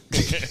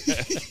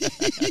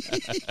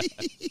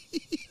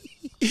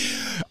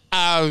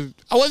 I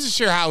wasn't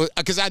sure how,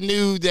 because I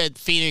knew that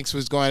Phoenix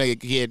was going to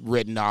get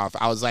written off.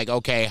 I was like,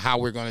 okay, how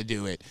we're going to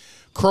do it.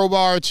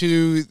 Crowbar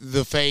to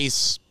the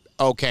face.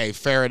 Okay,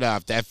 fair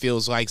enough. That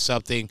feels like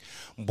something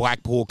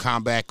Blackpool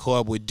Combat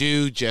Club would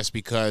do just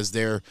because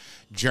they're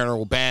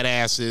general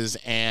badasses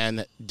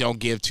and don't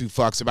give two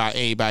fucks about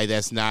anybody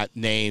that's not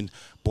named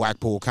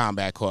Blackpool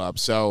Combat Club.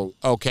 So,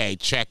 okay,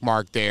 check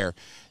mark there.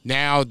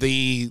 Now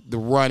the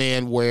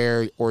run-in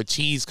where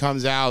Ortiz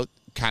comes out,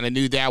 kind of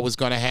knew that was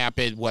going to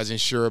happen, wasn't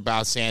sure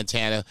about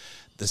Santana.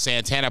 The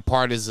Santana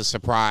part is a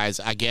surprise.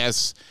 I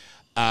guess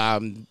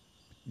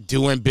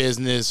doing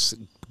business,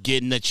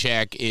 getting a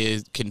check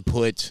can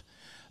put,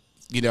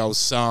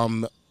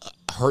 some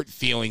hurt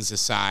feelings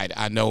aside.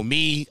 I know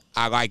me,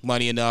 I like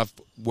money enough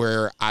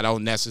where I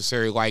don't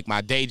necessarily like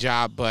my day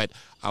job, but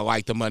I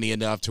like the money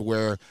enough to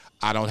where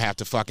I don't have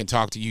to fucking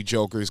talk to you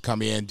jokers,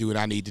 come in, do what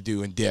I need to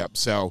do, and dip.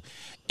 So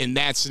in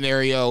that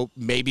scenario,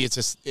 maybe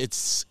it's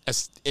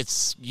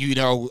you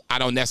know, I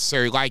don't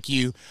necessarily like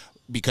you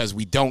because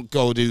we didn't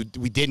go to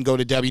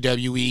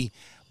WWE,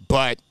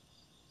 but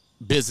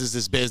business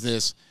is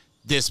business.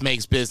 This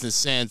makes business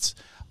sense.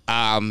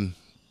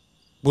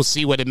 We'll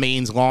see what it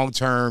means long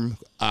term,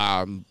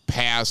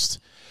 past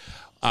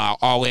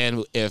All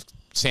In, if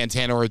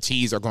Santana or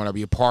Ortiz are going to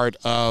be a part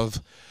of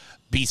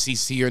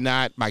BCC or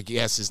not. My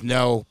guess is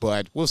no,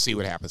 but we'll see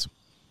what happens.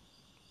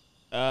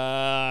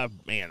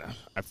 Man,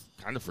 I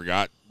kind of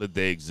forgot that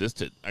they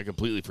existed. I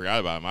completely forgot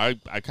about them.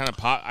 I kind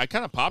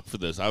of popped for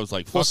this. I was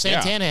like, fuck, well,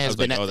 Santana has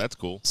been. Like, oh, that's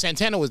cool.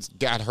 Santana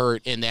got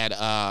hurt in that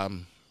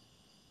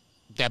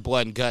that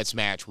blood and guts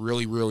match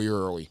really, really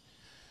early.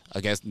 I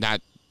guess not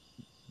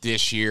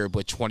this year,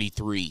 but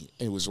 23.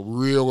 It was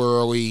real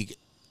early.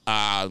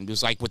 It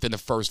was like within the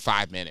first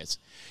 5 minutes.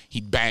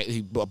 He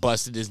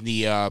busted his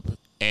knee up,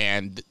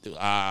 and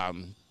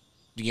the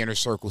inner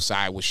circle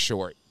side was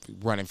short,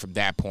 running from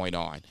that point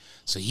on.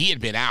 So he had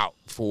been out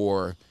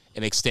for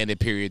an extended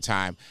period of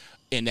time.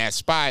 In that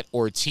spot,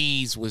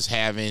 Ortiz was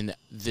having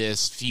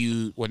this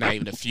feud, well, not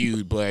even a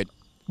feud, but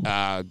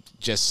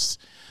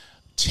just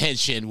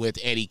tension with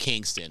Eddie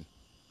Kingston.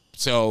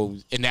 So,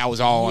 and that was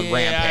all on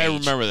Rampage. Yeah, I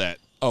remember that.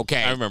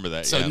 Okay. I remember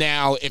that. So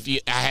now,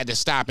 I had to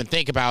stop and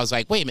think about it, I was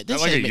like, wait a minute.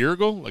 This like a year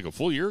ago? Like a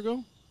full year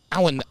ago?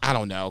 I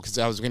don't know, because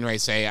I was going to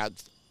say,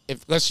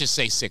 let's just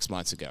say 6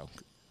 months ago.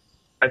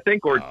 I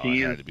think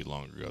Ortiz it had to be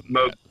longer ago than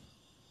smoked.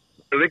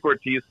 that. I think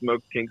Ortiz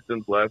smoked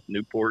Kingston's last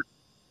Newport.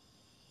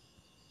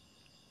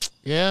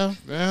 Yeah,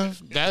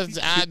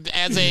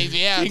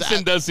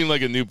 Kingston does seem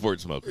like a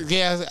Newport smoker.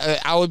 Yeah,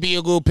 I would be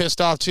a little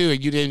pissed off too.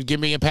 You didn't give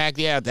me a pack.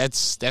 Yeah,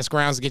 that's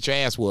grounds to get your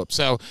ass whooped.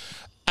 So,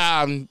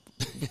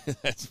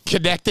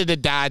 connected the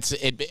dots.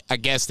 I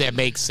guess that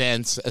makes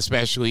sense,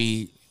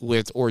 especially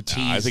with Ortiz.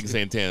 I think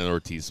Santana and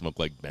Ortiz smoke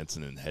like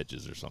Benson and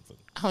Hedges or something.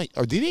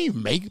 Or did they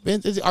even make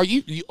Benson? Are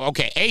you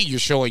okay? A, you're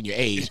showing your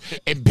age,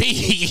 and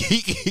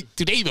B,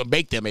 do they even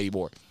make them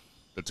anymore?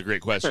 That's a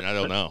great question. I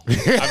don't know.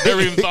 I've never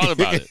even thought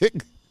about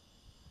it.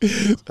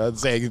 I'm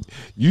saying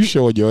you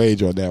showing your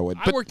age on that one.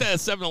 I worked at a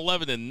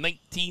 7-Eleven in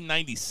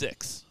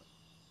 1996.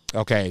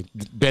 Okay,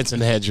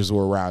 Benson Hedges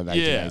were around in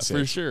 1996. Yeah,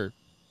 for sure.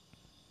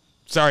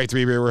 Sorry,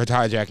 3-Beer, we're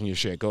hijacking your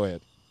shit. Go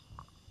ahead.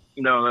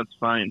 No, that's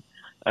fine.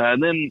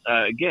 And then,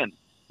 again,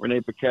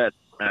 Renee Paquette,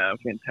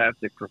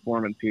 fantastic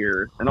performance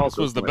here. And also,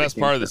 this was the best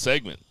part of the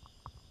segment.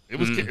 It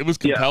was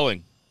compelling.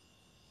 Yeah.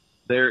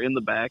 They're in the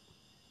back,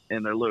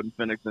 and they're loading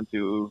Phoenix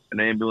into an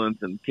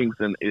ambulance, and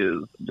Kingston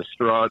is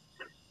distraught.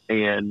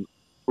 And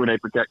Renee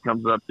Paquette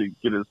comes up to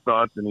get his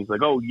thoughts, and he's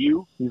like, "Oh,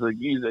 you?" He's like,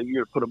 "You're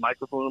gonna put a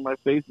microphone in my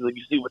face." He's like,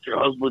 "You see what your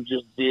husband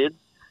just did?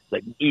 He's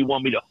like, you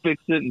want me to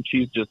fix it?" And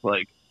she's just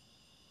like,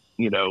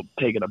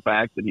 taken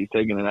aback that he's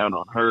taking it out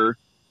on her.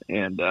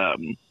 And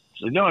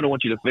she's like, "No, I don't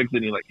want you to fix it."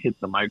 And he hits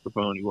the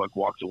microphone. He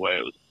walks away.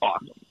 It was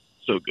awesome,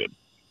 so good.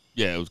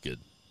 Yeah, it was good.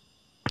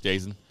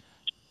 Jason,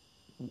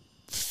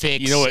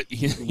 fix. You know what?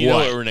 You know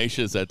what Renee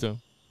should have said to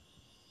him?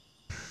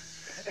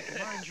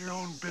 Mind your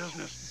own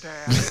business,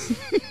 Dad.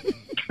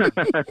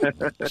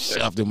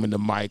 Shoved him in the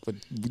mic with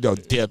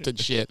dipped and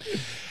shit.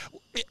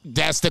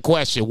 That's the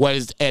question. What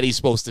is Eddie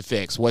supposed to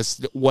fix? What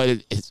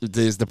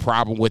is the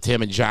problem with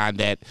him and John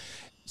that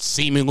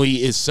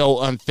seemingly is so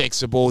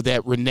unfixable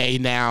that Renee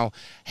now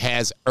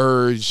has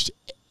urged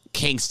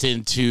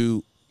Kingston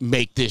to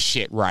make this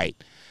shit right?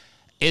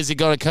 Is it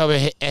going to come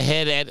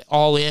ahead at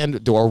All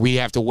In, or we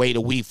have to wait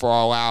a week for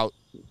All Out?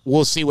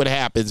 We'll see what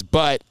happens.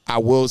 But I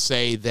will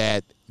say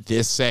that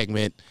this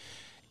segment,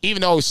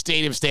 even though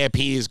Stadium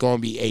Stampede is going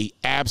to be a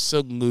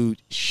absolute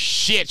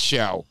shit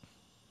show,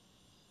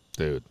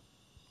 dude,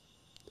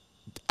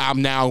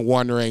 I'm now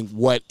wondering,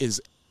 what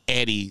is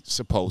Eddie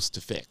supposed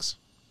to fix?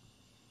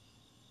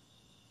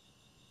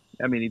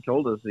 I mean, he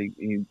told us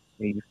he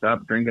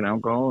stopped drinking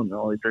alcohol, and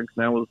all he drinks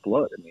now is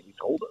blood. I mean, he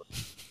told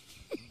us.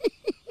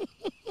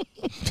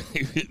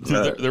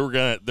 there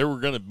were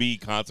gonna be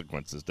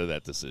consequences to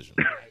that decision.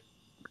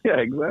 Yeah,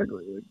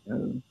 exactly.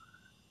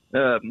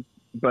 But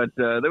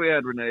then we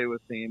had Renee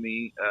with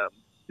Sammy,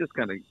 just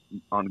kind of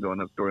ongoing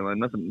that storyline.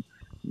 Nothing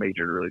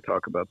major to really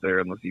talk about there,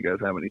 unless you guys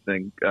have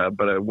anything.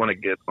 But I want to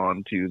get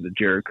on to the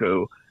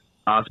Jericho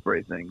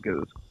Ospreay thing,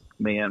 because,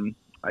 man,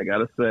 I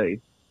gotta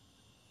say,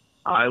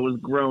 I was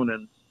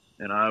groaning,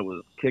 and I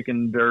was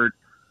kicking dirt,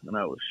 and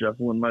I was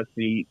shuffling my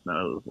feet, and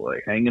I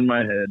was hanging my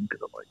head, because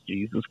I'm like,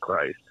 Jesus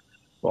Christ,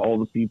 for all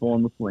the people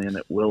on the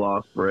planet Will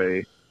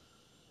Ospreay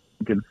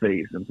can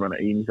face in front of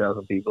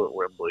 80,000 people at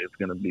Wembley, it's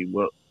going to be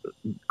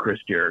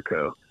Chris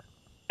Jericho.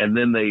 And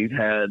then they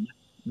had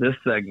this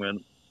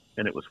segment,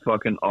 and it was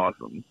fucking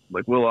awesome.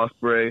 Will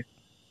Ospreay,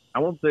 I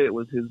won't say it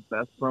was his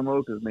best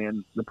promo, because,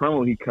 man, the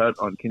promo he cut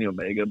on Kenny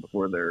Omega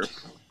before their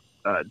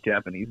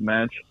Japanese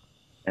match,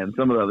 and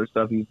some of the other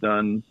stuff he's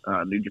done,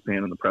 New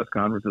Japan and the press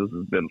conferences,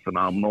 has been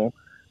phenomenal.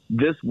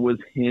 This was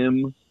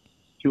him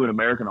to an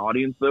American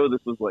audience, though.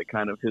 This was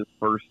kind of his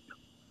first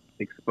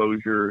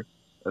exposure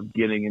of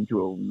getting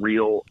into a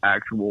real,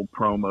 actual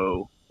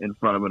promo in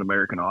front of an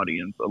American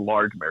audience, a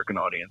large American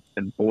audience,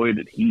 and boy,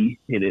 did he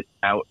hit it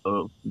out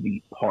of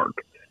the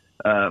park.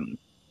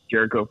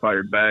 Jericho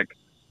fired back.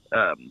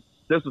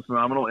 This was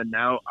phenomenal, and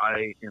now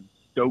I am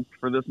stoked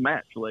for this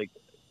match. Like,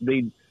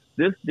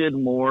 this did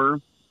more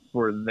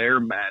for their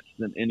match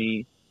than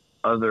any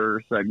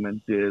other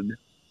segment did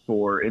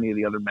for any of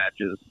the other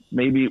matches.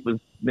 Maybe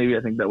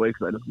I think that way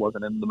because I just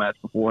wasn't in the match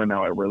before, and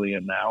now I really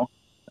am now.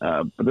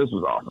 But this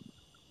was awesome.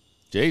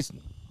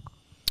 Jason.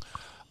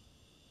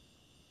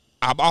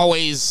 I'm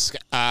always,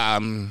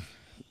 I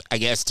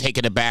guess,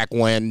 taken aback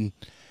when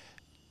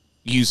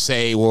you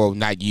say, well,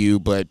 not you,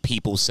 but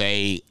people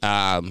say,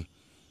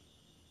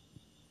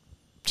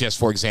 just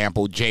for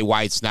example, Jay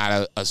White's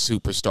not a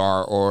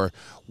superstar, or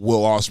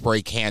Will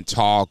Ospreay can't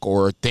talk,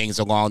 or things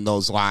along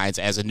those lines.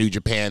 As a New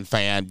Japan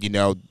fan, you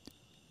know,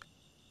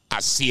 I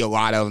see a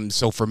lot of them.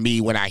 So for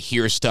me, when I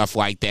hear stuff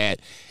like that,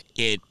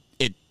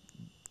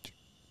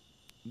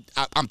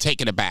 I'm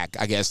taken aback.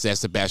 I guess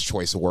that's the best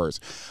choice of words.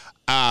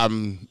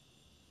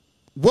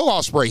 Will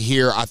Ospreay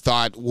here, I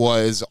thought,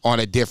 was on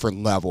a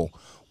different level,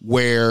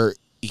 where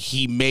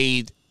he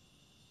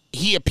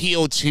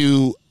appealed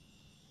to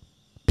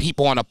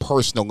people on a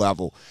personal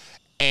level,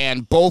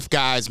 and both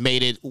guys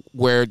made it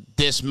where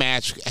this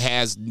match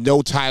has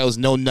no titles,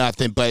 no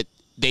nothing, but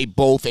they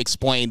both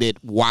explained it,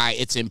 why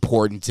it's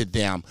important to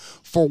them.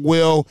 For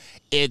Will,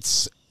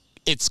 it's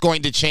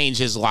going to change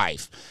his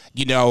life.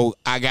 You know,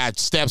 I got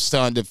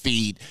stepson to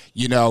feed.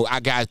 You know,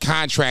 I got a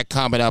contract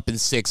coming up in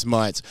 6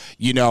 months.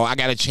 You know, I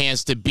got a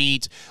chance to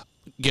beat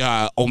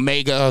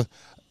Omega,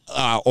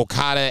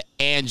 Okada,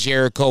 and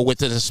Jericho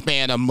within a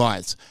span of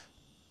months.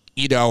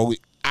 You know,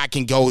 I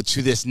can go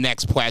to this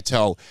next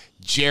plateau.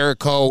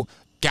 Jericho,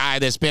 guy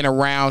that's been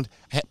around,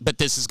 but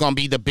this is going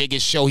to be the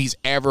biggest show he's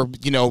ever,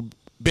 you know,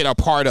 been a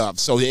part of.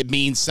 So it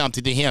means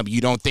something to him.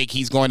 You don't think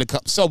he's going to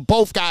come. So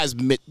both guys,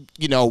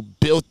 you know,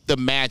 built the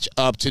match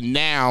up to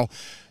now.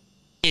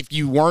 If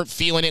you weren't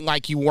feeling it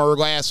like you were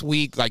last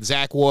week, like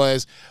Zach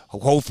was,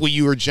 hopefully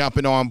you were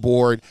jumping on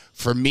board.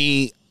 For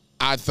me,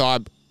 I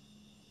thought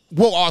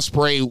Will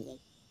Ospreay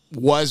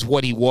was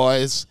what he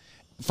was.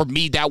 For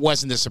me, that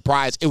wasn't the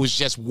surprise. It was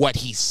just what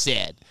he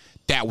said.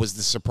 That was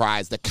the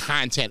surprise. The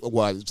content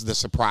was the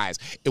surprise.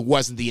 It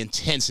wasn't the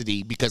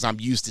intensity, because I'm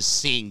used to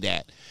seeing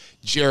that.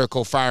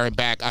 Jericho firing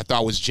back, I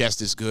thought, was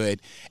just as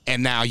good.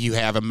 And now you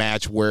have a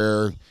match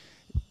where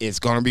it's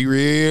going to be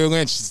real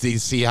interesting to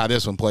see how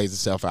this one plays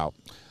itself out.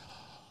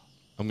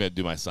 I'm going to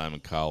do my Simon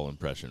Cowell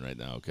impression right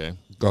now, okay?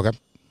 Okay.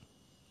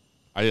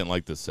 I didn't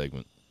like this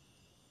segment.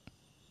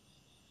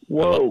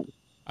 Whoa.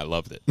 I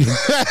loved it.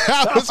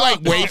 I was like,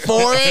 wait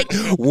for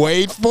it.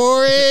 Wait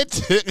for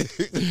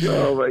it.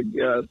 Oh, my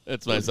God.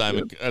 That's my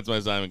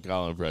Simon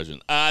Cowell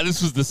impression.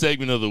 This was the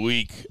segment of the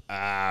week.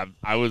 I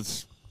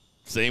was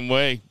same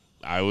way.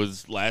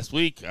 Last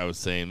week, I was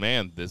saying,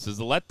 man, this is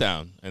a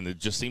letdown. And it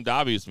just seemed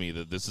obvious to me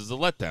that this is a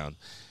letdown.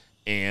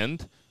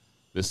 And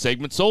this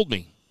segment sold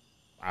me.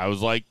 I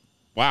was like,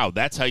 wow,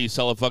 that's how you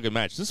sell a fucking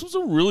match. This was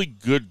a really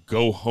good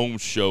go-home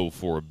show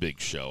for a big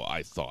show,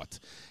 I thought.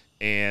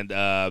 And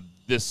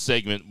this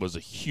segment was a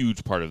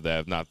huge part of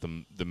that, if not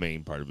the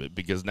main part of it,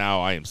 because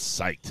now I am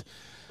psyched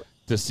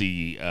to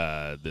see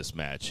this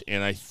match.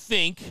 And I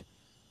think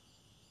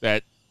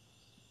that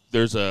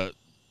there's a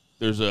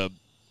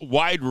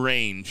wide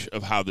range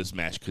of how this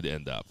match could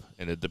end up,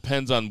 and it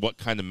depends on what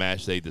kind of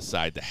match they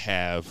decide to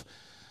have.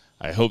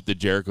 I hope that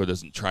Jericho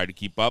doesn't try to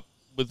keep up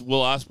with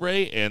Will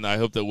Ospreay, and I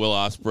hope that Will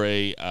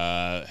Ospreay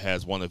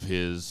has one of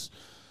his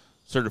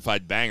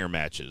certified banger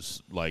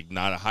matches, like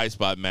not a high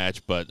spot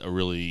match, but a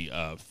really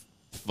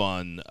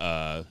fun,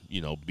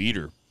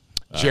 beater.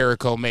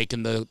 Jericho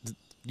making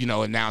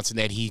announcing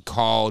that he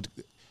called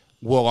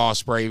Will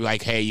Ospreay,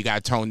 like, hey, you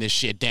got to tone this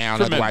shit down,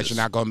 Tremendous. otherwise you're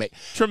not going to make...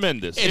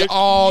 Tremendous. It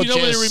all what it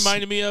just...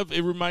 reminded me of?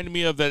 It reminded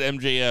me of that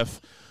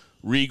MJF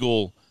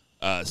Regal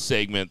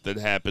segment that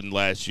happened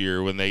last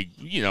year when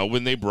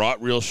they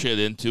brought real shit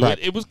into Right.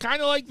 it. It was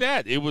kind of like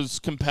that. It was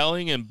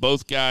compelling, and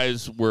both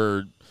guys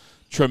were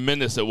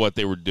tremendous at what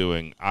they were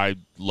doing. I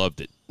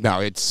loved it. No,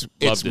 it's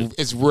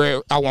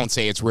rare. I won't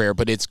say it's rare,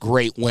 but it's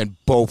great when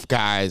both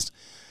guys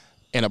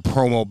in a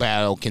promo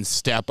battle can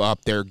step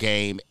up their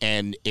game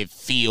and it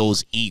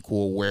feels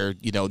equal, where,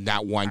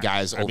 not one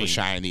guy is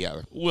overshining the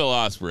other. Will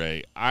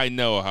Ospreay, I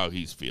know how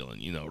he's feeling,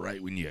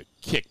 right? When you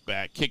kick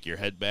your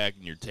head back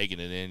and you're taking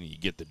it in and you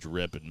get the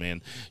drip, and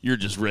man, you're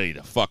just ready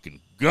to fucking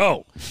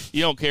go.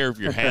 You don't care if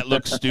your hat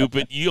looks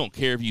stupid. You don't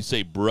care if you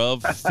say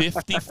bruv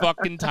 50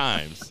 fucking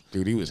times.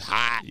 Dude, he was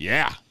hot.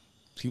 Yeah.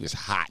 He was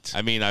hot.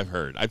 I mean,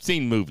 I've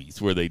seen movies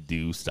where they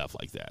do stuff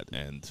like that,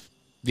 and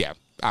yeah,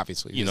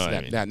 obviously. You know what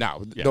I mean?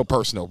 No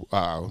personal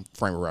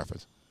frame of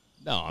reference.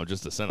 No, I'm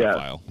just a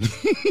cinephile.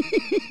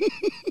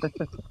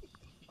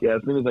 Yeah,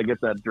 as soon as I get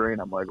that drain,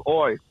 I'm like,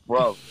 oi,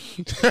 bro.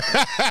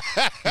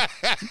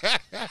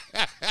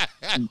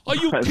 Are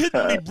you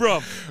kidding me,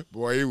 bro?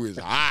 Boy, he was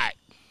hot.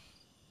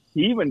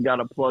 he even got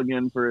a plug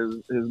in for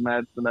his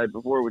match the night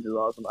before, which is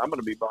awesome. I'm going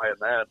to be buying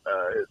that.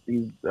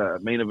 He's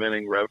main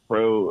eventing Rev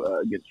Pro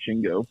against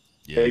Shingo.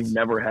 Yes. They've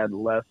never had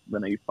less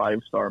than a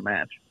 5-star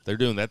match. They're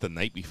doing that the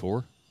night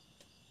before?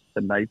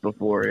 The night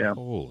before, yeah.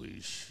 Holy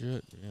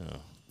shit, yeah.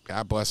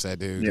 God bless that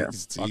dude. Yeah.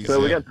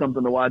 So we got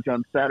something to watch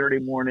on Saturday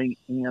morning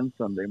and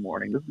Sunday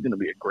morning. This is going to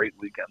be a great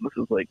weekend.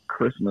 This is like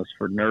Christmas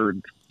for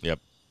nerds. Yep.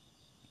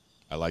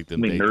 I like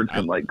them. I mean, nerds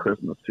can like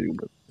Christmas too,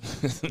 but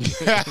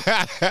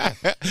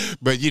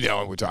but you know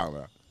what we're talking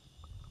about.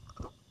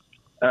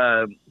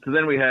 So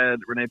then we had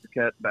Renee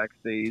Paquette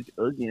backstage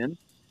again,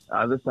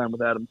 this time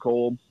with Adam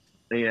Cole,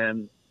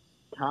 and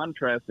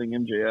contrasting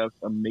MJF's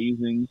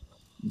amazing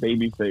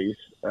babyface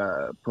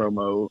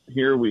promo.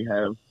 Here we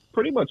have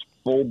pretty much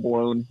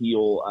full-blown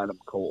heel Adam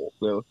Cole.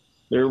 So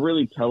they're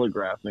really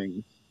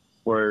telegraphing,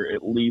 or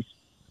at least,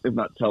 if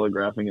not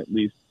telegraphing, at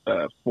least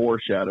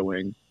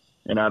foreshadowing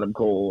an Adam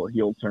Cole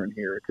heel turn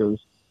here, because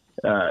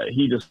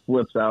he just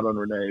flips out on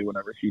Renee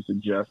whenever she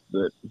suggests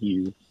that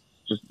he's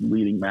just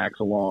leading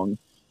Max along,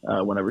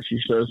 whenever she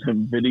shows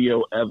him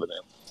video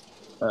evidence.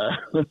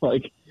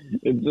 Like,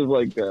 it's just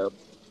like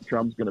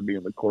Trump's going to be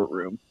in the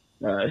courtroom.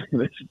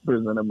 They should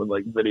present him with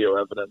like video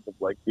evidence of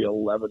like the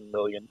 11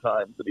 million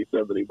times that he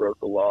said that he broke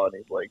the law, and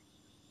he's going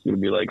to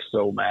be like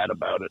so mad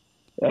about it.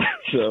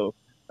 So,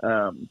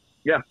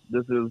 yeah,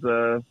 this is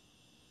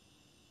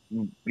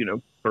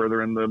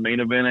further in the main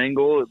event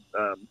angle.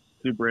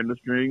 Super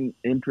interesting,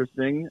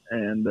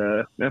 and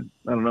yeah,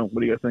 I don't know.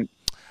 What do you guys think?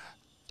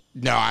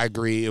 No, I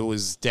agree. It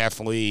was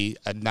definitely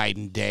a night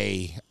and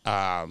day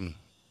promo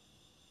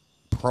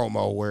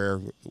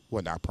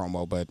not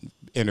promo, but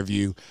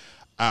interview.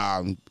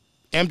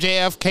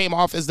 MJF came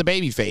off as the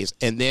babyface,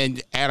 and then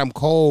Adam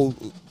Cole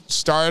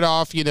started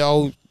off,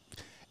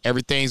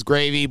 everything's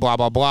gravy, blah,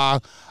 blah, blah.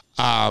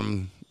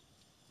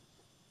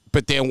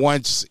 But then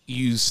once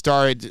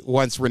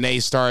Renee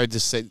started to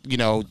say,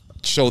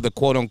 show the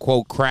quote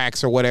unquote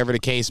cracks or whatever the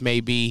case may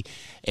be,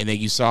 and then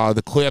you saw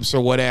the clips or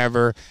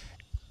whatever,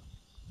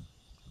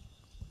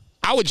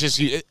 I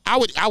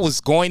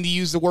was going to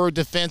use the word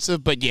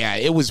defensive, but yeah,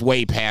 it was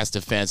way past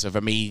defensive. I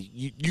mean,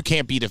 you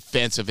can't be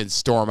defensive and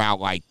storm out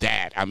like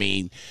that. I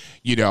mean,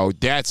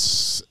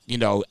 that's,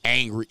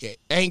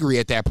 angry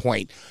at that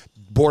point,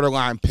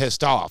 borderline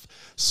pissed off.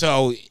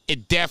 So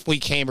it definitely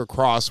came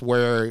across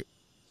where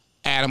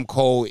Adam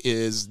Cole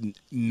is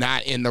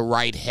not in the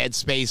right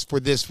headspace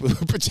for this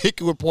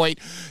particular point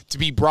to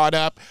be brought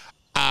up.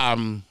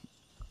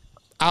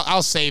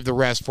 I'll save the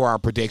rest for our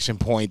prediction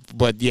point,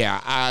 but yeah,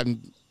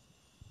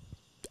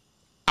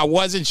 I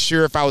wasn't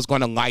sure if I was going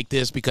to like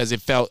this because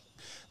it felt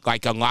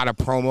like a lot of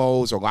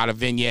promos or a lot of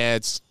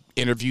vignettes,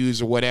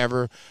 interviews or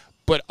whatever,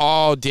 but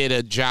all did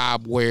a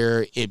job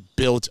where it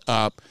built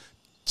up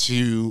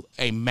to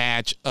a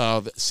match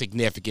of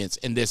significance.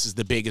 And this is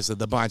the biggest of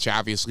the bunch,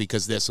 obviously,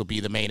 because this will be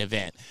the main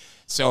event.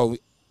 So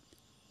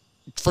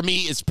for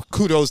me, it's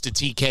kudos to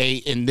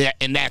TK in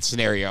that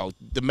scenario.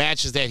 The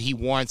matches that he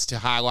wants to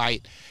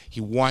highlight,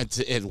 it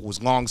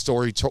was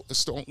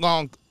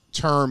long-term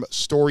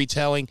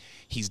storytelling.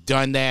 He's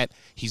done that.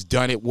 He's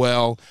done it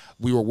well.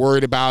 We were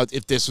worried about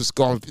if this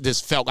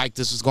felt like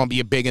this was going to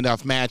be a big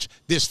enough match.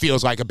 This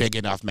feels like a big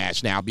enough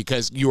match now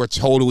because you are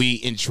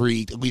totally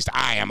intrigued. At least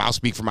I am. I'll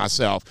speak for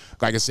myself.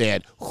 Like I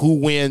said, who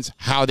wins,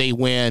 how they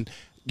win,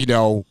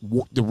 the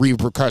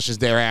repercussions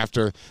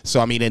thereafter.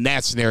 So, I mean, in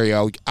that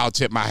scenario, I'll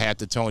tip my hat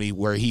to Tony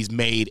where he's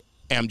made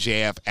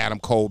MJF, Adam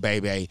Cole,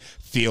 baby,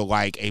 feel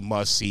like a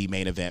must-see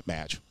main event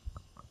match.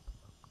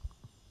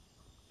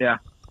 Yeah.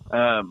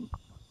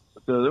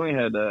 So then we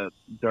had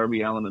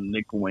Darby Allin and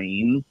Nick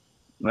Wayne.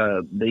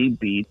 They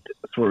beat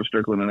Swerve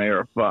Strickland and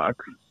AR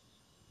Fox.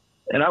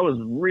 And I was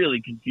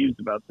really confused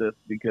about this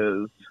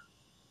because,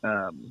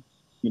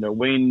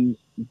 Wayne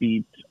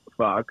beat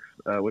Fox,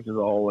 which is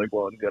all like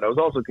well and good. I was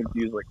also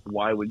confused, like,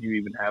 why would you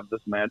even have this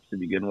match to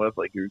begin with?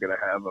 Like, you're going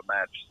to have a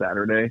match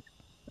Saturday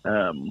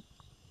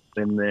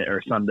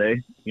or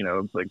Sunday.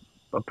 It's like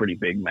a pretty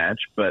big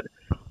match. But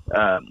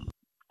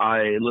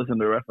I listened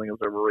to Wrestling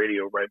Observer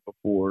Radio right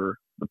before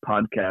the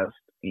podcast,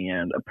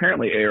 and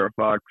apparently AR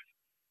Fox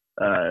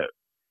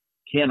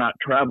cannot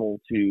travel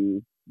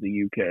to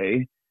the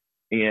UK,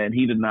 and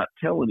he did not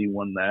tell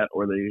anyone that,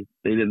 or they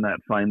did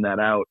not find that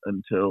out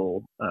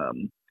until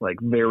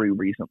very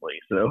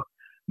recently. So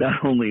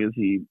not only is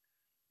he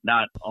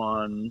not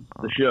on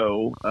the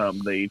show,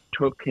 they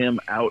took him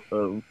out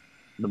of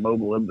the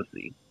mobile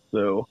embassy.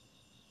 So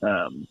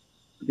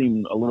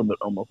seemed a little bit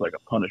almost like a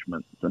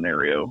punishment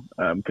scenario,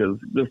 because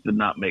this did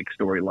not make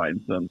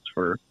storyline sense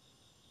for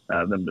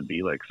them to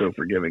be like so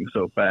forgiving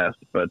so fast.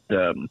 But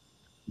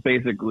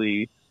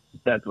basically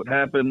that's what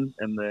happened.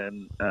 And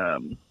then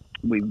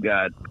we've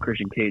got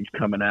Christian Cage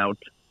coming out,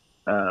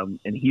 and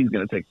he's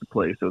going to take the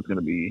place. So it's going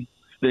to be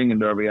Sting and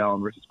Darby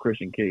Allin versus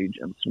Christian Cage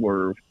and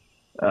Swerve.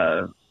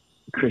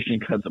 Christian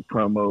cuts a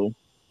promo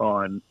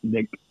on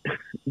Nick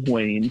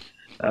Wayne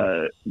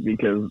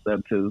because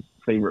that's his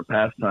favorite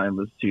pastime,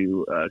 is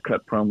to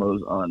cut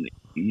promos on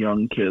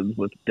young kids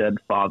with dead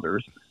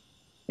fathers.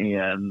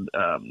 And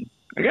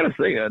I gotta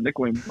say, Nick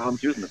Wayne's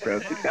mom's using the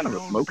crowd. She's kind of a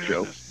smoke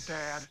show.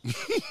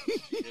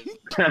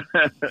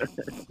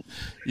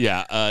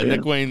 Yeah,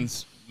 Nick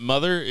Wayne's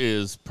mother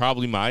is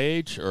probably my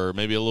age or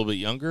maybe a little bit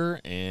younger,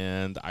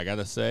 and I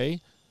gotta say,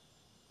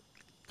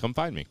 come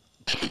find me.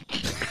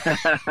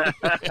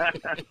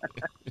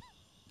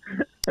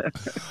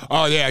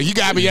 Oh yeah, you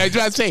got me. I was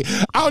trying to say,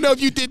 I don't know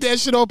if you did that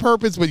shit on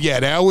purpose, but yeah,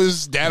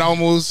 that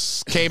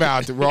almost came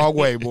out the wrong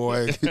way,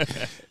 boy.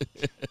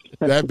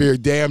 That beer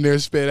damn near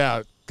spit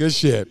out. Good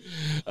shit.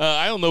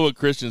 I don't know what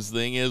Christian's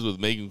thing is with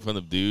making fun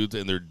of dudes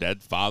and their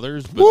dead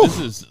fathers, but This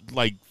is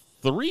like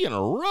 3 in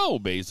a row,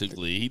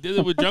 basically. He did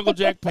it with Jungle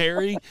Jack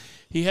Perry.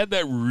 He had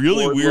that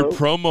really weird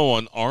promo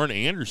on Arn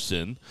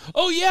Anderson.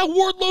 Oh, yeah,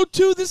 Wardlow,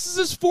 too. This is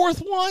his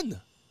 4th one.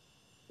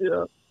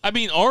 Yeah. I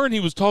mean, Arn, he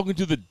was talking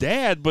to the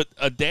dad, but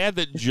a dad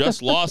that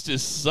just lost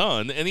his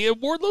son, and he had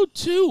Wardlow,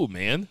 too,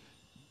 man.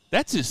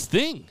 That's his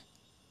thing.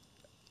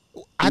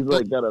 He's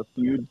like got a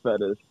feud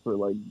fetish for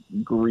like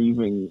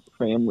grieving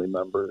family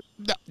members.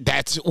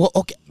 That's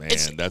okay. Man,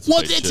 it's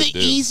an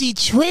easy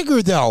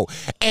trigger though,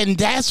 and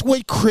that's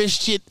what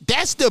Christian.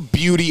 That's the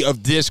beauty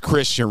of this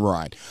Christian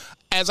run.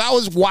 As I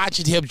was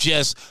watching him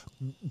just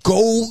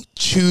go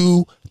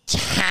to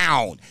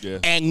town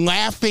and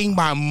laughing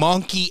my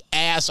monkey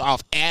ass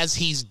off as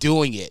he's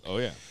doing it. Oh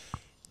yeah,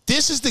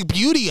 this is the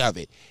beauty of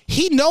it.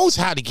 He knows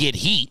how to get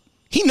heat.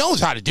 He knows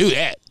how to do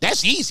that.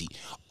 That's easy.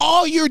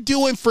 All you're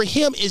doing for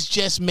him is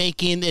just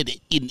making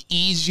it an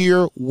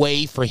easier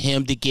way for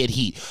him to get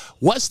heat.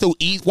 What's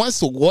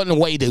the one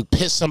way to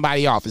piss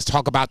somebody off is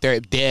talk about their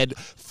dead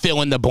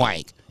fill in the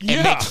blank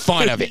and make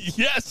fun of it.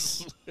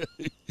 Yes.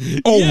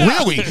 Oh,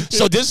 really?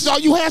 So this is all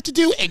you have to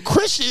do? And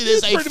Christian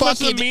is pretty much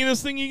the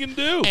meanest thing you can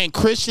do. And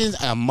Christian's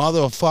a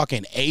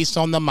motherfucking ace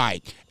on the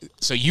mic.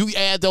 So you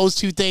add those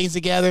two things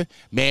together,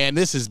 man,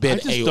 this has been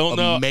an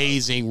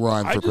amazing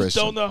run for Christian. I just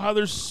don't know how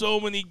there's so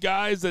many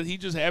guys that he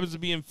just happens to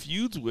be in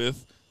feuds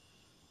with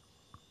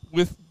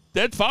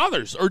dead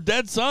fathers or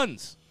dead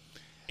sons.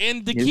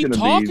 And to keep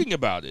talking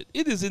about it.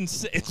 It is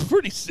insane. It's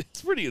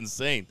pretty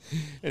insane.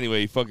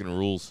 Anyway, he fucking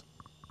rules.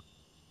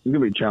 He's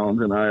going to be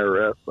challenging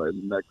IRS by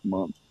next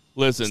month.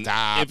 Listen,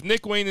 if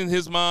Nick Wayne and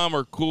his mom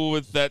are cool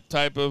with that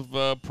type of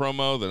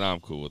promo, then I'm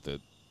cool with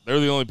it. They're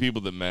the only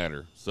people that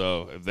matter.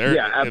 So if they're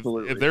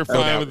if they're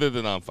fine with it,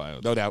 then I'm fine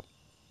with it. No doubt.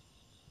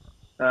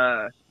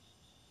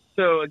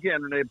 So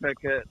again, Renee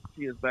Paquette,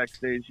 she is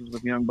backstage. She's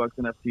with Young Bucks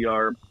and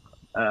FTR.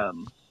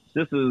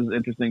 This is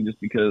interesting just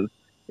because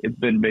it's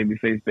been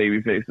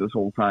babyface this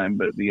whole time,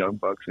 but the Young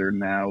Bucks are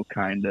now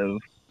kind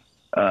of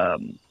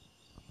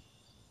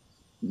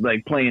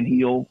like playing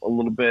heel a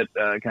little bit,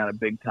 kind of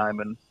big time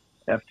in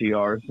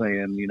FTR,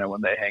 saying, you know,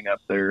 when they hang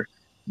up their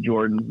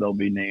Jordans, they'll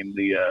be named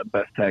the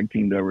best tag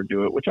team to ever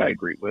do it, which I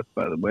agree with,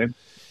 by the way.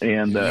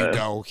 And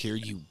here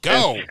you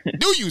go.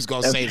 Knew you was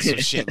gonna say some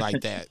shit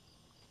like that.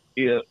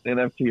 Yeah, and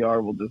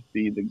FTR will just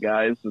be the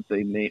guys that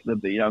that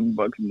the Young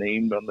Bucks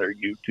named on their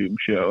YouTube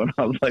show, and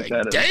I was like,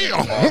 that damn.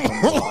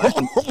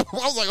 Awesome. I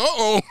was like,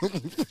 uh-oh.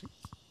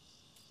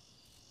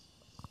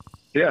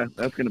 Yeah,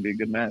 that's going to be a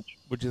good match.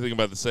 What do you think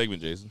about the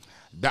segment, Jason?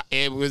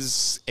 It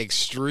was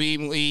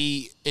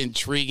extremely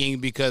intriguing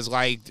because,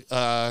 like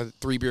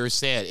Three Beers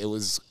said, it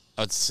was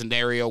a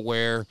scenario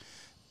where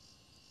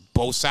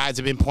both sides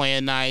have been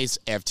playing nice.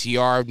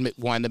 FTR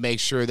wanted to make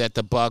sure that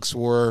the Bucks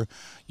were,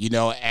 you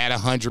know, at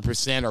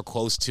 100% or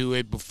close to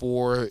it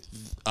before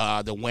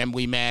the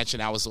Wembley match.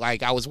 And I was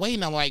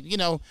waiting. I'm like, you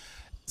know,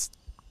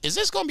 is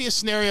this going to be a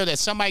scenario that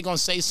somebody going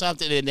to say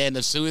something? And then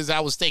as soon as I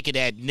was thinking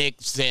that, Nick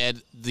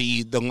said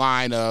the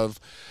line of,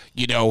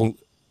 you know,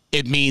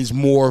 it means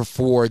more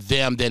for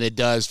them than it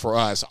does for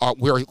us.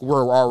 We're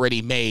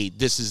already made.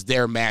 This is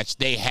their match.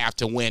 They have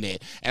to win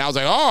it. And I was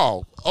like,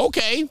 oh,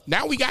 okay,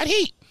 now we got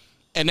heat.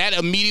 And that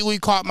immediately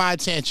caught my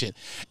attention.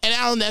 And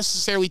I don't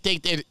necessarily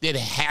think that it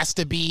has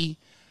to be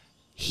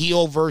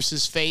heel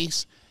versus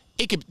face.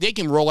 They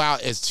can roll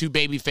out as two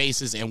baby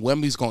faces, and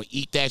Wembley's going to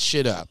eat that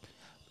shit up.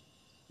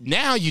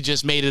 Now you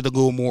just made it a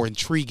little more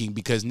intriguing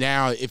because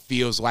now it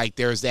feels like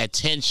there's that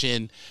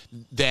tension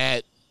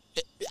that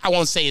I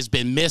won't say it's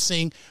been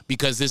missing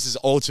because this is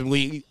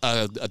ultimately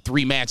a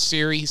 3-match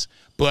series.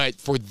 But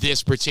for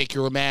this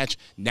particular match,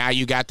 now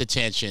you got the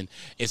tension.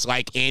 It's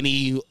like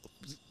any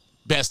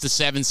best of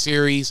 7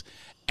 series.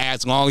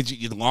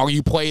 The longer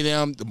you play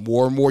them, the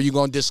more and more you're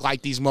going to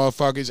dislike these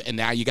motherfuckers. And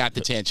now you got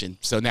the tension.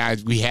 So now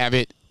we have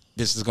it.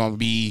 This is going to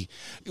be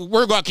 –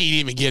 we're lucky to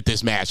even get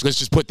this match. Let's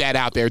just put that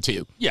out there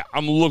too. Yeah,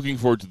 I'm looking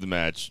forward to the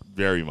match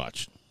very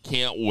much.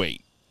 Can't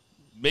wait.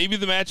 Maybe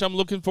the match I'm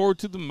looking forward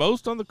to the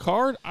most on the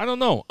card? I don't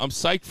know. I'm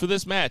psyched for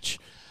this match.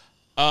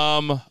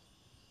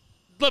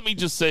 Let me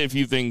just say a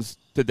few things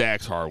to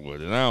Dax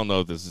Harwood, and I don't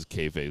know if this is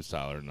kayfabe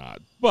style or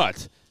not,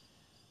 but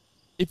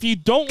if you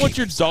don't want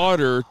your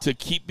daughter to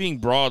keep being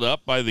brought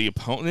up by the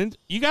opponent,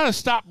 you got to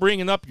stop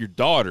bringing up your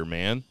daughter,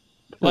 man.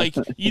 Like,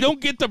 you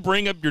don't get to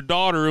bring up your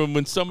daughter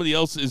when somebody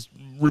else is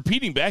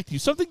repeating back to you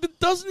something that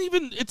doesn't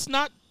even, it's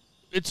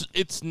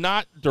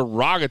not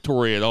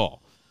derogatory at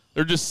all.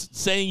 They're just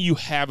saying you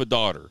have a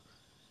daughter.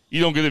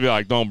 You don't get to be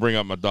like, don't bring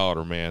up my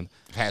daughter, man.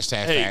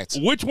 Hashtag Hey, facts.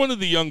 which one of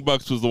the Young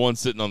Bucks was the one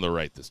sitting on the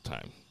right this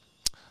time?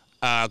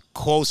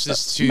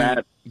 Closest to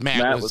Matt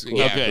was was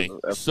yeah. Okay,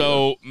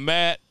 so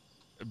Matt,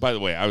 by the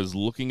way, I was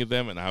looking at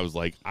them and I was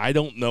like, I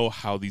don't know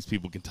how these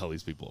people can tell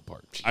these people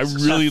apart. I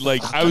really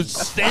I was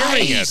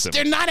staring at them.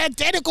 They're not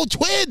identical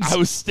twins. I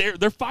was staring.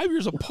 They're 5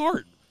 years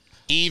apart.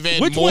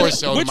 Even Which more one,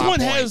 so. Which to my one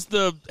point. has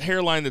the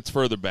hairline that's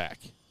further back?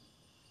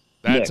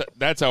 Nick.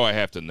 That's how I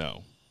have to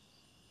know.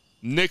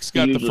 Nick's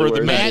got the Usually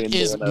further wears back. Matt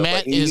is- bandana,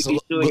 Matt but is-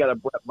 He's still got a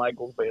Bret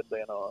Michaels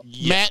bandana on.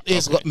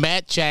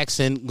 Matt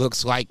Jackson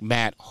looks like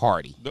Matt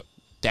Hardy. No,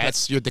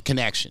 That's the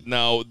connection.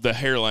 No, the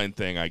hairline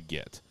thing I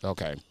get.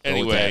 Okay. Go with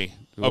Anyway,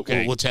 that.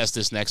 okay. We'll test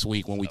this next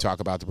week when we talk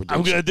about the prediction.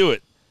 I'm gonna do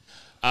it.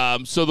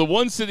 So the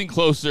one sitting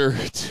closer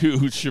to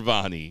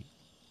Shivani,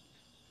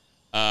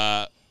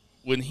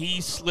 when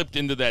he slipped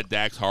into that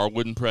Dax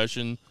Harwood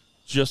impression,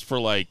 just for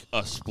like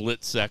a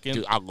split second,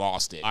 Dude, I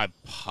lost it. I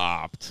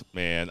popped,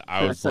 man.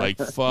 I was like,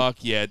 fuck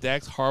yeah,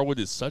 Dax Harwood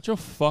is such a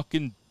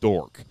fucking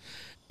dork.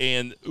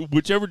 And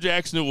whichever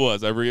Jackson it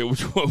was, I forget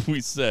which one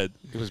we said.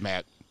 It was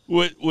Matt.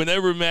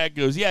 Whenever Matt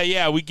goes,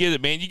 yeah, we get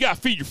it, man. You got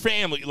to feed your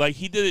family. Like,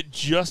 he did it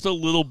just a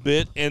little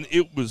bit, and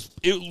it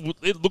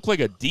looked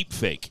like a deep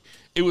fake.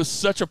 It was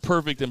such a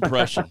perfect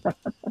impression.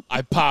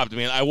 I popped,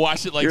 man. I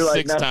watched it like You're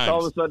six now times.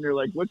 All of a sudden, you're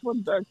like, which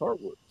one's Dax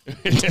Harwood?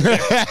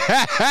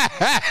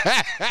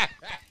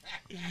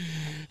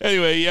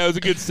 Anyway, yeah, it was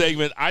a good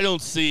segment. I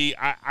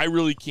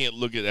really can't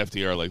look at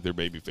FTR like they're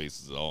baby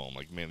faces at all. I'm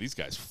like, man, these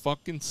guys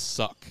fucking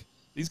suck.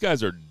 These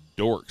guys are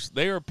dorks.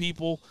 They are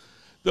people.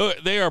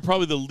 They are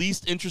probably the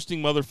least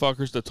interesting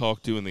motherfuckers to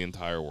talk to in the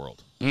entire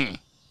world. Damn.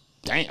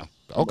 Okay.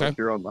 Unless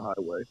you're on the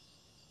highway.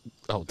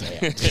 Oh,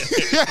 damn.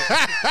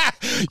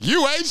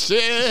 You ain't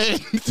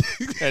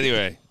shit.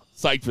 Anyway,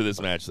 psyched for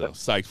this match, though.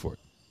 Psyched for it.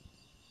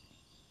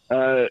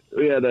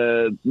 We had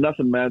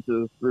nothing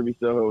matches, Ruby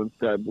Soho and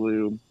Sky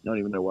Blue. Don't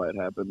even know why it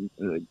happened.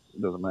 It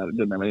doesn't matter. It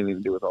didn't have anything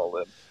to do with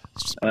all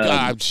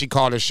that. She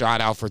called her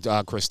shot out for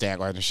Chris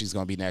Statler, and she's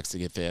going to be next to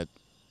get fit.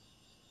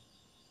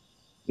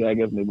 Yeah, I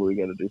guess maybe we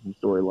got to do some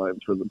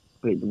storylines for the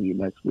pay-per-view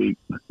next week.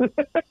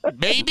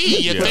 Maybe,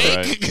 you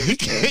Yeah,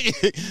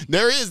 think?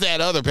 There is that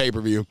other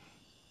pay-per-view.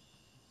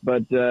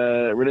 But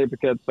Renee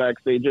Paquette's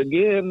backstage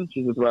again.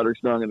 She's with Roderick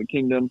Strong in the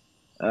Kingdom.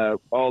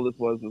 All this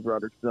was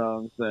Roderick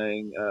Strong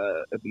saying,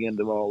 at the end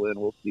of All In,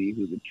 we'll see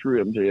who the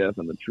true MJF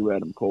and the true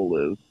Adam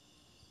Cole is,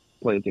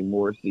 planting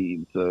more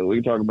seeds. So we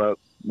can talk about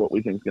what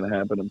we think is going to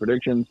happen in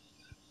predictions.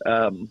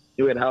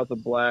 We had House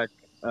of Black,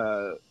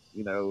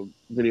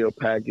 video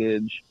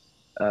package,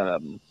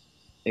 and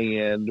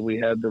we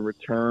had the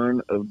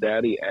return of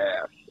Daddy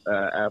Ass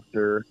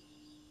after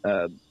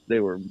he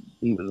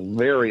was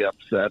very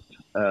upset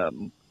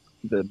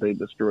that they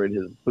destroyed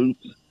his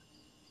boots.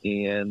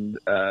 And,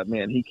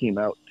 man, he came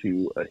out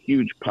to a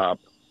huge pop,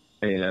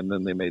 and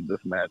then they made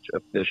this match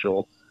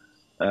official.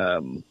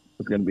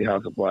 It's going to be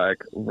House of Black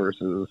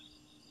versus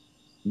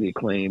the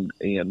Acclaimed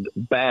and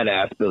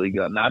badass Billy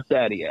Gunn, not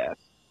Daddy Ass.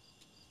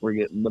 We're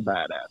getting the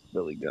badass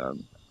Billy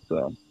Gunn.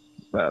 So,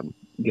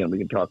 again, we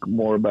can talk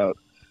more about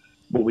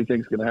what we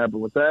think is going to happen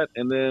with that.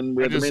 And then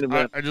we have the main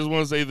event. I just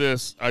want to say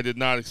this. I did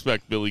not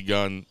expect Billy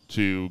Gunn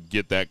to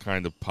get that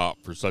kind of pop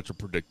for such a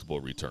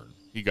predictable return.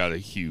 He got a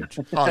huge.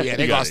 Oh, yeah,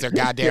 they lost their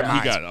goddamn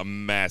minds. He got a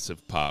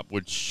massive pop,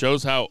 which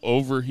shows how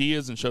over he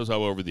is and shows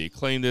how over the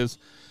Acclaimed is.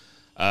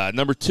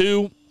 Number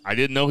two, I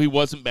didn't know he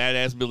wasn't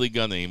Badass Billy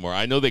Gunn anymore.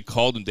 I know they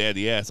called him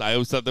Daddy Ass. I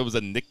always thought that was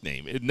a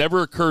nickname. It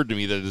never occurred to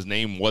me that his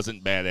name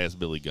wasn't Badass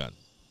Billy Gunn.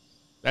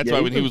 That's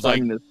why when he was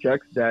like, his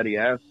checks Daddy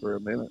Ass for a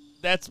minute.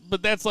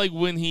 That's like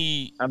when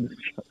he. I'm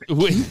just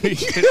joking.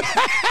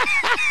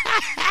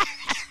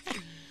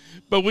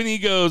 But when he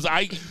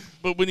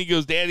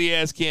goes, Daddy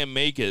Ass can't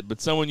make it,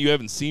 but someone you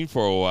haven't seen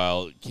for a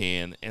while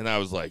can. And I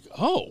was like,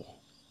 oh,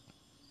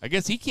 I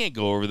guess he can't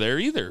go over there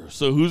either.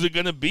 So who's it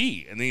going to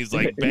be? And he's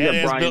like,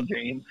 Badass Brian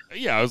James.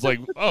 Yeah, I was like,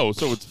 oh,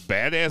 so it's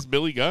Badass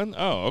Billy Gunn?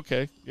 Oh,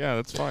 okay. Yeah,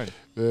 that's fine.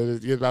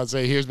 You're about to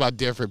say, here's my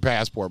different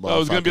passport, Oh, it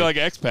was going to be like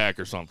X-Pac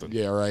or something.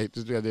 Yeah, right.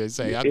 Just gonna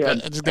say, I Yeah,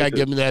 just gotta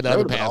give me that other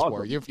would've been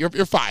passport. awesome.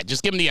 You're fine.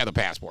 Just give me the other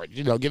passport.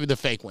 Give me the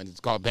fake one.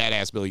 It's called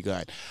Badass Billy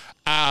Gunn.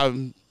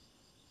 I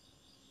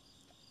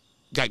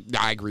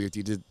agree with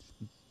you.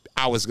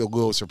 I was a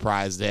little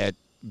surprised that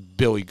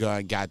Billy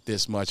Gunn got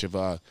this much of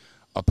a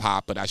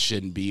pop, but I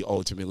shouldn't be.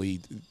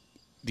 Ultimately,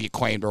 the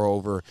Acclaimed are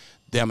over.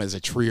 Them as a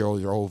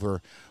trio are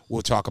over.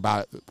 We'll talk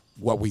about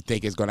what we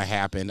think is going to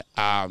happen.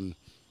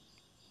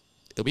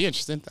 It'll be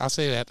interesting. I'll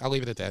say that. I'll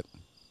leave it at that.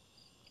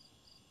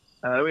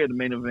 We had the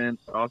main event,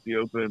 Aussie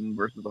Open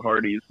versus the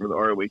Hardys for the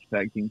ROH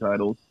Tag Team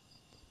titles.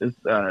 This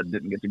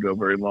didn't get to go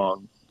very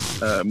long,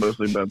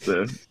 mostly about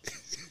the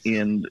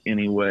end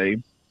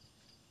anyway.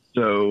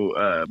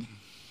 So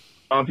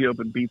Aussie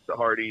Open beats the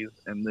Hardys,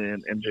 and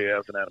then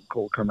MJF and Adam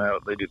Cole come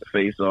out. They do the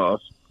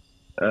face-off.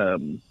 I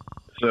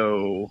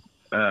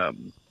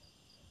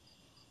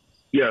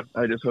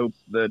just hope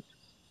that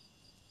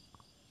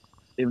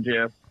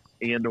MJF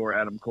and or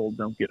Adam Cole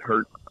don't get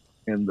hurt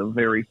in the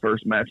very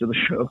first match of the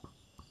show.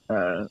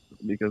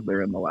 because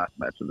they're in the last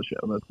match of the show.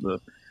 That's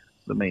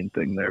the main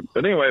thing there.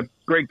 But anyway,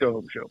 great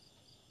go-home show.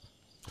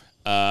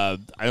 I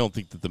don't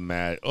think that the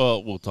match. Oh,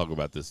 we'll talk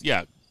about this.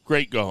 Yeah,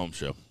 great go-home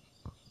show.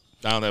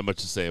 I don't have much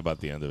to say about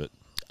the end of it.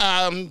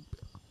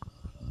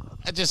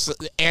 Just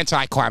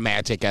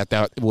anticlimactic. I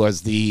thought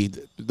was the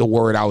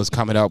word I was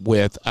coming up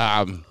with.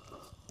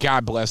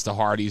 God bless the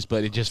Hardys,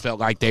 but it just felt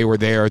like they were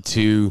there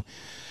to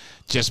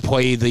just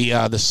play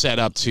the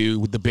setup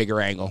to the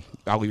bigger angle.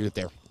 I'll leave it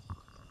there.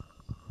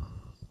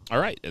 All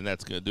right, and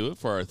that's going to do it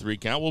for our 3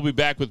 count. We'll be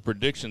back with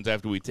predictions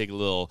after we take a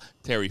little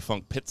Terry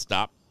Funk pit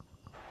stop.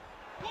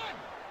 1,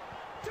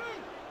 2,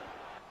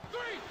 3.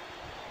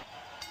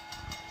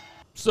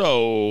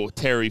 So,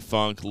 Terry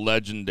Funk,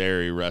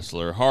 legendary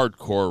wrestler,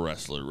 hardcore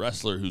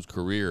wrestler whose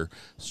career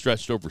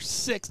stretched over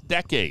 6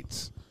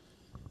 decades.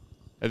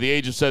 At the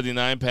age of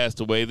 79, passed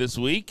away this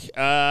week.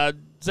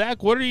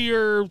 Zach, what are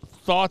your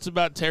thoughts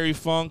about Terry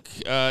Funk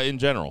in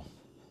general?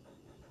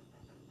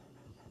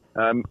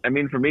 I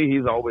mean, for me,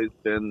 he's always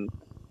been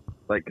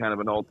like kind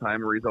of an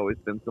all-timer. He's always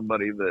been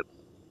somebody that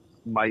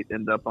might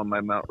end up on my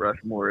Mount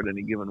Rushmore at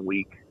any given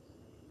week.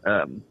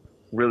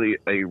 Really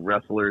a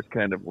wrestler's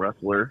kind of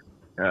wrestler.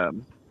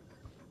 And,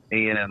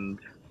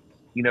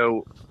 you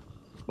know,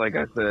 like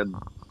I said,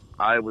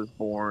 I was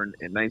born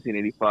in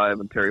 1985,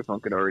 and Terry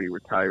Funk had already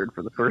retired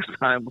for the first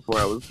time before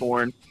I was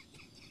born.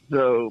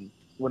 So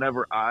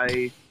whenever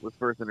I was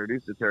first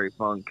introduced to Terry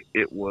Funk,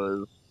 it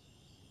was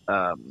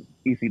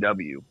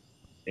ECW.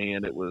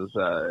 And it was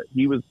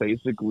he was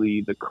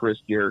basically the Chris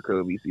Jericho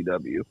of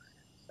ECW.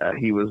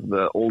 He was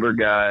the older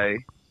guy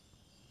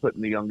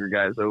putting the younger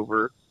guys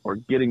over, or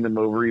getting them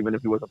over, even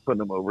if he wasn't putting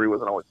them over. He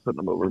wasn't always putting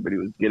them over, but he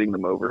was getting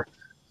them over.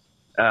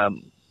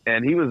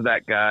 And he was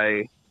that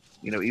guy,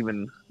 you know,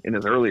 even in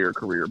his earlier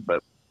career.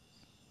 But,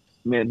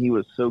 man, he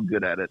was so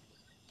good at it.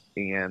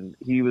 And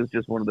he was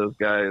just one of those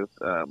guys.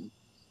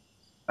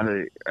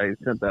 I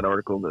sent that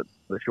article,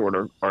 the short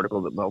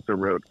article that Meltzer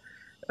wrote.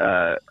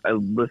 I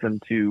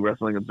listened to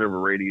Wrestling Observer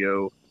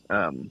Radio,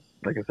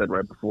 like I said,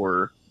 right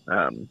before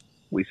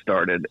we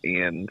started.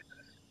 And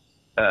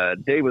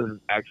Dave was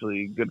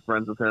actually good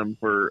friends with him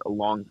for a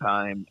long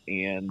time.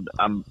 And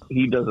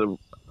he does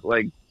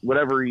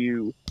whatever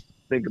you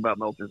think about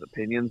Meltzer's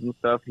opinions and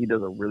stuff, he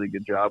does a really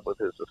good job with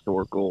his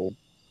historical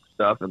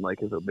stuff and like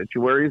his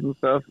obituaries and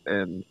stuff.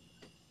 And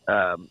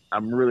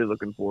I'm really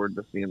looking forward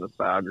to seeing this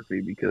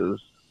biography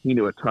because he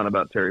knew a ton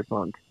about Terry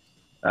Funk.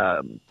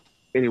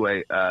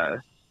 Anyway,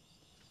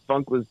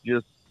 Funk was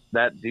just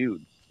that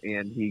dude,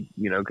 and he,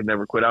 you know, could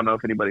never quit. I don't know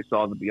if anybody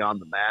saw the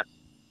Beyond the Mat.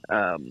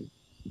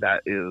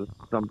 That is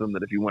something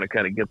that if you want to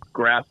kind of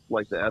grasp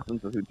like the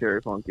essence of who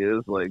Terry Funk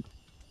is, like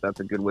that's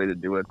a good way to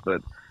do it.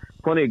 But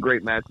plenty of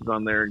great matches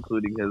on there,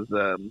 including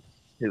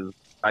his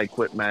I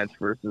Quit match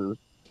versus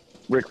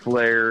Ric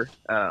Flair.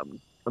 A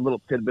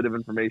little tidbit of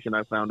information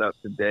I found out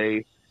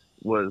today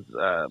was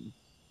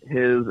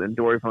his and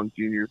Dory Funk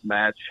Jr.'s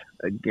match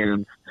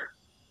against,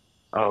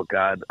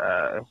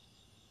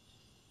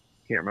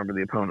 can't remember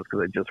the opponents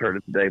because I just heard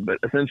it today, but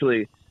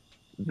essentially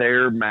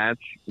their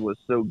match was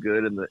so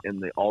good in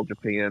the All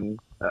Japan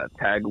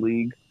Tag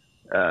League.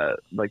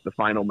 Like the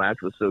final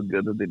match was so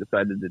good that they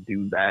decided to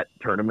do that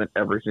tournament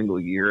every single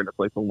year, and it's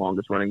like the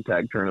longest running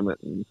tag tournament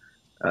in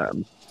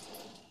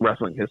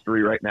wrestling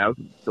history right now. It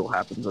still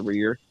happens every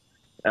year.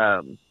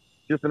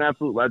 Just an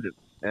absolute legend.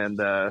 And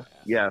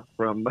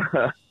from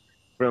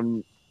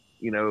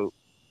you know,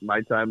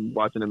 my time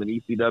watching him in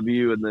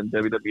ECW and then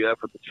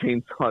WWF with the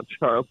Chainsaw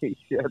Charlie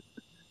shit.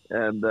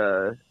 And,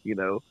 you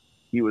know,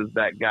 he was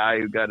that guy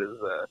who got his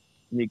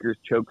sneakers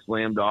choke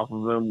slammed off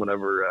of him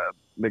whenever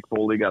Mick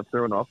Foley got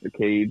thrown off the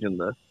cage in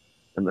the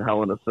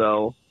Hell in a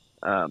Cell.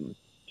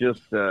 He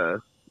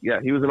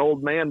was an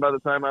old man by the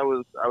time I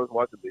was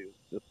watching these.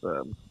 Just,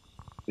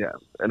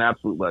 an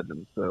absolute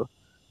legend. So,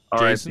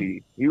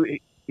 R.I.P.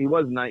 He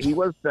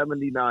was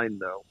 79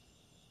 though.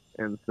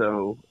 And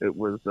so it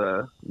was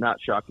not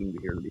shocking to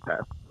hear that he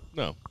passed.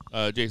 No.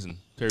 Jason,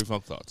 Terry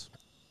Funk thoughts?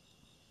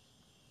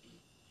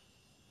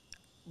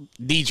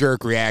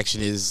 Knee-jerk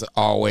reaction is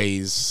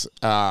always,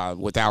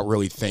 without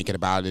really thinking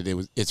about it,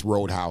 it's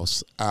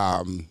Roadhouse.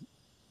 And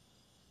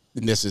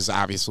this is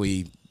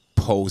obviously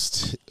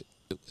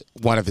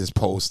one of his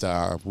post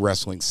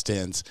wrestling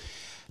stints.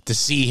 To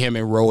see him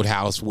in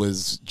Roadhouse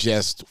was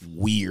just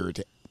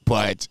weird,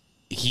 but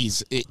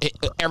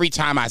every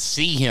time I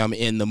see him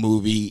in the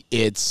movie,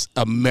 it's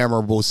a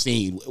memorable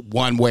scene,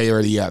 one way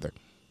or the other.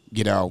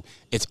 You know,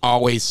 it's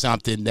always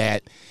something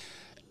that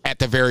at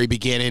the very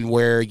beginning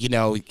where, you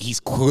know, he's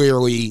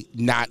clearly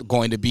not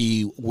going to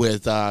be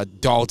with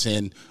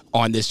Dalton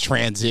on this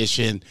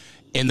transition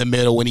in the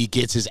middle when he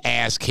gets his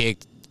ass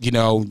kicked, you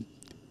know,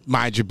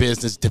 mind your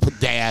business,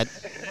 Dad.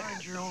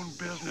 Mind your own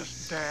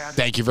business, Dad.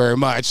 Thank you very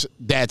much.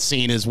 That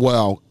scene as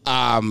well.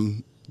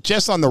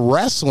 Just on the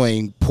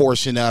wrestling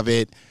portion of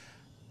it,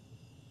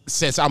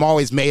 since I'm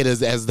always made as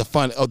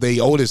the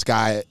oldest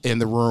guy in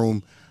the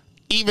room,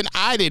 even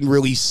I didn't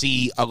really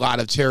see a lot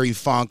of Terry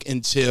Funk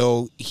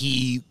until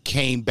he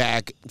came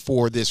back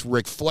for this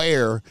Ric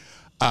Flair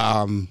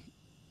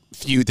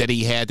feud that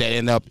he had that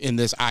ended up in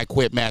this I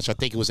Quit match. I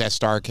think it was at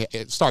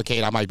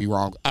Starrcade. I might be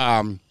wrong.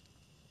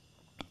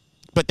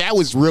 But that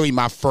was really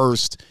my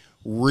first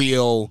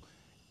real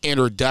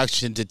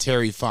introduction to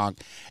Terry Funk.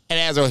 And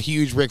as a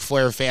huge Ric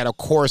Flair fan, of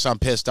course I'm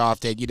pissed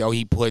off that,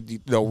 he put,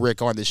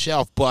 Rick on the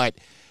shelf. But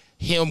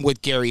him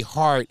with Gary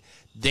Hart,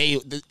 they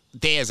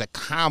as a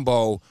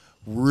combo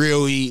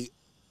really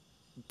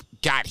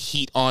got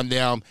heat on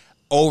them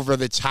over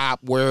the top,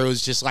 where it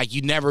was just like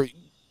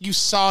you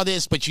saw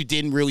this, but you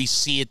didn't really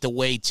see it the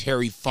way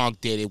Terry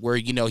Funk did it, where,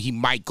 he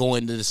might go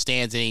into the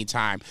stands at any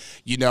time.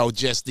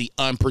 Just the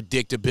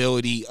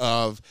unpredictability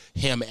of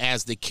him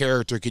as the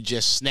character could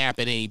just snap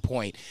at any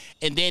point.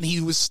 And then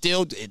he was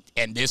still,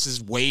 and this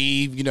is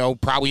way,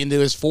 probably into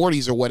his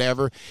 40s or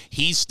whatever,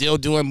 he's still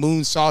doing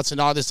moonsaults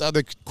and all this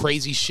other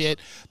crazy shit.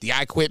 The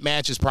I Quit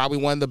match is probably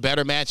one of the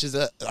better matches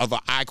of an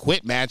I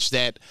Quit match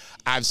that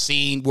I've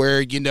seen,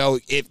 where,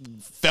 it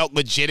felt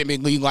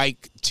legitimately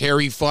like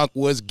Terry Funk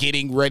was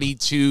getting ready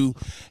to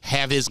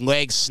have his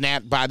legs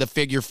snapped by the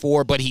figure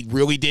four, but he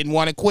really didn't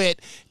want to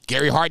quit.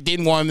 Gary Hart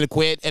didn't want him to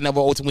quit, and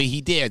ultimately he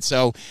did.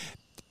 So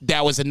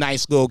that was a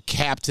nice little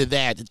cap to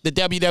that. The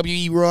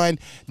WWE run,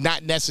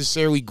 not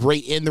necessarily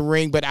great in the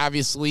ring, but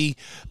obviously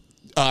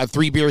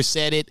Three Beers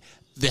said it.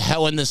 The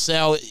Hell in the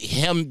Cell,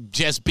 him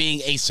just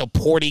being a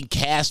supporting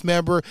cast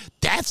member,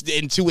 that's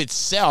into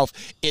itself,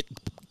 it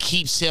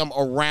keeps him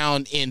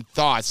around in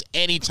thoughts.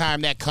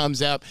 Anytime that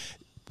comes up,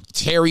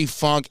 Terry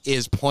Funk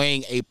is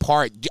playing a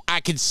part. I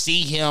can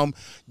see him,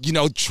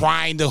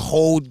 trying to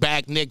hold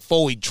back Nick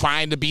Foley,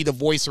 trying to be the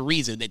voice of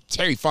reason. That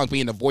Terry Funk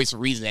being the voice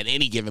of reason at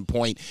any given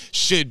point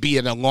should be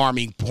an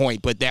alarming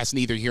point, but that's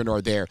neither here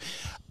nor there.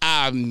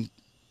 I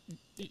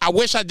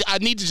wish I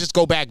need to just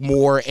go back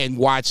more and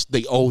watch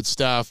the old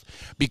stuff,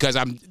 because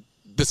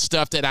the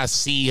stuff that I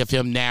see of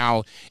him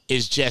now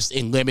is just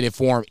in limited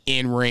form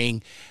in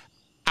ring.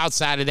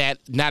 Outside of that,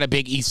 not a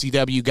big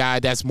ECW guy.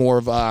 That's more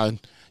of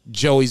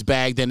Joey's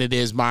bag than it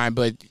is mine.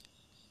 But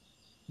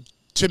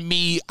to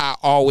me, I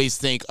always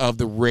think of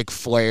the Ric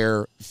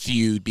Flair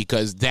feud,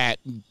 because that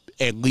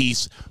at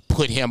least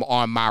put him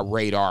on my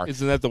radar.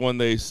 Isn't that the one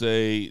they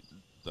say?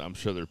 I'm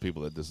sure there are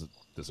people that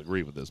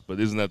disagree with this,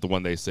 but isn't that the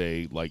one they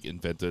say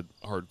invented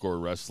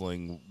hardcore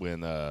wrestling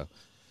when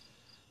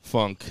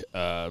Funk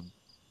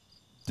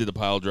did a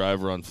pile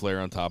driver on Flair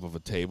on top of a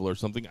table or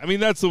something? I mean,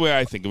 that's the way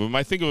I think of him.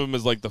 I think of him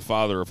as the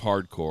father of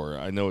hardcore.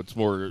 I know it's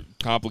more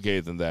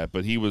complicated than that,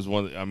 but he was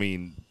one. I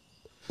mean,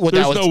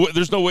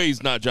 there's no way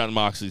he's not John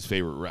Moxley's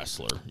favorite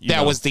wrestler.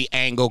 That was the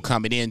angle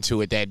coming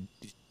into it, that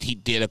he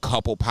did a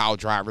couple pile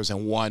drivers,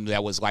 and one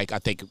that was I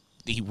think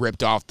he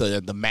ripped off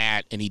the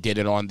mat, and he did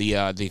it on the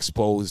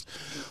exposed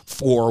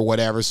floor or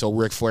whatever. So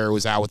Ric Flair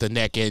was out with a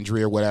neck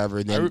injury or whatever,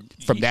 and then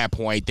from that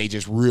point they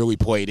just really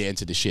played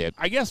into the shit.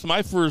 I guess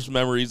my first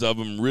memories of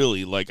him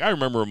really, I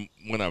remember him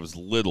when I was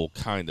little,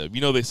 kind of.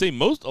 They say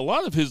a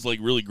lot of his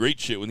really great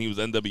shit when he was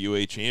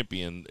NWA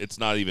champion, it's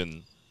not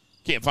even,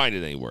 can't find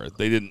it anywhere.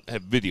 They didn't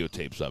have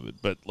videotapes of it,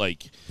 but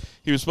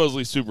he was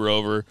supposedly super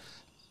over.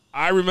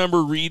 I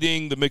remember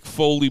reading the Mick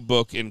Foley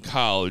book in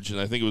college,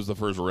 and I think it was the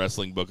first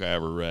wrestling book I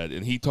ever read,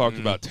 and he talked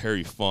about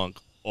Terry Funk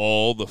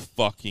all the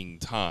fucking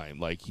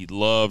time. He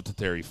loved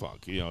Terry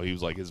Funk. He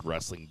was his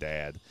wrestling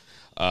dad.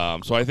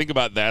 So I think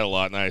about that a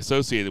lot, and I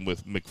associate him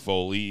with Mick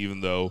Foley,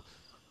 even though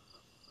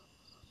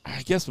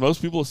I guess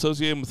most people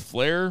associate him with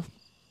Flair.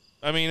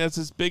 I mean, as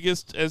his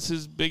biggest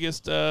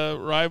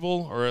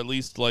rival, or at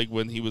least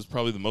when he was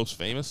probably the most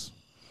famous.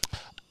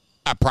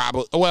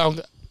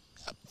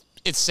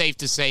 It's safe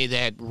to say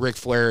that Ric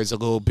Flair is a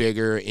little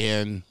bigger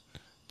in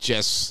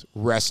just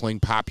wrestling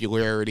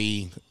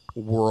popularity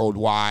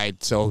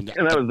worldwide. So, and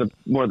that was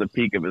more the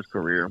peak of his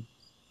career,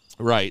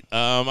 right?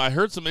 I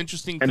heard some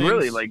interesting things. And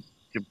really,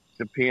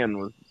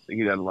 Japan he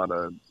had a lot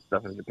of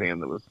stuff in Japan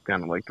that was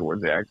kind of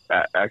towards the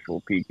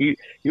actual peak. He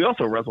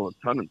also wrestled a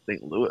ton in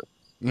St. Louis.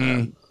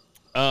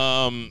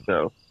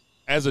 So.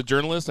 As a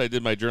journalist, I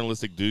did my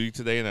journalistic duty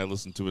today, and I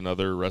listened to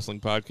another wrestling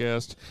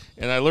podcast,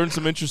 and I learned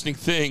some interesting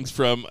things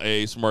from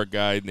a smart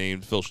guy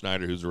named Phil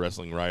Schneider, who's a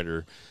wrestling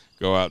writer.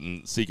 Go out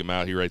and seek him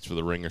out. He writes for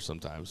The Ringer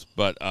sometimes.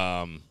 But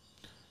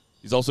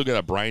he's also got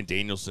a Bryan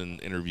Danielson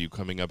interview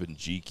coming up in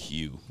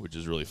GQ, which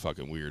is really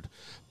fucking weird.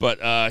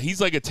 But he's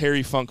a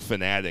Terry Funk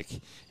fanatic,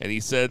 and he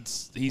said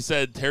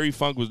Terry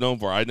Funk was known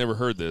for, I'd never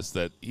heard this,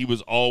 that he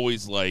was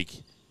always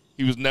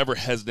he was never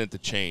hesitant to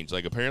change.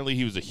 Apparently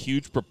he was a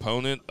huge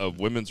proponent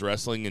of women's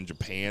wrestling in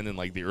Japan in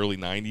the early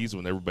 90s,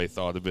 when everybody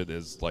thought of it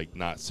as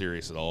not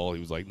serious at all. He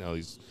was no,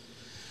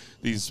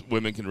 these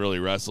women can really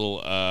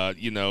wrestle.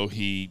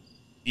 ECW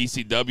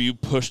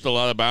pushed a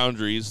lot of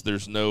boundaries.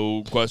 There's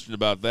no question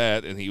about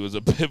that, and he was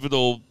a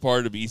pivotal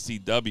part of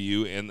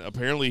ECW, and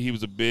apparently he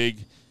was a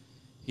big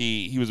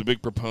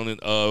proponent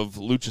of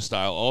lucha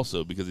style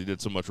also, because he did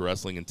so much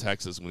wrestling in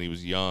Texas when he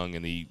was young,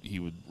 and he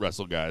would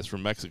wrestle guys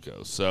from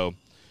Mexico. So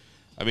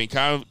I mean,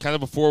 kind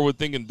of a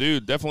forward-thinking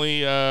dude.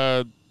 Definitely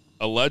a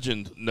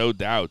legend, no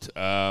doubt.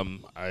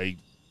 I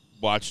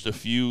watched a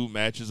few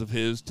matches of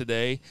his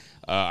today.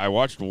 I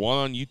watched one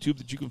on YouTube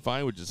that you can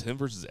find, which is him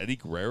versus Eddie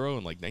Guerrero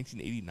in like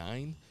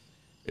 1989.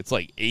 It's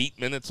like 8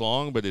 minutes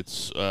long, but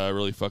it's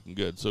really fucking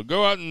good. So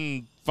go out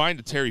and find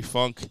a Terry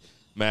Funk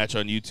match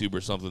on YouTube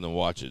or something and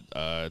watch it.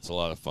 It's a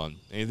lot of fun.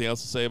 Anything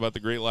else to say about the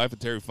great life of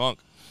Terry Funk?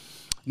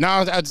 No,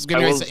 I was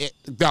going to say.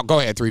 No, go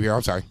ahead, 3 beer.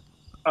 I'm sorry.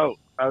 Oh,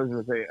 I was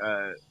going to say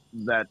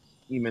that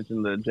you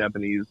mentioned the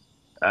Japanese.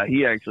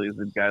 He actually is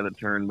the guy that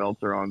turned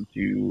Meltzer on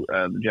to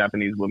the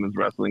Japanese women's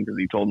wrestling because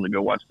he told him to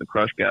go watch the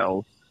Crush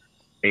Gals.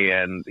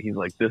 And he's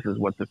like, this is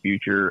what the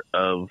future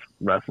of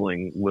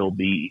wrestling will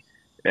be.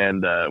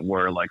 And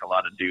where like a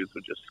lot of dudes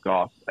would just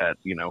scoff at,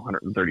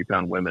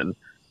 130-pound women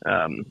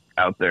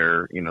out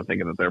there,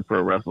 thinking that they're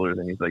pro wrestlers.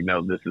 And he's like,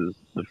 no, this is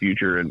the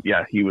future. And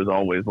yeah, he was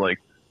always like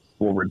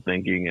forward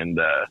thinking. And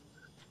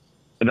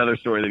another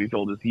story that he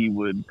told is he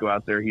would go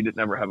out there. He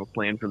didn't ever have a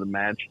plan for the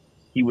match.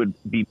 He would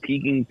be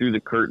peeking through the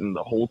curtain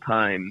the whole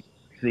time,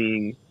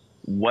 seeing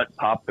what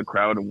popped the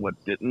crowd and what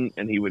didn't.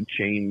 And he would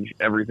change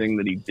everything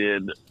that he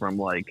did from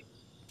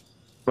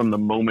the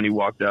moment he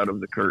walked out of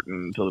the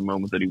curtain until the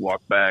moment that he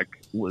walked back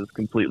was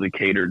completely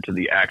catered to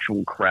the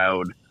actual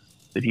crowd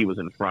that he was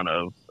in front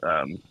of,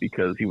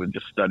 because he would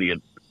just study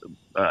it,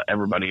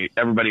 everybody's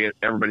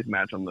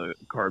match on the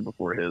card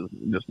before his.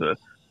 Just a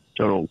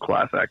total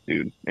class act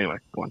dude. Anyway,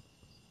 go on.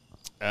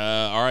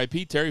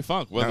 R.I.P. Terry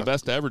Funk, one of the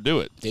best to ever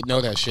do it. Didn't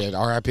know that shit.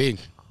 R.I.P.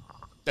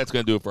 That's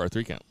going to do it for our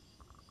 3 count.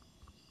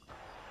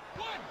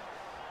 1,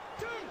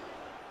 2,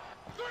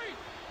 3.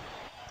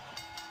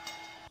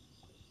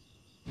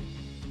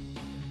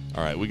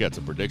 All right, we got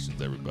some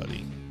predictions,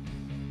 everybody.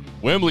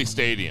 Wembley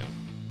Stadium,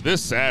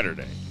 this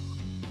Saturday,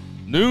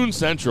 noon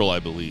Central, I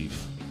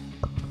believe.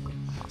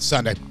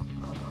 Sunday.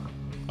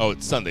 Oh,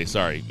 it's Sunday,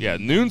 sorry. Yeah,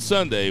 noon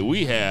Sunday,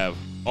 we have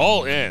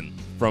All In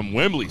from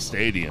Wembley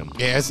Stadium.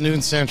 Yeah, it's noon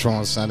Central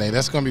on Sunday.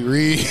 That's going to be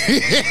really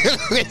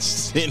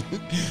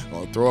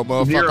I'll throw a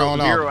motherfucker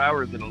on 0 off.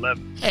 hours and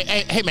 11.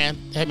 Hey,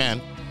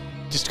 man.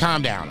 Just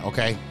calm down,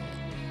 okay?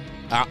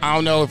 I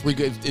don't know if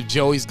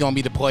Joey's going to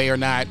be the play or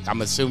not.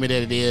 I'm assuming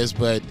that it is,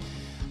 but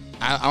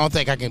I don't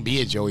think I can be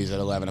at Joey's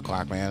at 11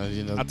 o'clock,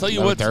 man. I'll tell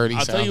you what.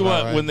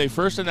 Right. When they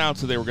first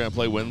announced that they were going to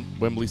play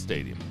Wembley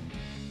Stadium,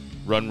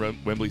 run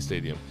Wembley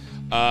Stadium,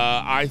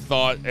 I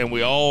thought, and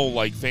we all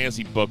like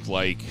fancy booked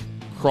like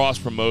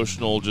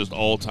cross-promotional, just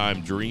all-time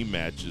dream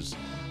matches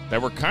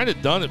that were kind of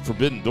done at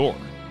Forbidden Door.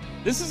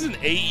 This is an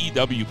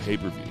AEW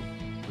pay-per-view.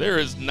 There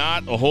is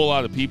not a whole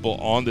lot of people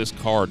on this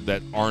card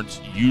that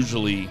aren't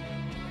usually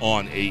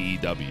on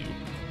AEW.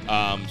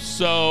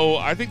 So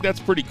I think that's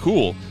pretty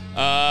cool.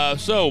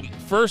 So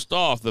first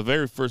off, the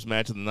very first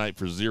match of the night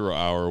for 0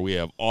 hour, we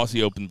have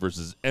Aussie Open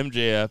versus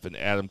MJF and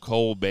Adam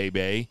Cole,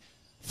 baby,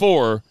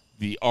 for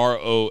the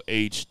ROH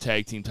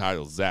tag team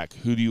titles. Zach,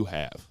 who do you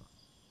have?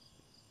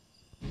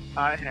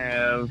 I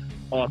have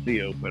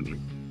Aussie Open.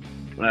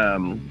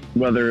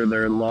 Whether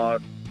they're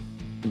lost,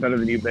 Better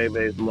Than You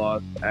Bebe's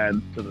loss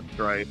adds to the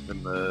strife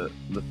and the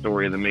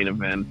story of the main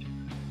event,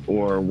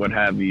 or what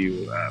have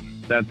you.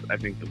 That's, I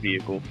think, the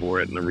vehicle for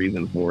it and the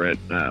reason for it.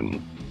 I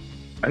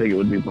think it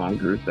would be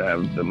bonkers to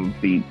have them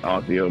beat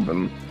Aussie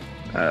Open,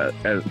 because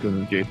as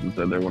Jason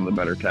said, they're one of the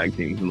better tag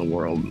teams in the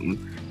world,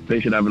 and they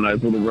should have a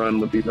nice little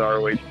run with these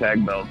ROH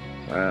tag belts.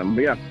 But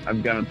yeah,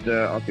 I've got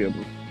Aussie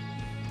Open.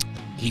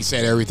 He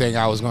said everything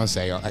I was going to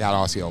say. I got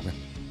Aussie Open.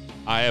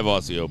 I have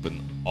Aussie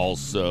Open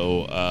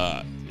also.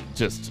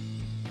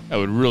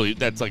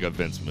 That's like a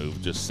Vince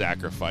move, just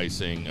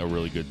sacrificing a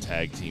really good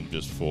tag team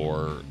just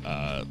for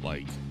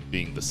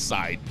being the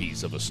side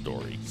piece of a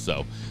story.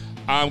 So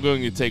I'm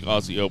going to take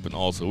Aussie Open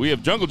also. We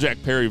have Jungle Jack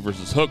Perry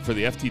versus Hook for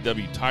the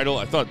FTW title.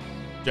 I thought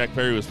Jack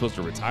Perry was supposed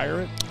to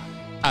retire it.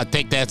 I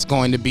think that's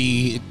going to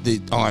be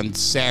on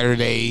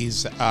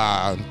Saturday's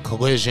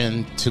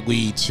Collision to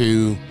lead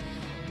to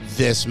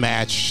this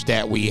match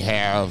that we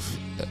have.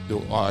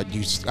 I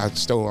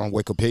stole on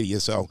Wikipedia,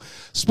 so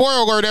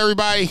spoiler alert,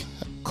 everybody.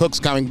 Cook's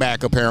coming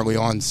back apparently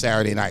on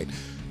Saturday night.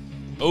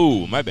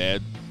 Oh, my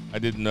bad. I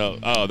didn't know.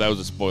 Oh, that was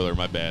a spoiler.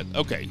 My bad.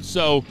 Okay,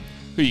 so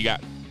who you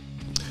got?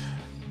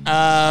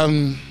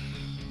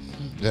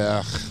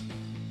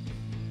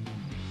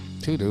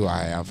 Who do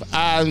I have?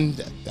 I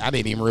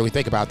didn't even really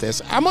think about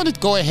this. I'm going to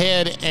go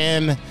ahead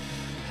and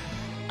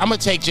I'm going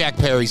to take Jack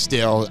Perry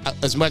still.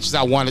 As much as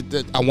I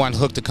want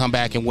Hook to come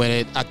back and win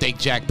it, I think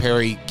Jack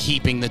Perry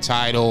keeping the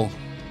title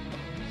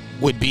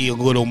would be a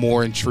little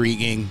more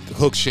intriguing.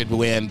 Hook should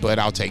win, but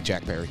I'll take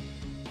Jack Perry.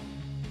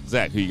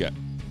 Zach, who you got?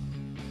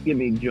 Give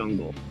me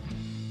Jungle.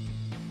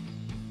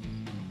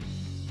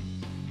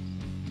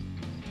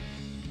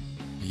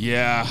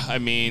 Yeah, I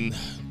mean,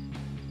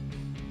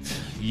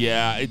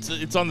 yeah,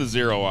 it's on the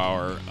 0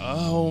 hour.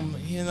 Oh,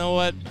 you know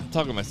what? I'm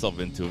talking myself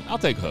into it. I'll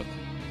take Hook.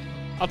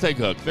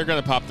 They're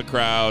going to pop the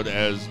crowd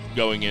as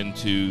going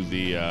into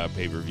the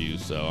pay-per-view,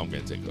 so I'm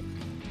going to take Hook.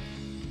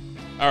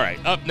 All right,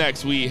 up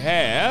next we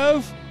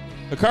have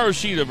Hikaru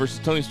Shida versus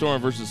Toni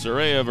Storm versus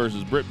Saraya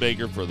versus Britt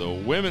Baker for the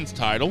women's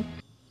title.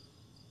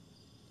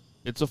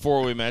 It's a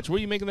 4-way match. What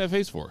are you making that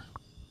face for?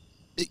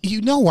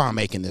 You know why I'm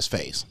making this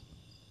face.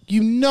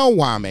 You know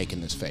why I'm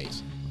making this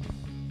face.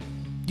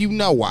 You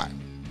know why.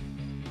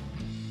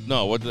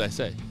 No, what did I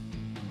say?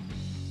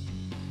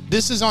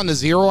 This is on the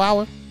 0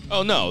 hour?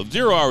 Oh, no.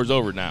 0 hour's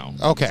over now.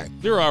 Okay.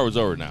 0 hour's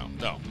over now.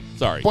 No,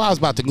 sorry. Boy, I was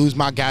about to lose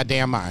my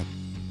goddamn mind.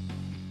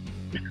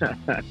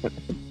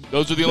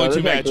 Those are the only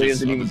two this actually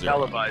matches. isn't on the even 0 hour.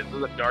 televised. This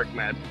is a dark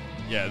match.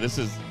 Yeah,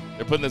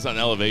 they're putting this on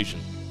Elevation.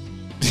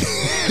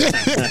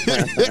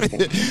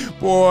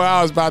 Boy,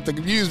 I was about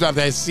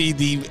to see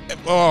the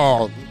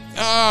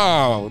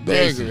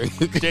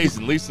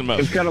Jason, least the It's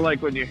most. kind of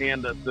like when you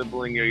hand a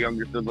sibling, your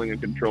younger sibling, a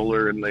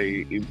controller, and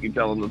you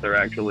tell them that they're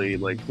actually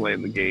like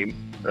playing the game.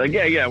 They're like,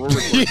 yeah, we're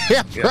recording.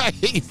 Yeah,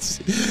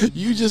 right.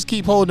 You just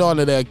keep holding on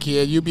to that,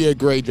 kid. You'll be a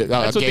great That's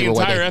what the gamer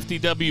one entire day.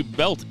 FTW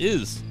belt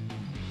is.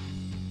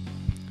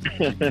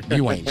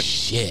 You ain't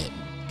shit.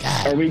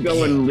 God Are we damn.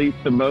 going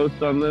least to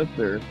most on this,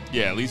 or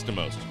Yeah, least to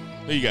most.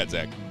 Who you got,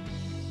 Zach?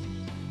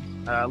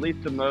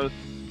 least to most?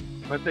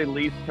 I'd say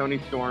least Tony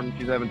Storm.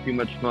 She's having too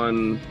much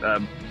fun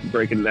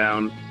breaking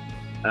down.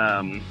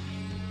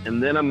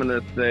 And then I'm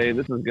gonna say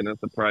this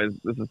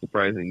is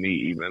surprising me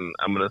even.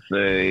 I'm gonna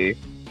say,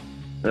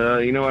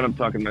 you know what? I'm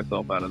talking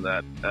myself out of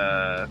that.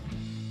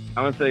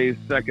 I'm gonna say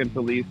second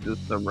to least is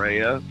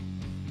Saraya,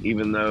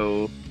 even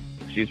though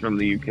she's from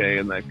the UK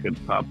and that could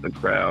pop the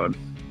crowd.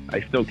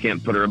 I still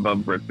can't put her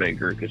above Britt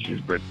Baker because she's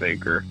Britt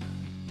Baker.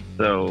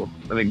 So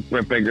I think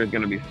Britt Baker is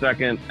going to be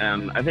second,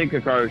 and I think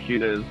Hikaru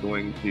Shida is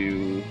going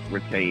to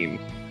retain.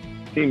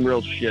 Seemed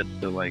real shit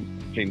to like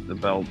change the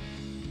belt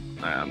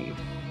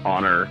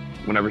on her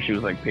whenever she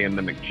was like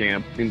Pandemic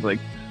champ. Seems like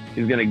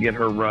she's going to get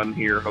her run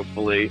here.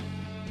 Hopefully,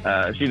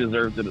 she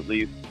deserves it at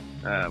least.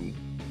 And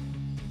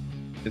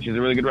she's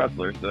a really good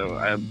wrestler, so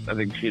I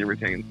think Shida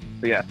retains.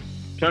 So yeah,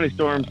 Tony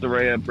Storm,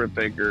 Saraya, Britt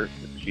Baker,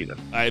 Shida.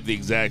 I have the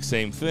exact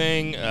same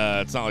thing.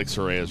 It's not like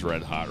Soraya's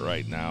red hot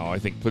right now. I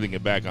think putting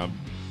it back on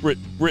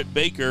Britt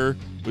Baker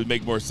would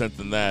make more sense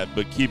than that,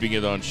 but keeping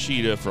it on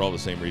Shida for all the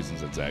same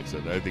reasons that Zach said.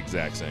 I think the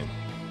exact same.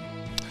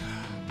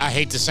 I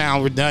hate to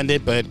sound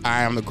redundant, but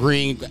I am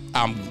agreeing.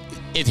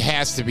 It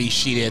has to be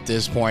Shida at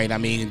this point. I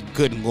mean,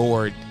 good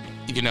Lord.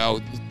 You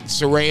know,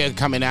 Saraya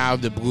coming out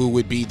of the blue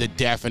would be the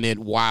definite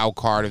wild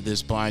card of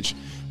this bunch.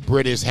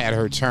 Britt has had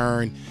her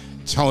turn.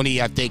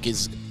 Tony, I think,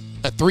 is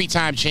a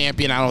 3-time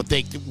champion. I don't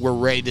think we're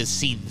ready to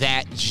see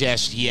that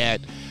just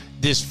yet.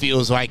 This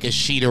feels like a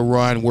Shida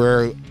run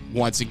where,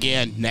 once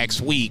again,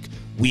 next week,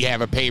 we have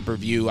a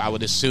pay-per-view. I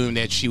would assume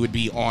that she would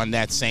be on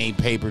that same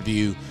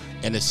pay-per-view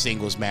in a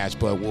singles match,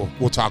 but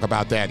we'll talk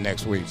about that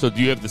next week. So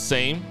do you have the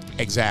same?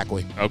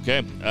 Exactly.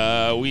 Okay.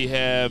 We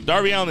have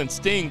Darby Allin and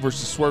Sting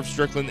versus Swerve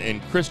Strickland and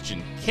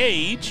Christian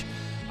Cage.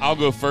 I'll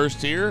go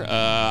first here.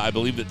 I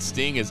believe that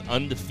Sting is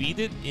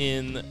undefeated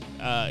in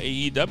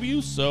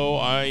AEW, so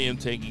I am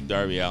taking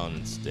Darby Allin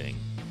and Sting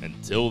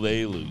until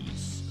they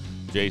lose.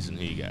 Jason,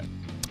 who you got?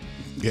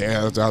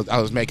 Yeah, I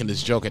was making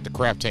this joke at the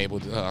crap table.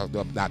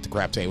 Not the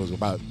crap table. It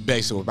was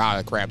basically about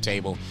a crap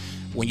table.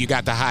 When you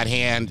got the hot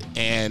hand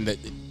and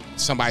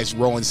somebody's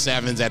rolling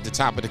sevens at the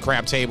top of the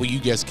crap table, you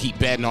just keep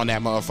betting on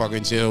that motherfucker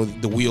until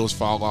the wheels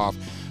fall off.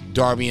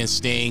 Darby and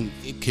Sting,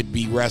 it could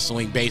be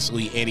wrestling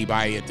basically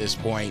anybody at this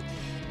point.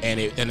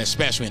 And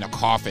especially in a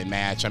coffin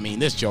match. I mean,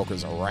 this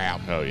Joker's a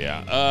wrap. Oh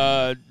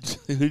yeah.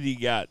 Who do you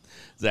got,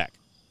 Zach?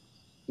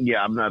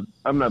 Yeah,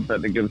 I'm not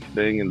betting against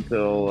Sting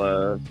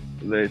until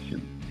they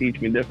should teach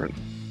me different.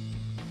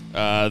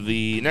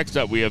 The next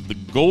up, we have the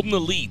Golden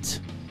Elite,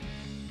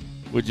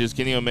 which is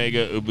Kenny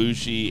Omega,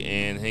 Ibushi,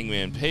 and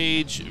Hangman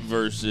Page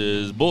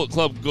versus Bullet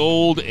Club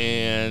Gold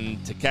and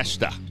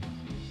Takeshita.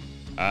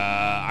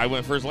 I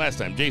went first last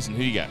time. Jason,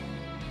 who you got?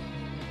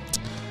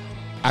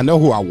 I know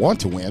who I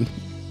want to win.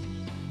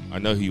 I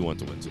know who you want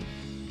to win too.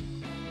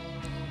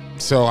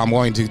 So I'm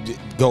going to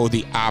go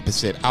the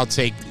opposite. I'll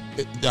take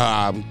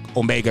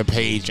Omega,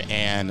 Page,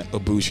 and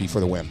Ibushi for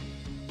the win.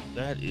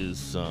 That is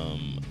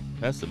some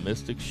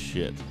pessimistic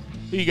shit.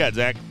 Who you got,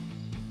 Zach?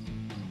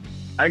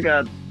 I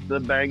got the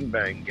Bang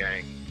Bang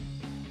Gang.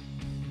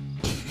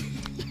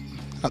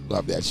 I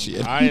love that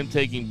shit. I am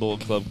taking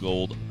Bullet Club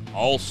Gold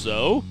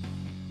also.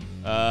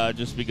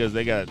 Just because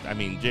they got, I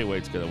mean, Jay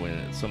White's going to win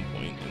at some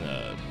point in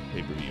a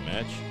pay-per-view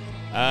match.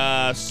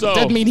 So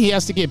Doesn't mean he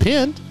has to get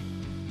pinned.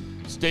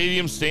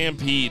 Stadium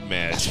Stampede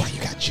match. That's why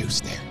you got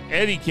juice there.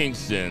 Eddie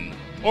Kingston,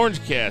 Orange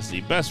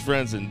Cassidy, Best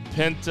Friends in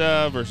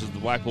Penta versus the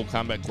Blackpool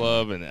Combat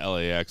Club, and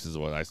LAX is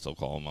what I still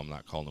call them. I'm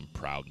not calling them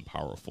Proud and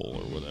Powerful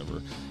or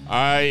whatever.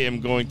 I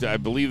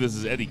believe this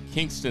is Eddie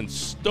Kingston's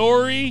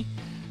story,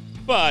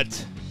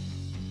 but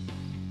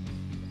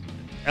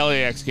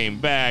LAX came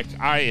back.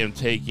 I am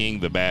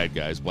taking the bad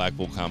guys,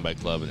 Blackpool Combat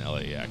Club and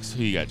LAX.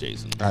 Who you got,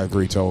 Jason? I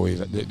agree totally.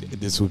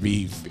 This would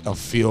be a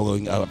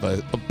feeling of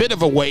a bit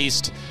of a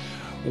waste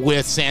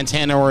with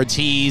Santana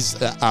Ortiz.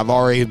 I've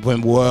already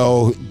been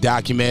well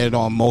documented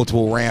on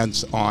multiple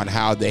rants on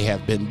how they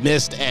have been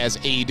missed as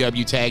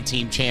AEW Tag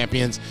Team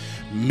Champions.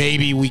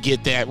 Maybe we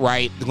get that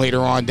right later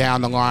on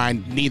down the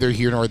line. Neither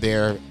here nor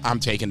there.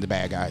 I'm taking the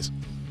bad guys.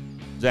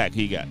 Zach,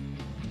 who you got?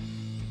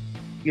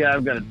 Yeah,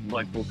 I've got a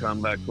Blackpool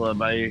Combat Club.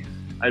 I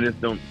I just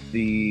don't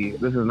see,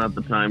 this is not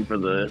the time for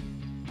the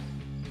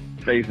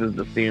faces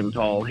to stand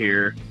tall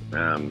here.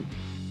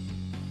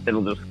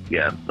 It'll just,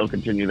 they'll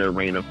continue their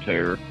reign of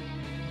terror.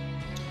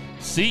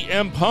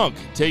 CM Punk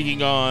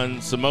taking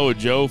on Samoa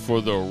Joe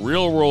for the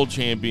Real World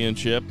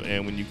Championship.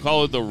 And when you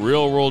call it the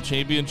Real World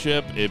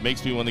Championship, it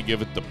makes me want to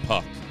give it to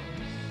Puck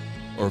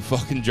or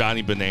fucking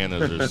Johnny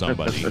Bananas or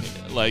somebody.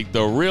 Like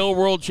the Real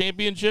World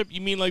Championship?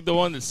 You mean like the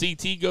one that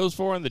CT goes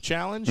for in the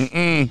challenge?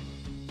 You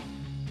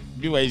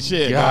ain't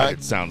shit. God,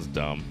 it sounds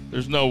dumb.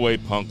 There's no way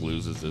Punk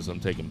loses this.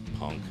 I'm taking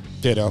Punk.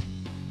 Ditto.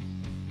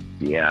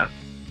 Yeah.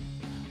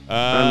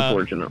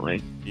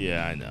 Unfortunately.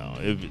 Yeah, I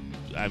know.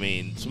 I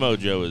mean, Samoa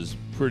Joe is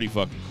pretty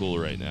fucking cool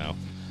right now.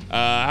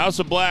 House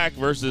of Black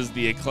versus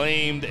the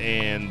Acclaimed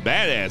and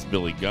badass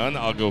Billy Gunn.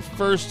 I'll go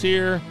first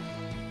here.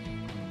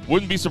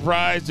 Wouldn't be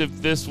surprised if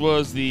this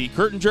was the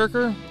curtain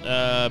jerker,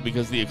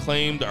 because the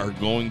Acclaimed are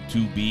going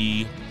to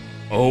be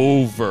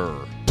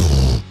over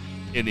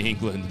in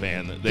England,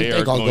 man.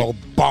 They're going to go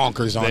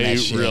bonkers on that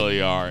shit. They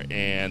really are,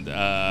 and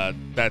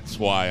that's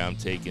why I'm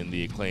taking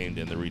the Acclaimed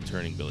and the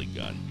returning Billy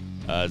Gunn.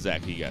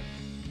 Zach, who you got?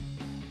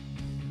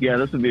 Yeah,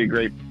 this would be a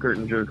great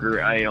curtain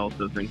jerker. I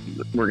also think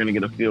we're going to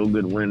get a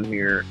feel-good win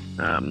here.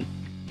 Curtain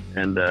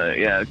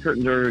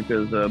jerker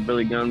because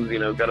Billy Gunn's,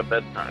 got a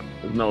bedtime.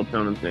 His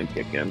melatonin's going to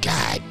kick in.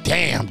 God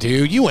damn,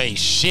 dude. You ain't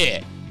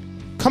shit.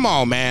 Come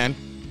on, man.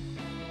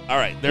 All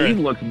right. He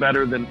looks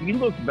better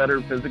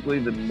physically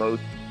than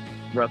most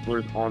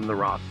wrestlers on the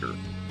roster.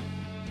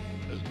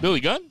 Billy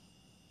Gunn?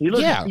 He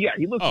looks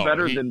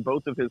better than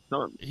both of his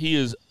sons. He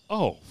is,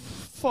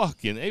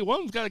 fucking A. One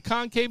of them's got a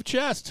concave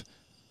chest.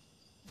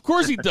 Of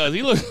course he does.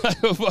 He looks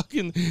like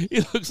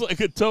he looks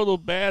like a total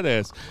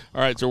badass.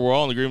 All right, so we're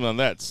all in agreement on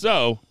that.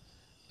 So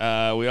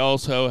we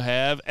also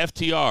have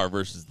FTR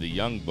versus the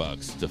Young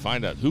Bucks to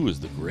find out who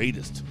is the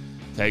greatest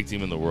tag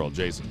team in the world.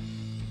 Jason.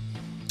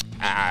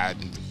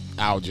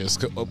 I'll just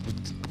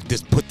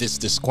put this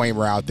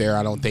disclaimer out there.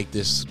 I don't think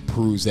this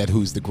proves that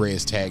who's the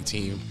greatest tag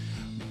team.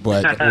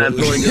 But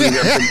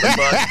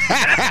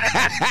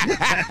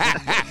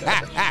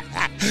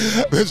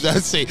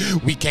let's say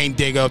we can't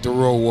dig up the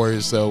Road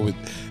Warriors, so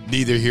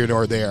neither here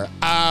nor there.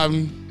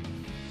 Not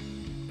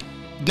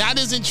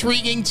as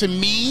intriguing to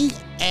me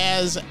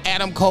as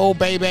Adam Cole,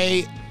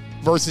 baby,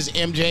 versus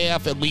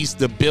MJF. At least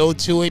the build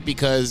to it,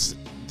 because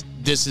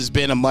this has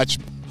been a much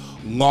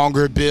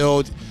longer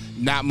build.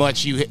 Not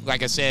much.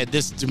 Like I said,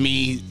 this to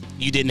me.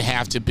 You didn't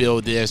have to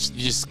build this.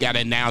 You just got to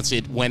announce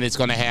it when it's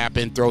going to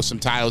happen. Throw some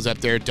titles up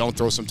there. Don't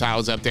throw some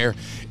titles up there.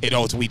 It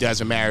ultimately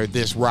doesn't matter.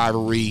 This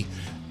rivalry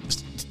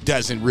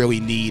doesn't really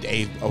need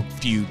a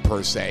feud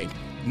per se.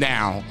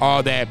 Now,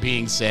 all that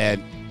being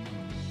said,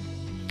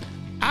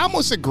 I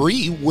almost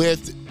agree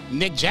with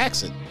Nick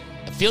Jackson.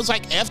 It feels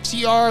like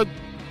FTR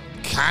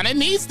kind of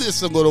needs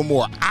this a little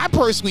more. I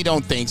personally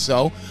don't think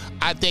so.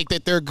 I think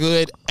that they're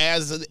good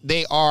as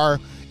they are.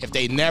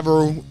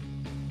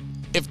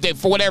 If they,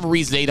 for whatever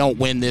reason, they don't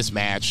win this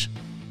match,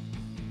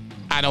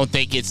 I don't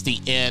think it's the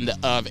end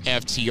of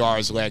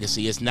FTR's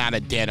legacy. It's not a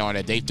dent on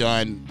it. They've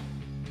done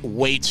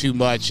way too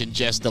much in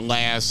just the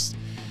last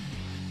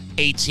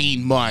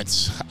 18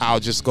 months. I'll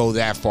just go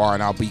that far,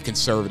 and I'll be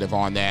conservative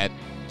on that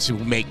to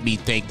make me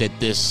think that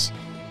this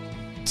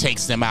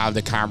takes them out of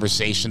the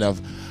conversation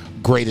of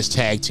greatest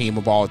tag team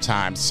of all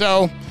time.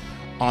 So,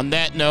 on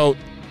that note,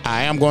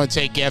 I am going to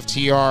take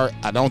FTR.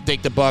 I don't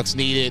think the Bucks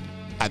need it.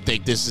 I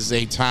think this is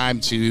a time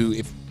to,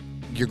 if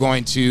you're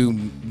going to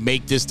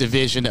make this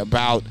division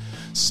about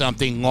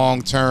something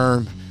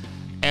long-term,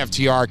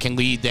 FTR can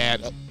lead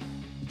that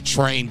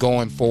train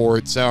going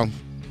forward. So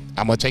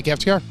I'm going to take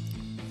FTR.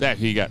 Zach,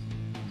 who you got?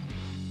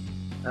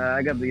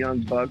 I got the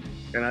Young Bucks,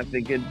 and I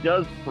think it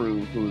does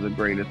prove who the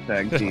greatest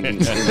tag team in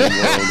the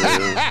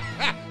world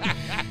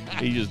is.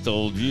 He just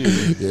told you.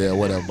 Yeah,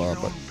 whatever,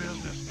 motherfucker.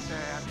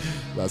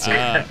 That's it.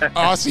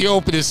 Aussie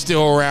Open is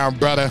still around,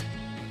 brother.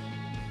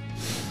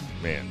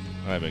 Man,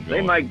 I've been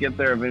going. They might get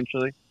there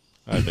eventually.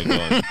 I've been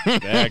going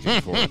back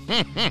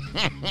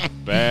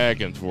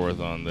and forth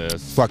on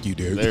this. Fuck you,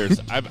 dude.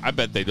 I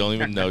bet they don't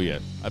even know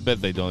yet. I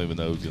bet they don't even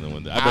know who's going to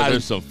win. I bet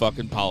there's some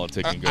fucking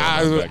politicking going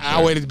on back there.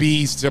 I wouldn't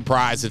be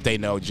surprised if they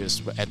know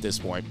just at this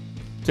point.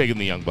 Taking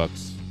the Young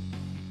Bucks.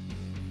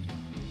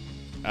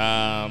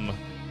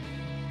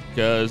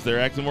 Because they're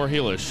acting more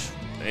heelish.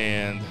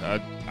 And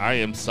I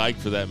am psyched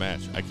for that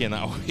match. I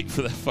cannot wait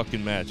for that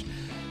fucking match.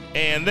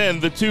 And then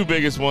the two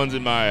biggest ones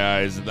in my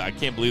eyes, I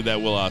can't believe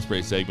that Will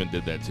Ospreay segment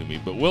did that to me,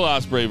 but Will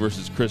Ospreay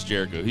versus Chris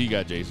Jericho. Who you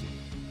got, Jason?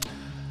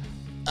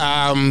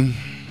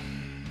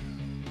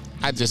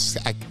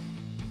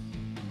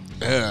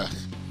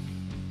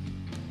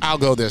 I'll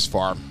go this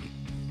far.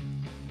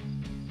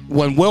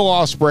 When Will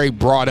Ospreay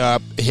brought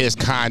up his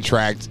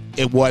contract,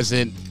 it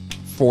wasn't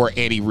for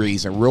any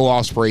reason. Will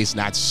Ospreay's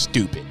not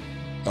stupid,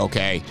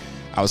 okay?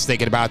 I was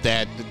thinking about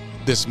that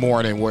this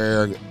morning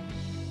where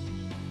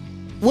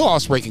Will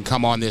Ospreay can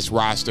come on this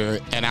roster,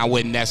 and I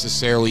wouldn't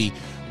necessarily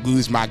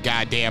lose my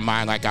goddamn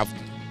mind like I've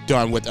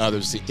done with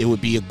others. It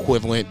would be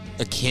equivalent,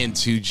 akin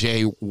to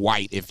Jay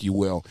White, if you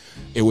will.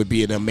 It would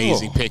be an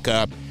amazing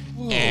pickup.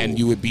 and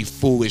you would be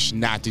foolish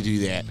not to do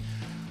that.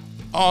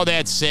 All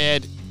that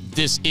said,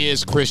 this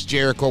is Chris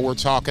Jericho we're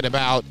talking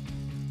about.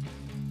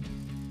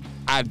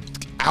 I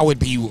would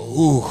be,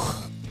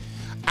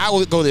 I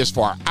would go this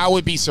far. I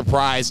would be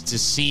surprised to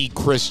see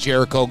Chris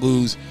Jericho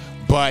lose,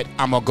 but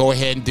I'm going to go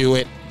ahead and do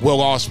it. Will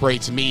Ospreay,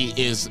 to me,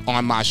 is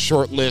on my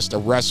short list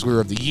of Wrestler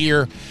of the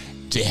Year.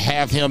 To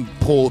have him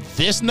pull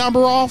this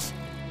number off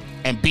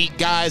and beat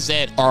guys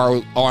that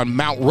are on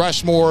Mount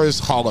Rushmore's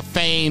Hall of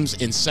Fames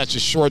in such a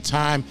short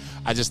time,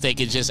 I just think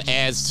it just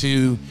adds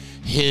to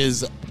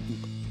his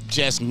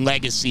just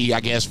legacy, I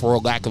guess, for a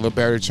lack of a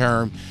better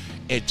term.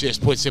 It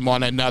just puts him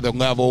on another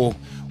level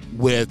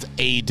with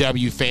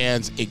AEW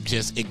fans. It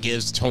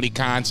gives Tony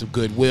Khan some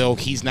goodwill.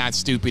 He's not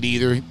stupid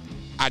either.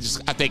 I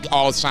think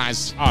all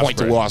signs point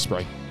to Will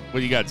Ospreay. What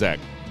do you got, Zach?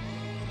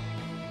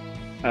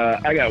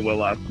 I got Will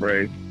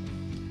Ospreay.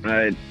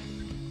 I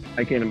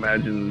can't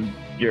imagine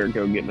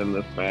Jericho getting in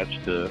this match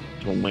to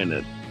win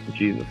it.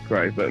 Jesus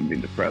Christ, that would be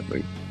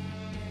depressing.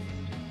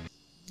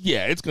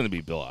 Yeah, it's going to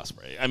be Bill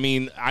Ospreay. I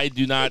mean, I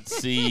do not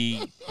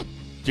see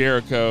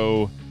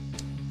Jericho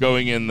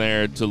going in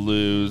there to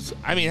lose.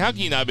 I mean, how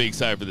can you not be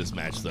excited for this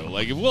match, though?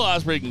 Like, if Bill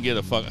Ospreay can get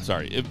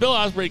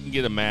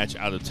a match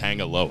out of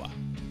Tangaloa,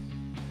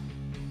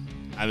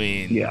 I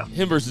mean,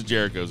 him versus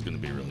Jericho is going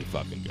to be really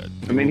fucking good.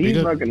 I mean,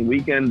 he's fucking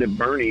weekend at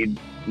Bernie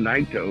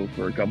Naito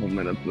for a couple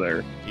minutes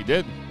there. He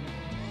did.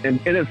 And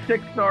in a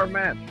 6-star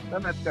match.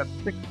 That match got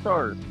 6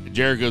 stars.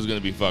 Jericho's going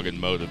to be fucking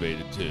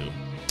motivated, too.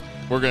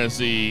 We're going to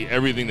see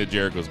everything that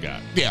Jericho's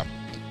got. Yeah.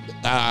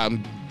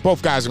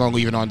 Both guys are going to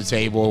leave it on the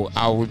table.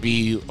 I would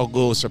be a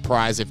little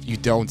surprised if you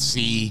don't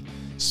see,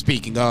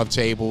 speaking of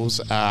tables,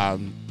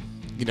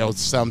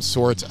 some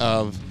sort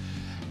of,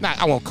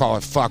 I won't call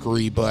it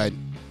fuckery, but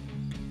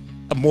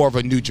more of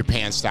a New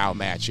Japan style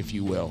match, if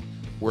you will,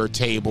 where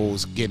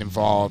tables get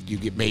involved. You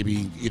get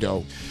maybe,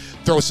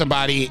 throw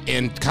somebody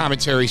in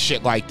commentary,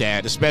 shit like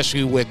that,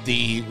 especially with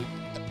the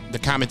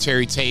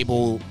commentary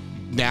table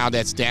now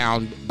that's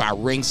down by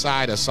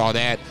ringside. I saw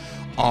that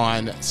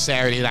on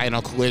Saturday night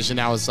on Collision.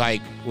 I was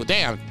like, well,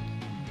 damn,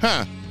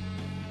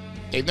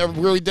 they've never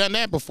really done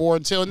that before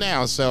until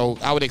now. So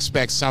I would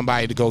expect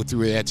somebody to go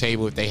through that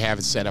table if they have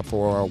it set up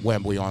for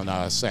Wembley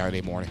on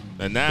Saturday morning.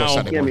 And now,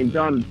 I mean,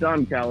 Don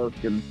Callis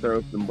can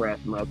throw some brass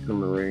knucks in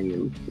the ring,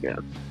 and yeah.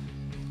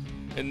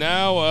 And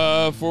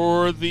now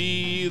for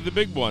the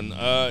big one,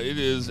 it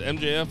is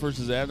MJF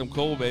versus Adam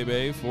Cole,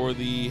 baby, for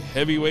the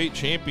heavyweight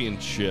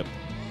championship.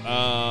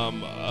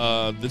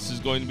 This is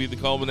going to be the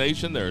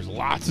culmination. There's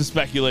lots of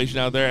speculation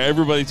out there.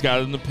 Everybody's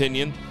got an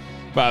opinion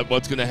about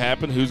what's going to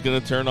happen, who's going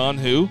to turn on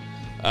who.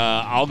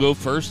 I'll go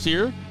first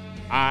here.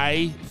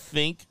 I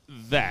think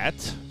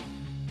that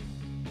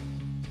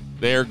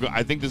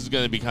I think this is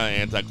going to be kind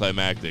of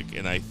anticlimactic,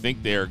 and I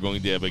think they are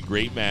going to have a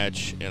great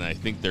match, and I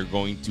think they're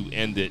going to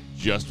end it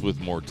just with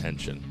more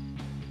tension.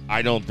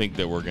 I don't think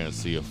that we're going to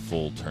see a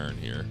full turn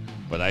here,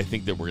 but I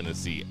think that we're going to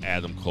see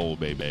Adam Cole,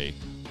 baby,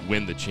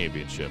 win the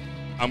championship.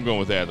 I'm going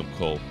with Adam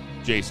Cole.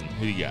 Jason,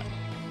 who do you got?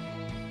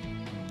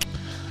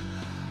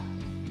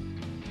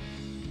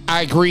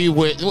 I agree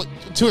with,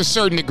 to a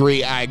certain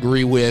degree, I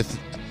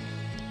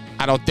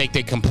don't think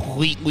they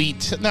completely,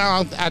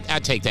 I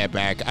take that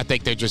back. I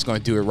think they're just going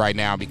to do it right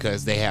now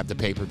because they have the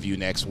pay-per-view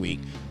next week.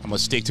 I'm going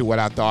to stick to what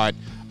I thought.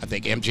 I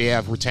think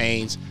MJF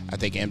retains. I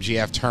think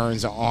MJF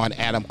turns on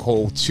Adam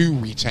Cole to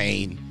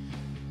retain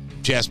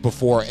just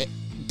before.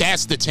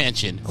 That's the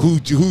tension. Who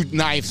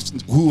knifes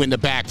who in the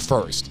back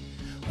first?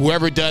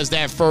 Whoever does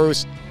that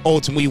first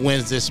ultimately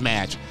wins this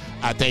match.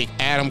 I think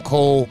Adam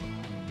Cole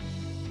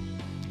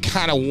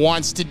kind of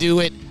wants to do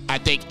it. I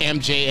think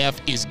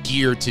MJF is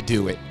geared to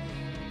do it.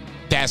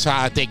 That's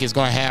how I think it's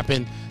going to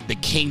happen. The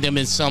Kingdom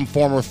in some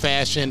form or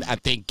fashion, I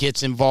think,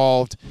 gets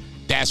involved.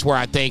 That's where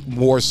I think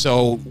more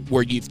so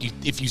where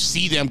if you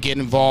see them get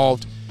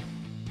involved,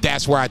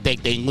 that's where I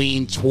think they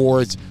lean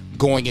towards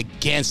going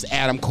against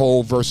Adam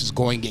Cole versus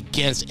going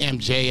against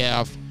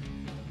MJF.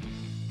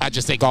 I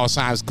just think all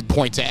signs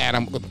points to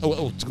Adam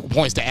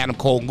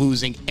Cole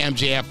losing.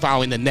 MJF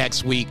following the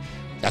next week.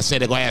 I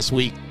said it last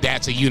week.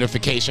 That's a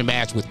unification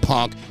match with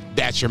Punk.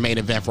 That's your main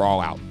event for All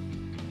Out.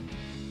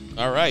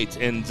 All right,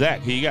 and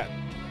Zach, who you got?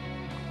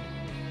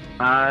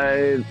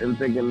 I am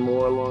thinking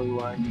more along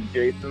the lines of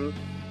Jason,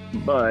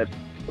 but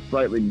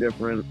slightly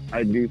different.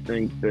 I do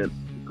think that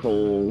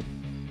Cole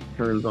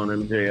turns on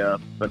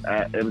MJF, but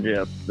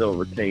MJF still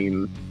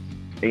retains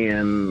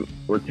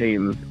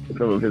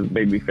some of his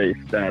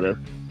babyface status,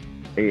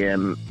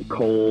 and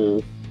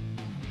Cole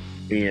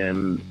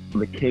and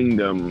the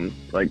Kingdom,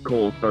 like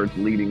Cole starts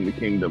leading the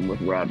Kingdom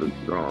with Roderick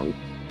Strong,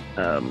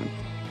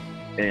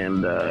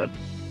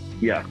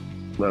 yeah.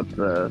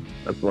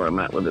 That's where I'm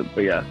at with it.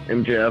 But yeah,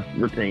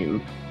 MJF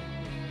retains.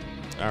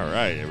 All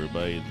right,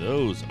 everybody.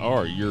 Those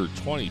are your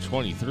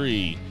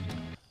 2023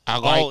 I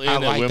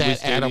like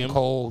that Adam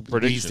Cole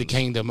leads the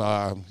Kingdom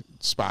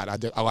spot.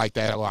 I like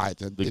that a lot.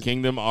 The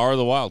Kingdom are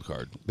the wild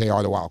card. They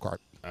are the wild card.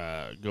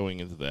 Going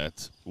into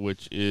that,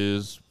 which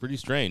is pretty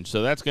strange.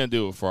 So that's going to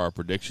do it for our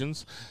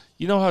predictions.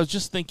 You know, I was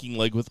just thinking,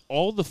 like, with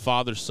all the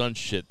father-son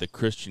shit that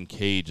Christian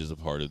Cage is a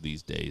part of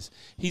these days,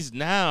 he's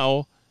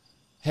now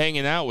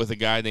hanging out with a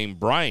guy named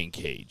Brian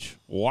Cage.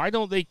 Why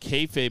don't they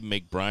kayfabe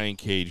make Brian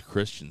Cage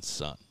Christian's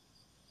son?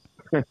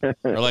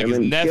 Or like his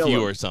nephew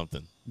or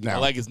something. No. Or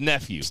like his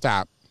nephew.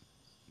 Stop.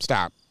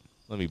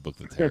 Let me book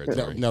the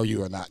territory. No,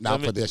 you are not.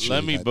 Not for this shit.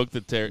 Let me book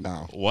the territory.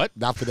 No. What?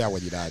 Not for that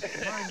one, you died.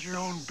 Mind your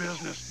own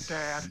business,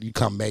 Dad. You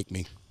come make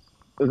me.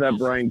 Was that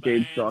Brian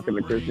Cage talking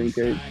to Christian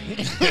Cage?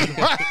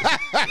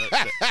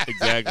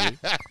 Exactly.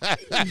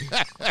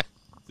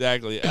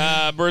 Exactly.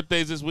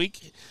 Birthdays this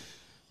week.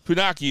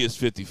 Funaki is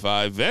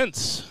 55.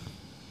 Vince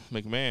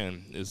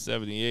McMahon is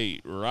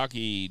 78.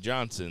 Rocky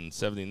Johnson,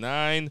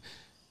 79.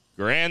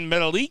 Grand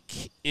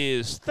Metalik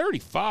is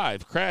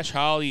 35. Crash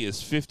Holly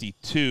is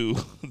 52.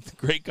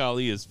 Great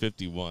Khali is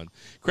 51.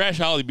 Crash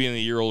Holly being a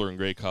year older than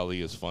Great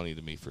Khali is funny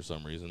to me for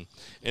some reason.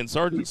 And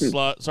Sergeant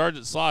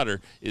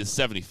Slaughter is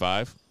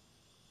 75.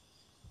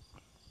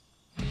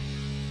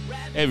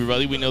 Hey,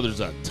 everybody, we know there's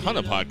a ton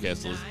of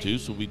podcasts to listen to,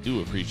 so we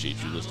do appreciate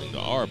you listening to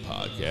our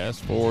podcast.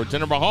 For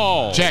Tenor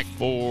Mahal. Check.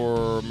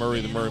 For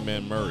Murray the Murray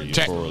Man Murray.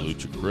 Check. For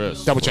Lucha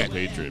Chris. Double for check.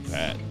 Patriot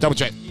Pat. Double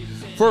check.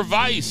 For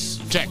Vice.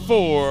 Check.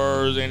 For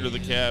Xander the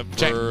Cat.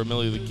 Check. For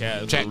Millie the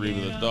Cat. Check. For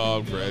Reba the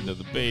Dog. For Edna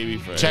the Baby.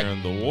 For Check.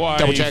 Aaron the Wife.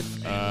 Double check.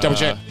 Double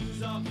check.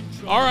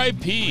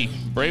 R.I.P.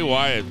 Bray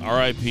Wyatt.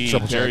 R.I.P.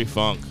 Triple Terry check.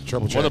 Funk.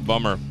 Triple What check. a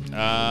bummer.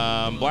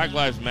 Black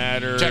Lives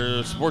Matter.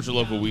 Check. Support your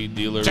local weed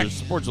dealers. Check.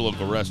 Support your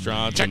local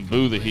restaurants. Check. And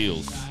boo the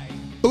heels.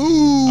 Ooh.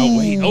 Oh,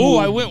 wait. Oh,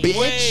 I went bitch.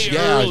 way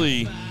Yeah.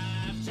 early.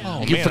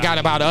 Oh, You man, forgot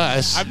about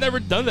us. I've never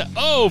done that.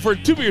 Oh, for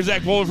 2 beers,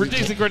 Zach Bowman, for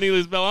Jason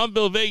Cornelius Bell, I'm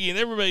Bill Vagey, and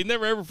everybody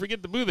never ever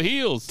forget to boo the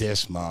heels.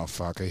 This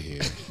motherfucker here.